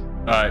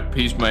 All right,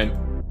 peace,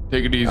 man.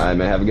 Take it easy. All right,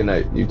 man. Have a good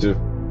night. You too.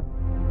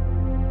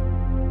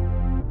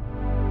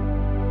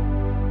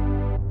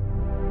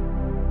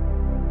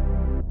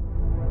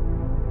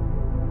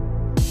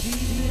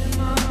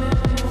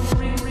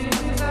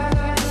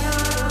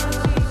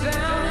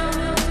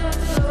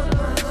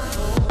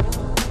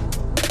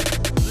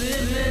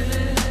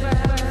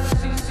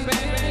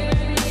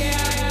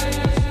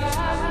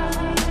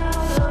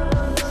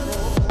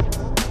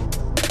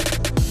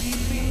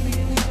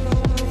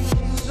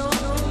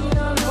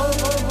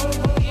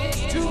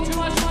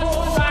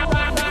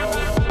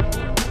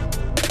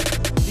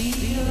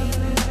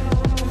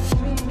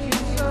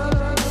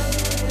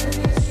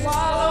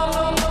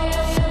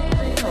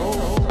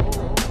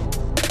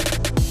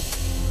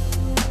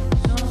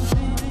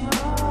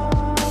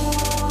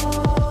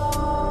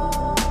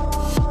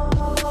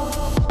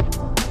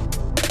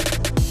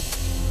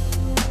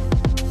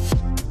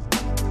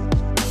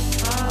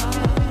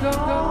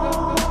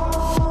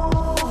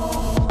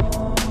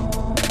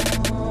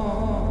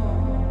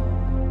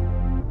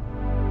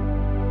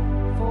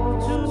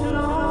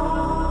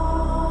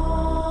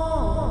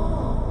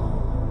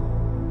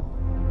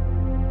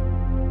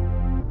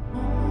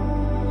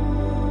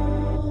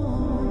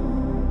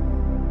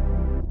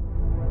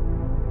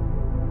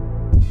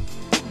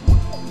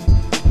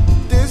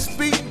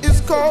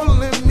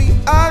 calling me,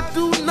 I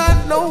do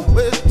not know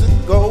where to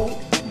go.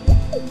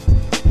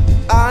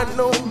 I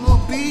know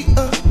Lil B,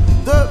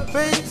 the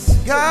bass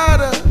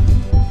gotta,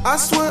 I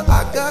swear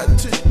I got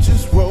to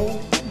just roll.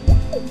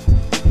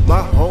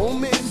 My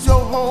home is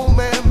your home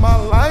and my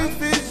life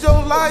is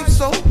your life,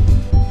 so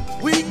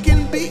we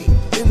can be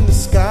in the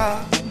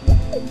sky.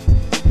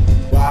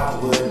 Why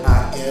would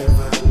I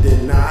ever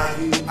deny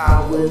you?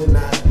 I will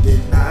not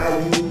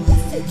deny you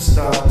if you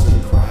start to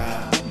cry.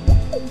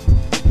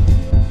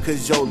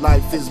 Cause your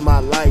life is my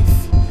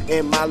life,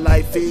 and my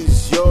life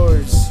is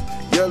yours.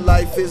 Your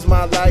life is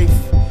my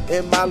life,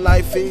 and my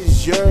life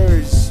is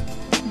yours.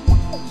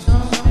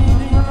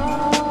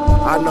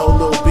 I know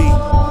Lil B,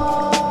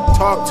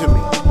 talk to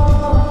me.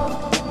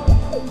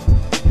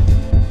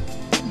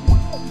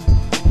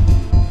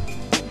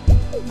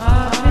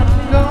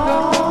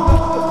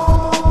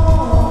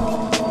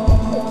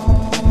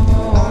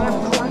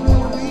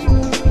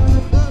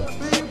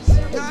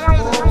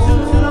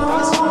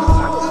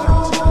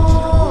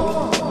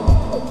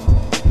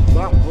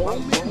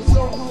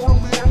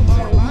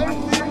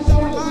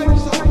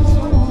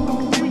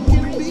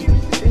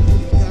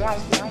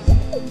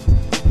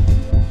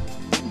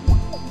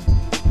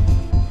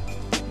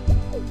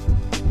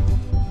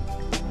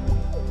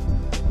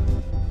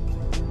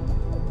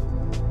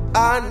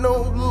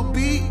 know Lil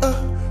B,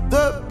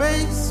 the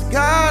bass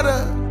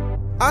gotta.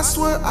 I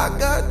swear I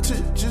got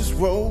to just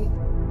roll.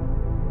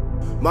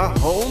 My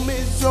home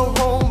is your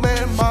home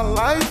and my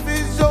life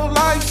is your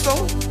life,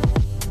 so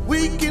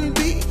we can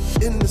be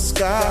in the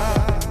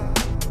sky.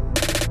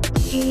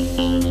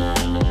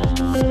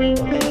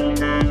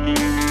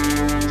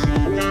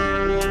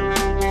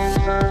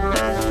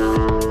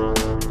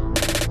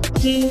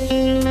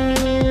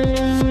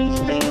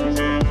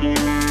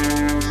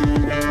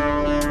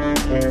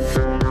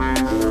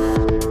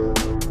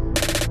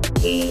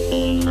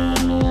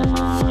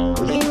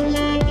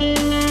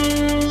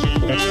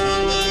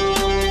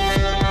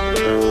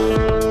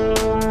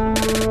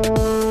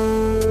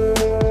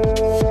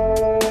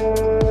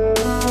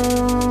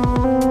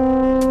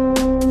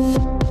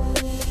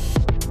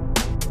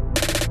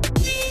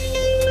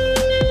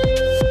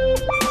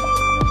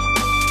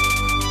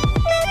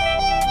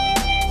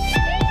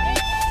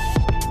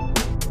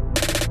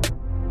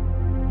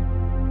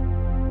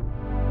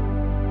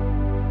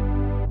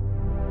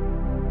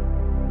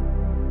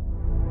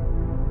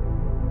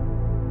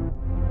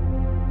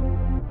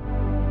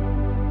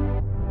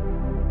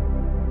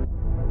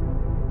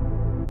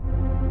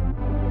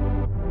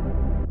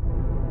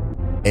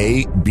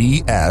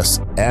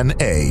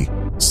 ABSNA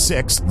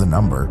 6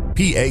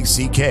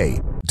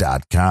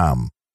 PACK.com.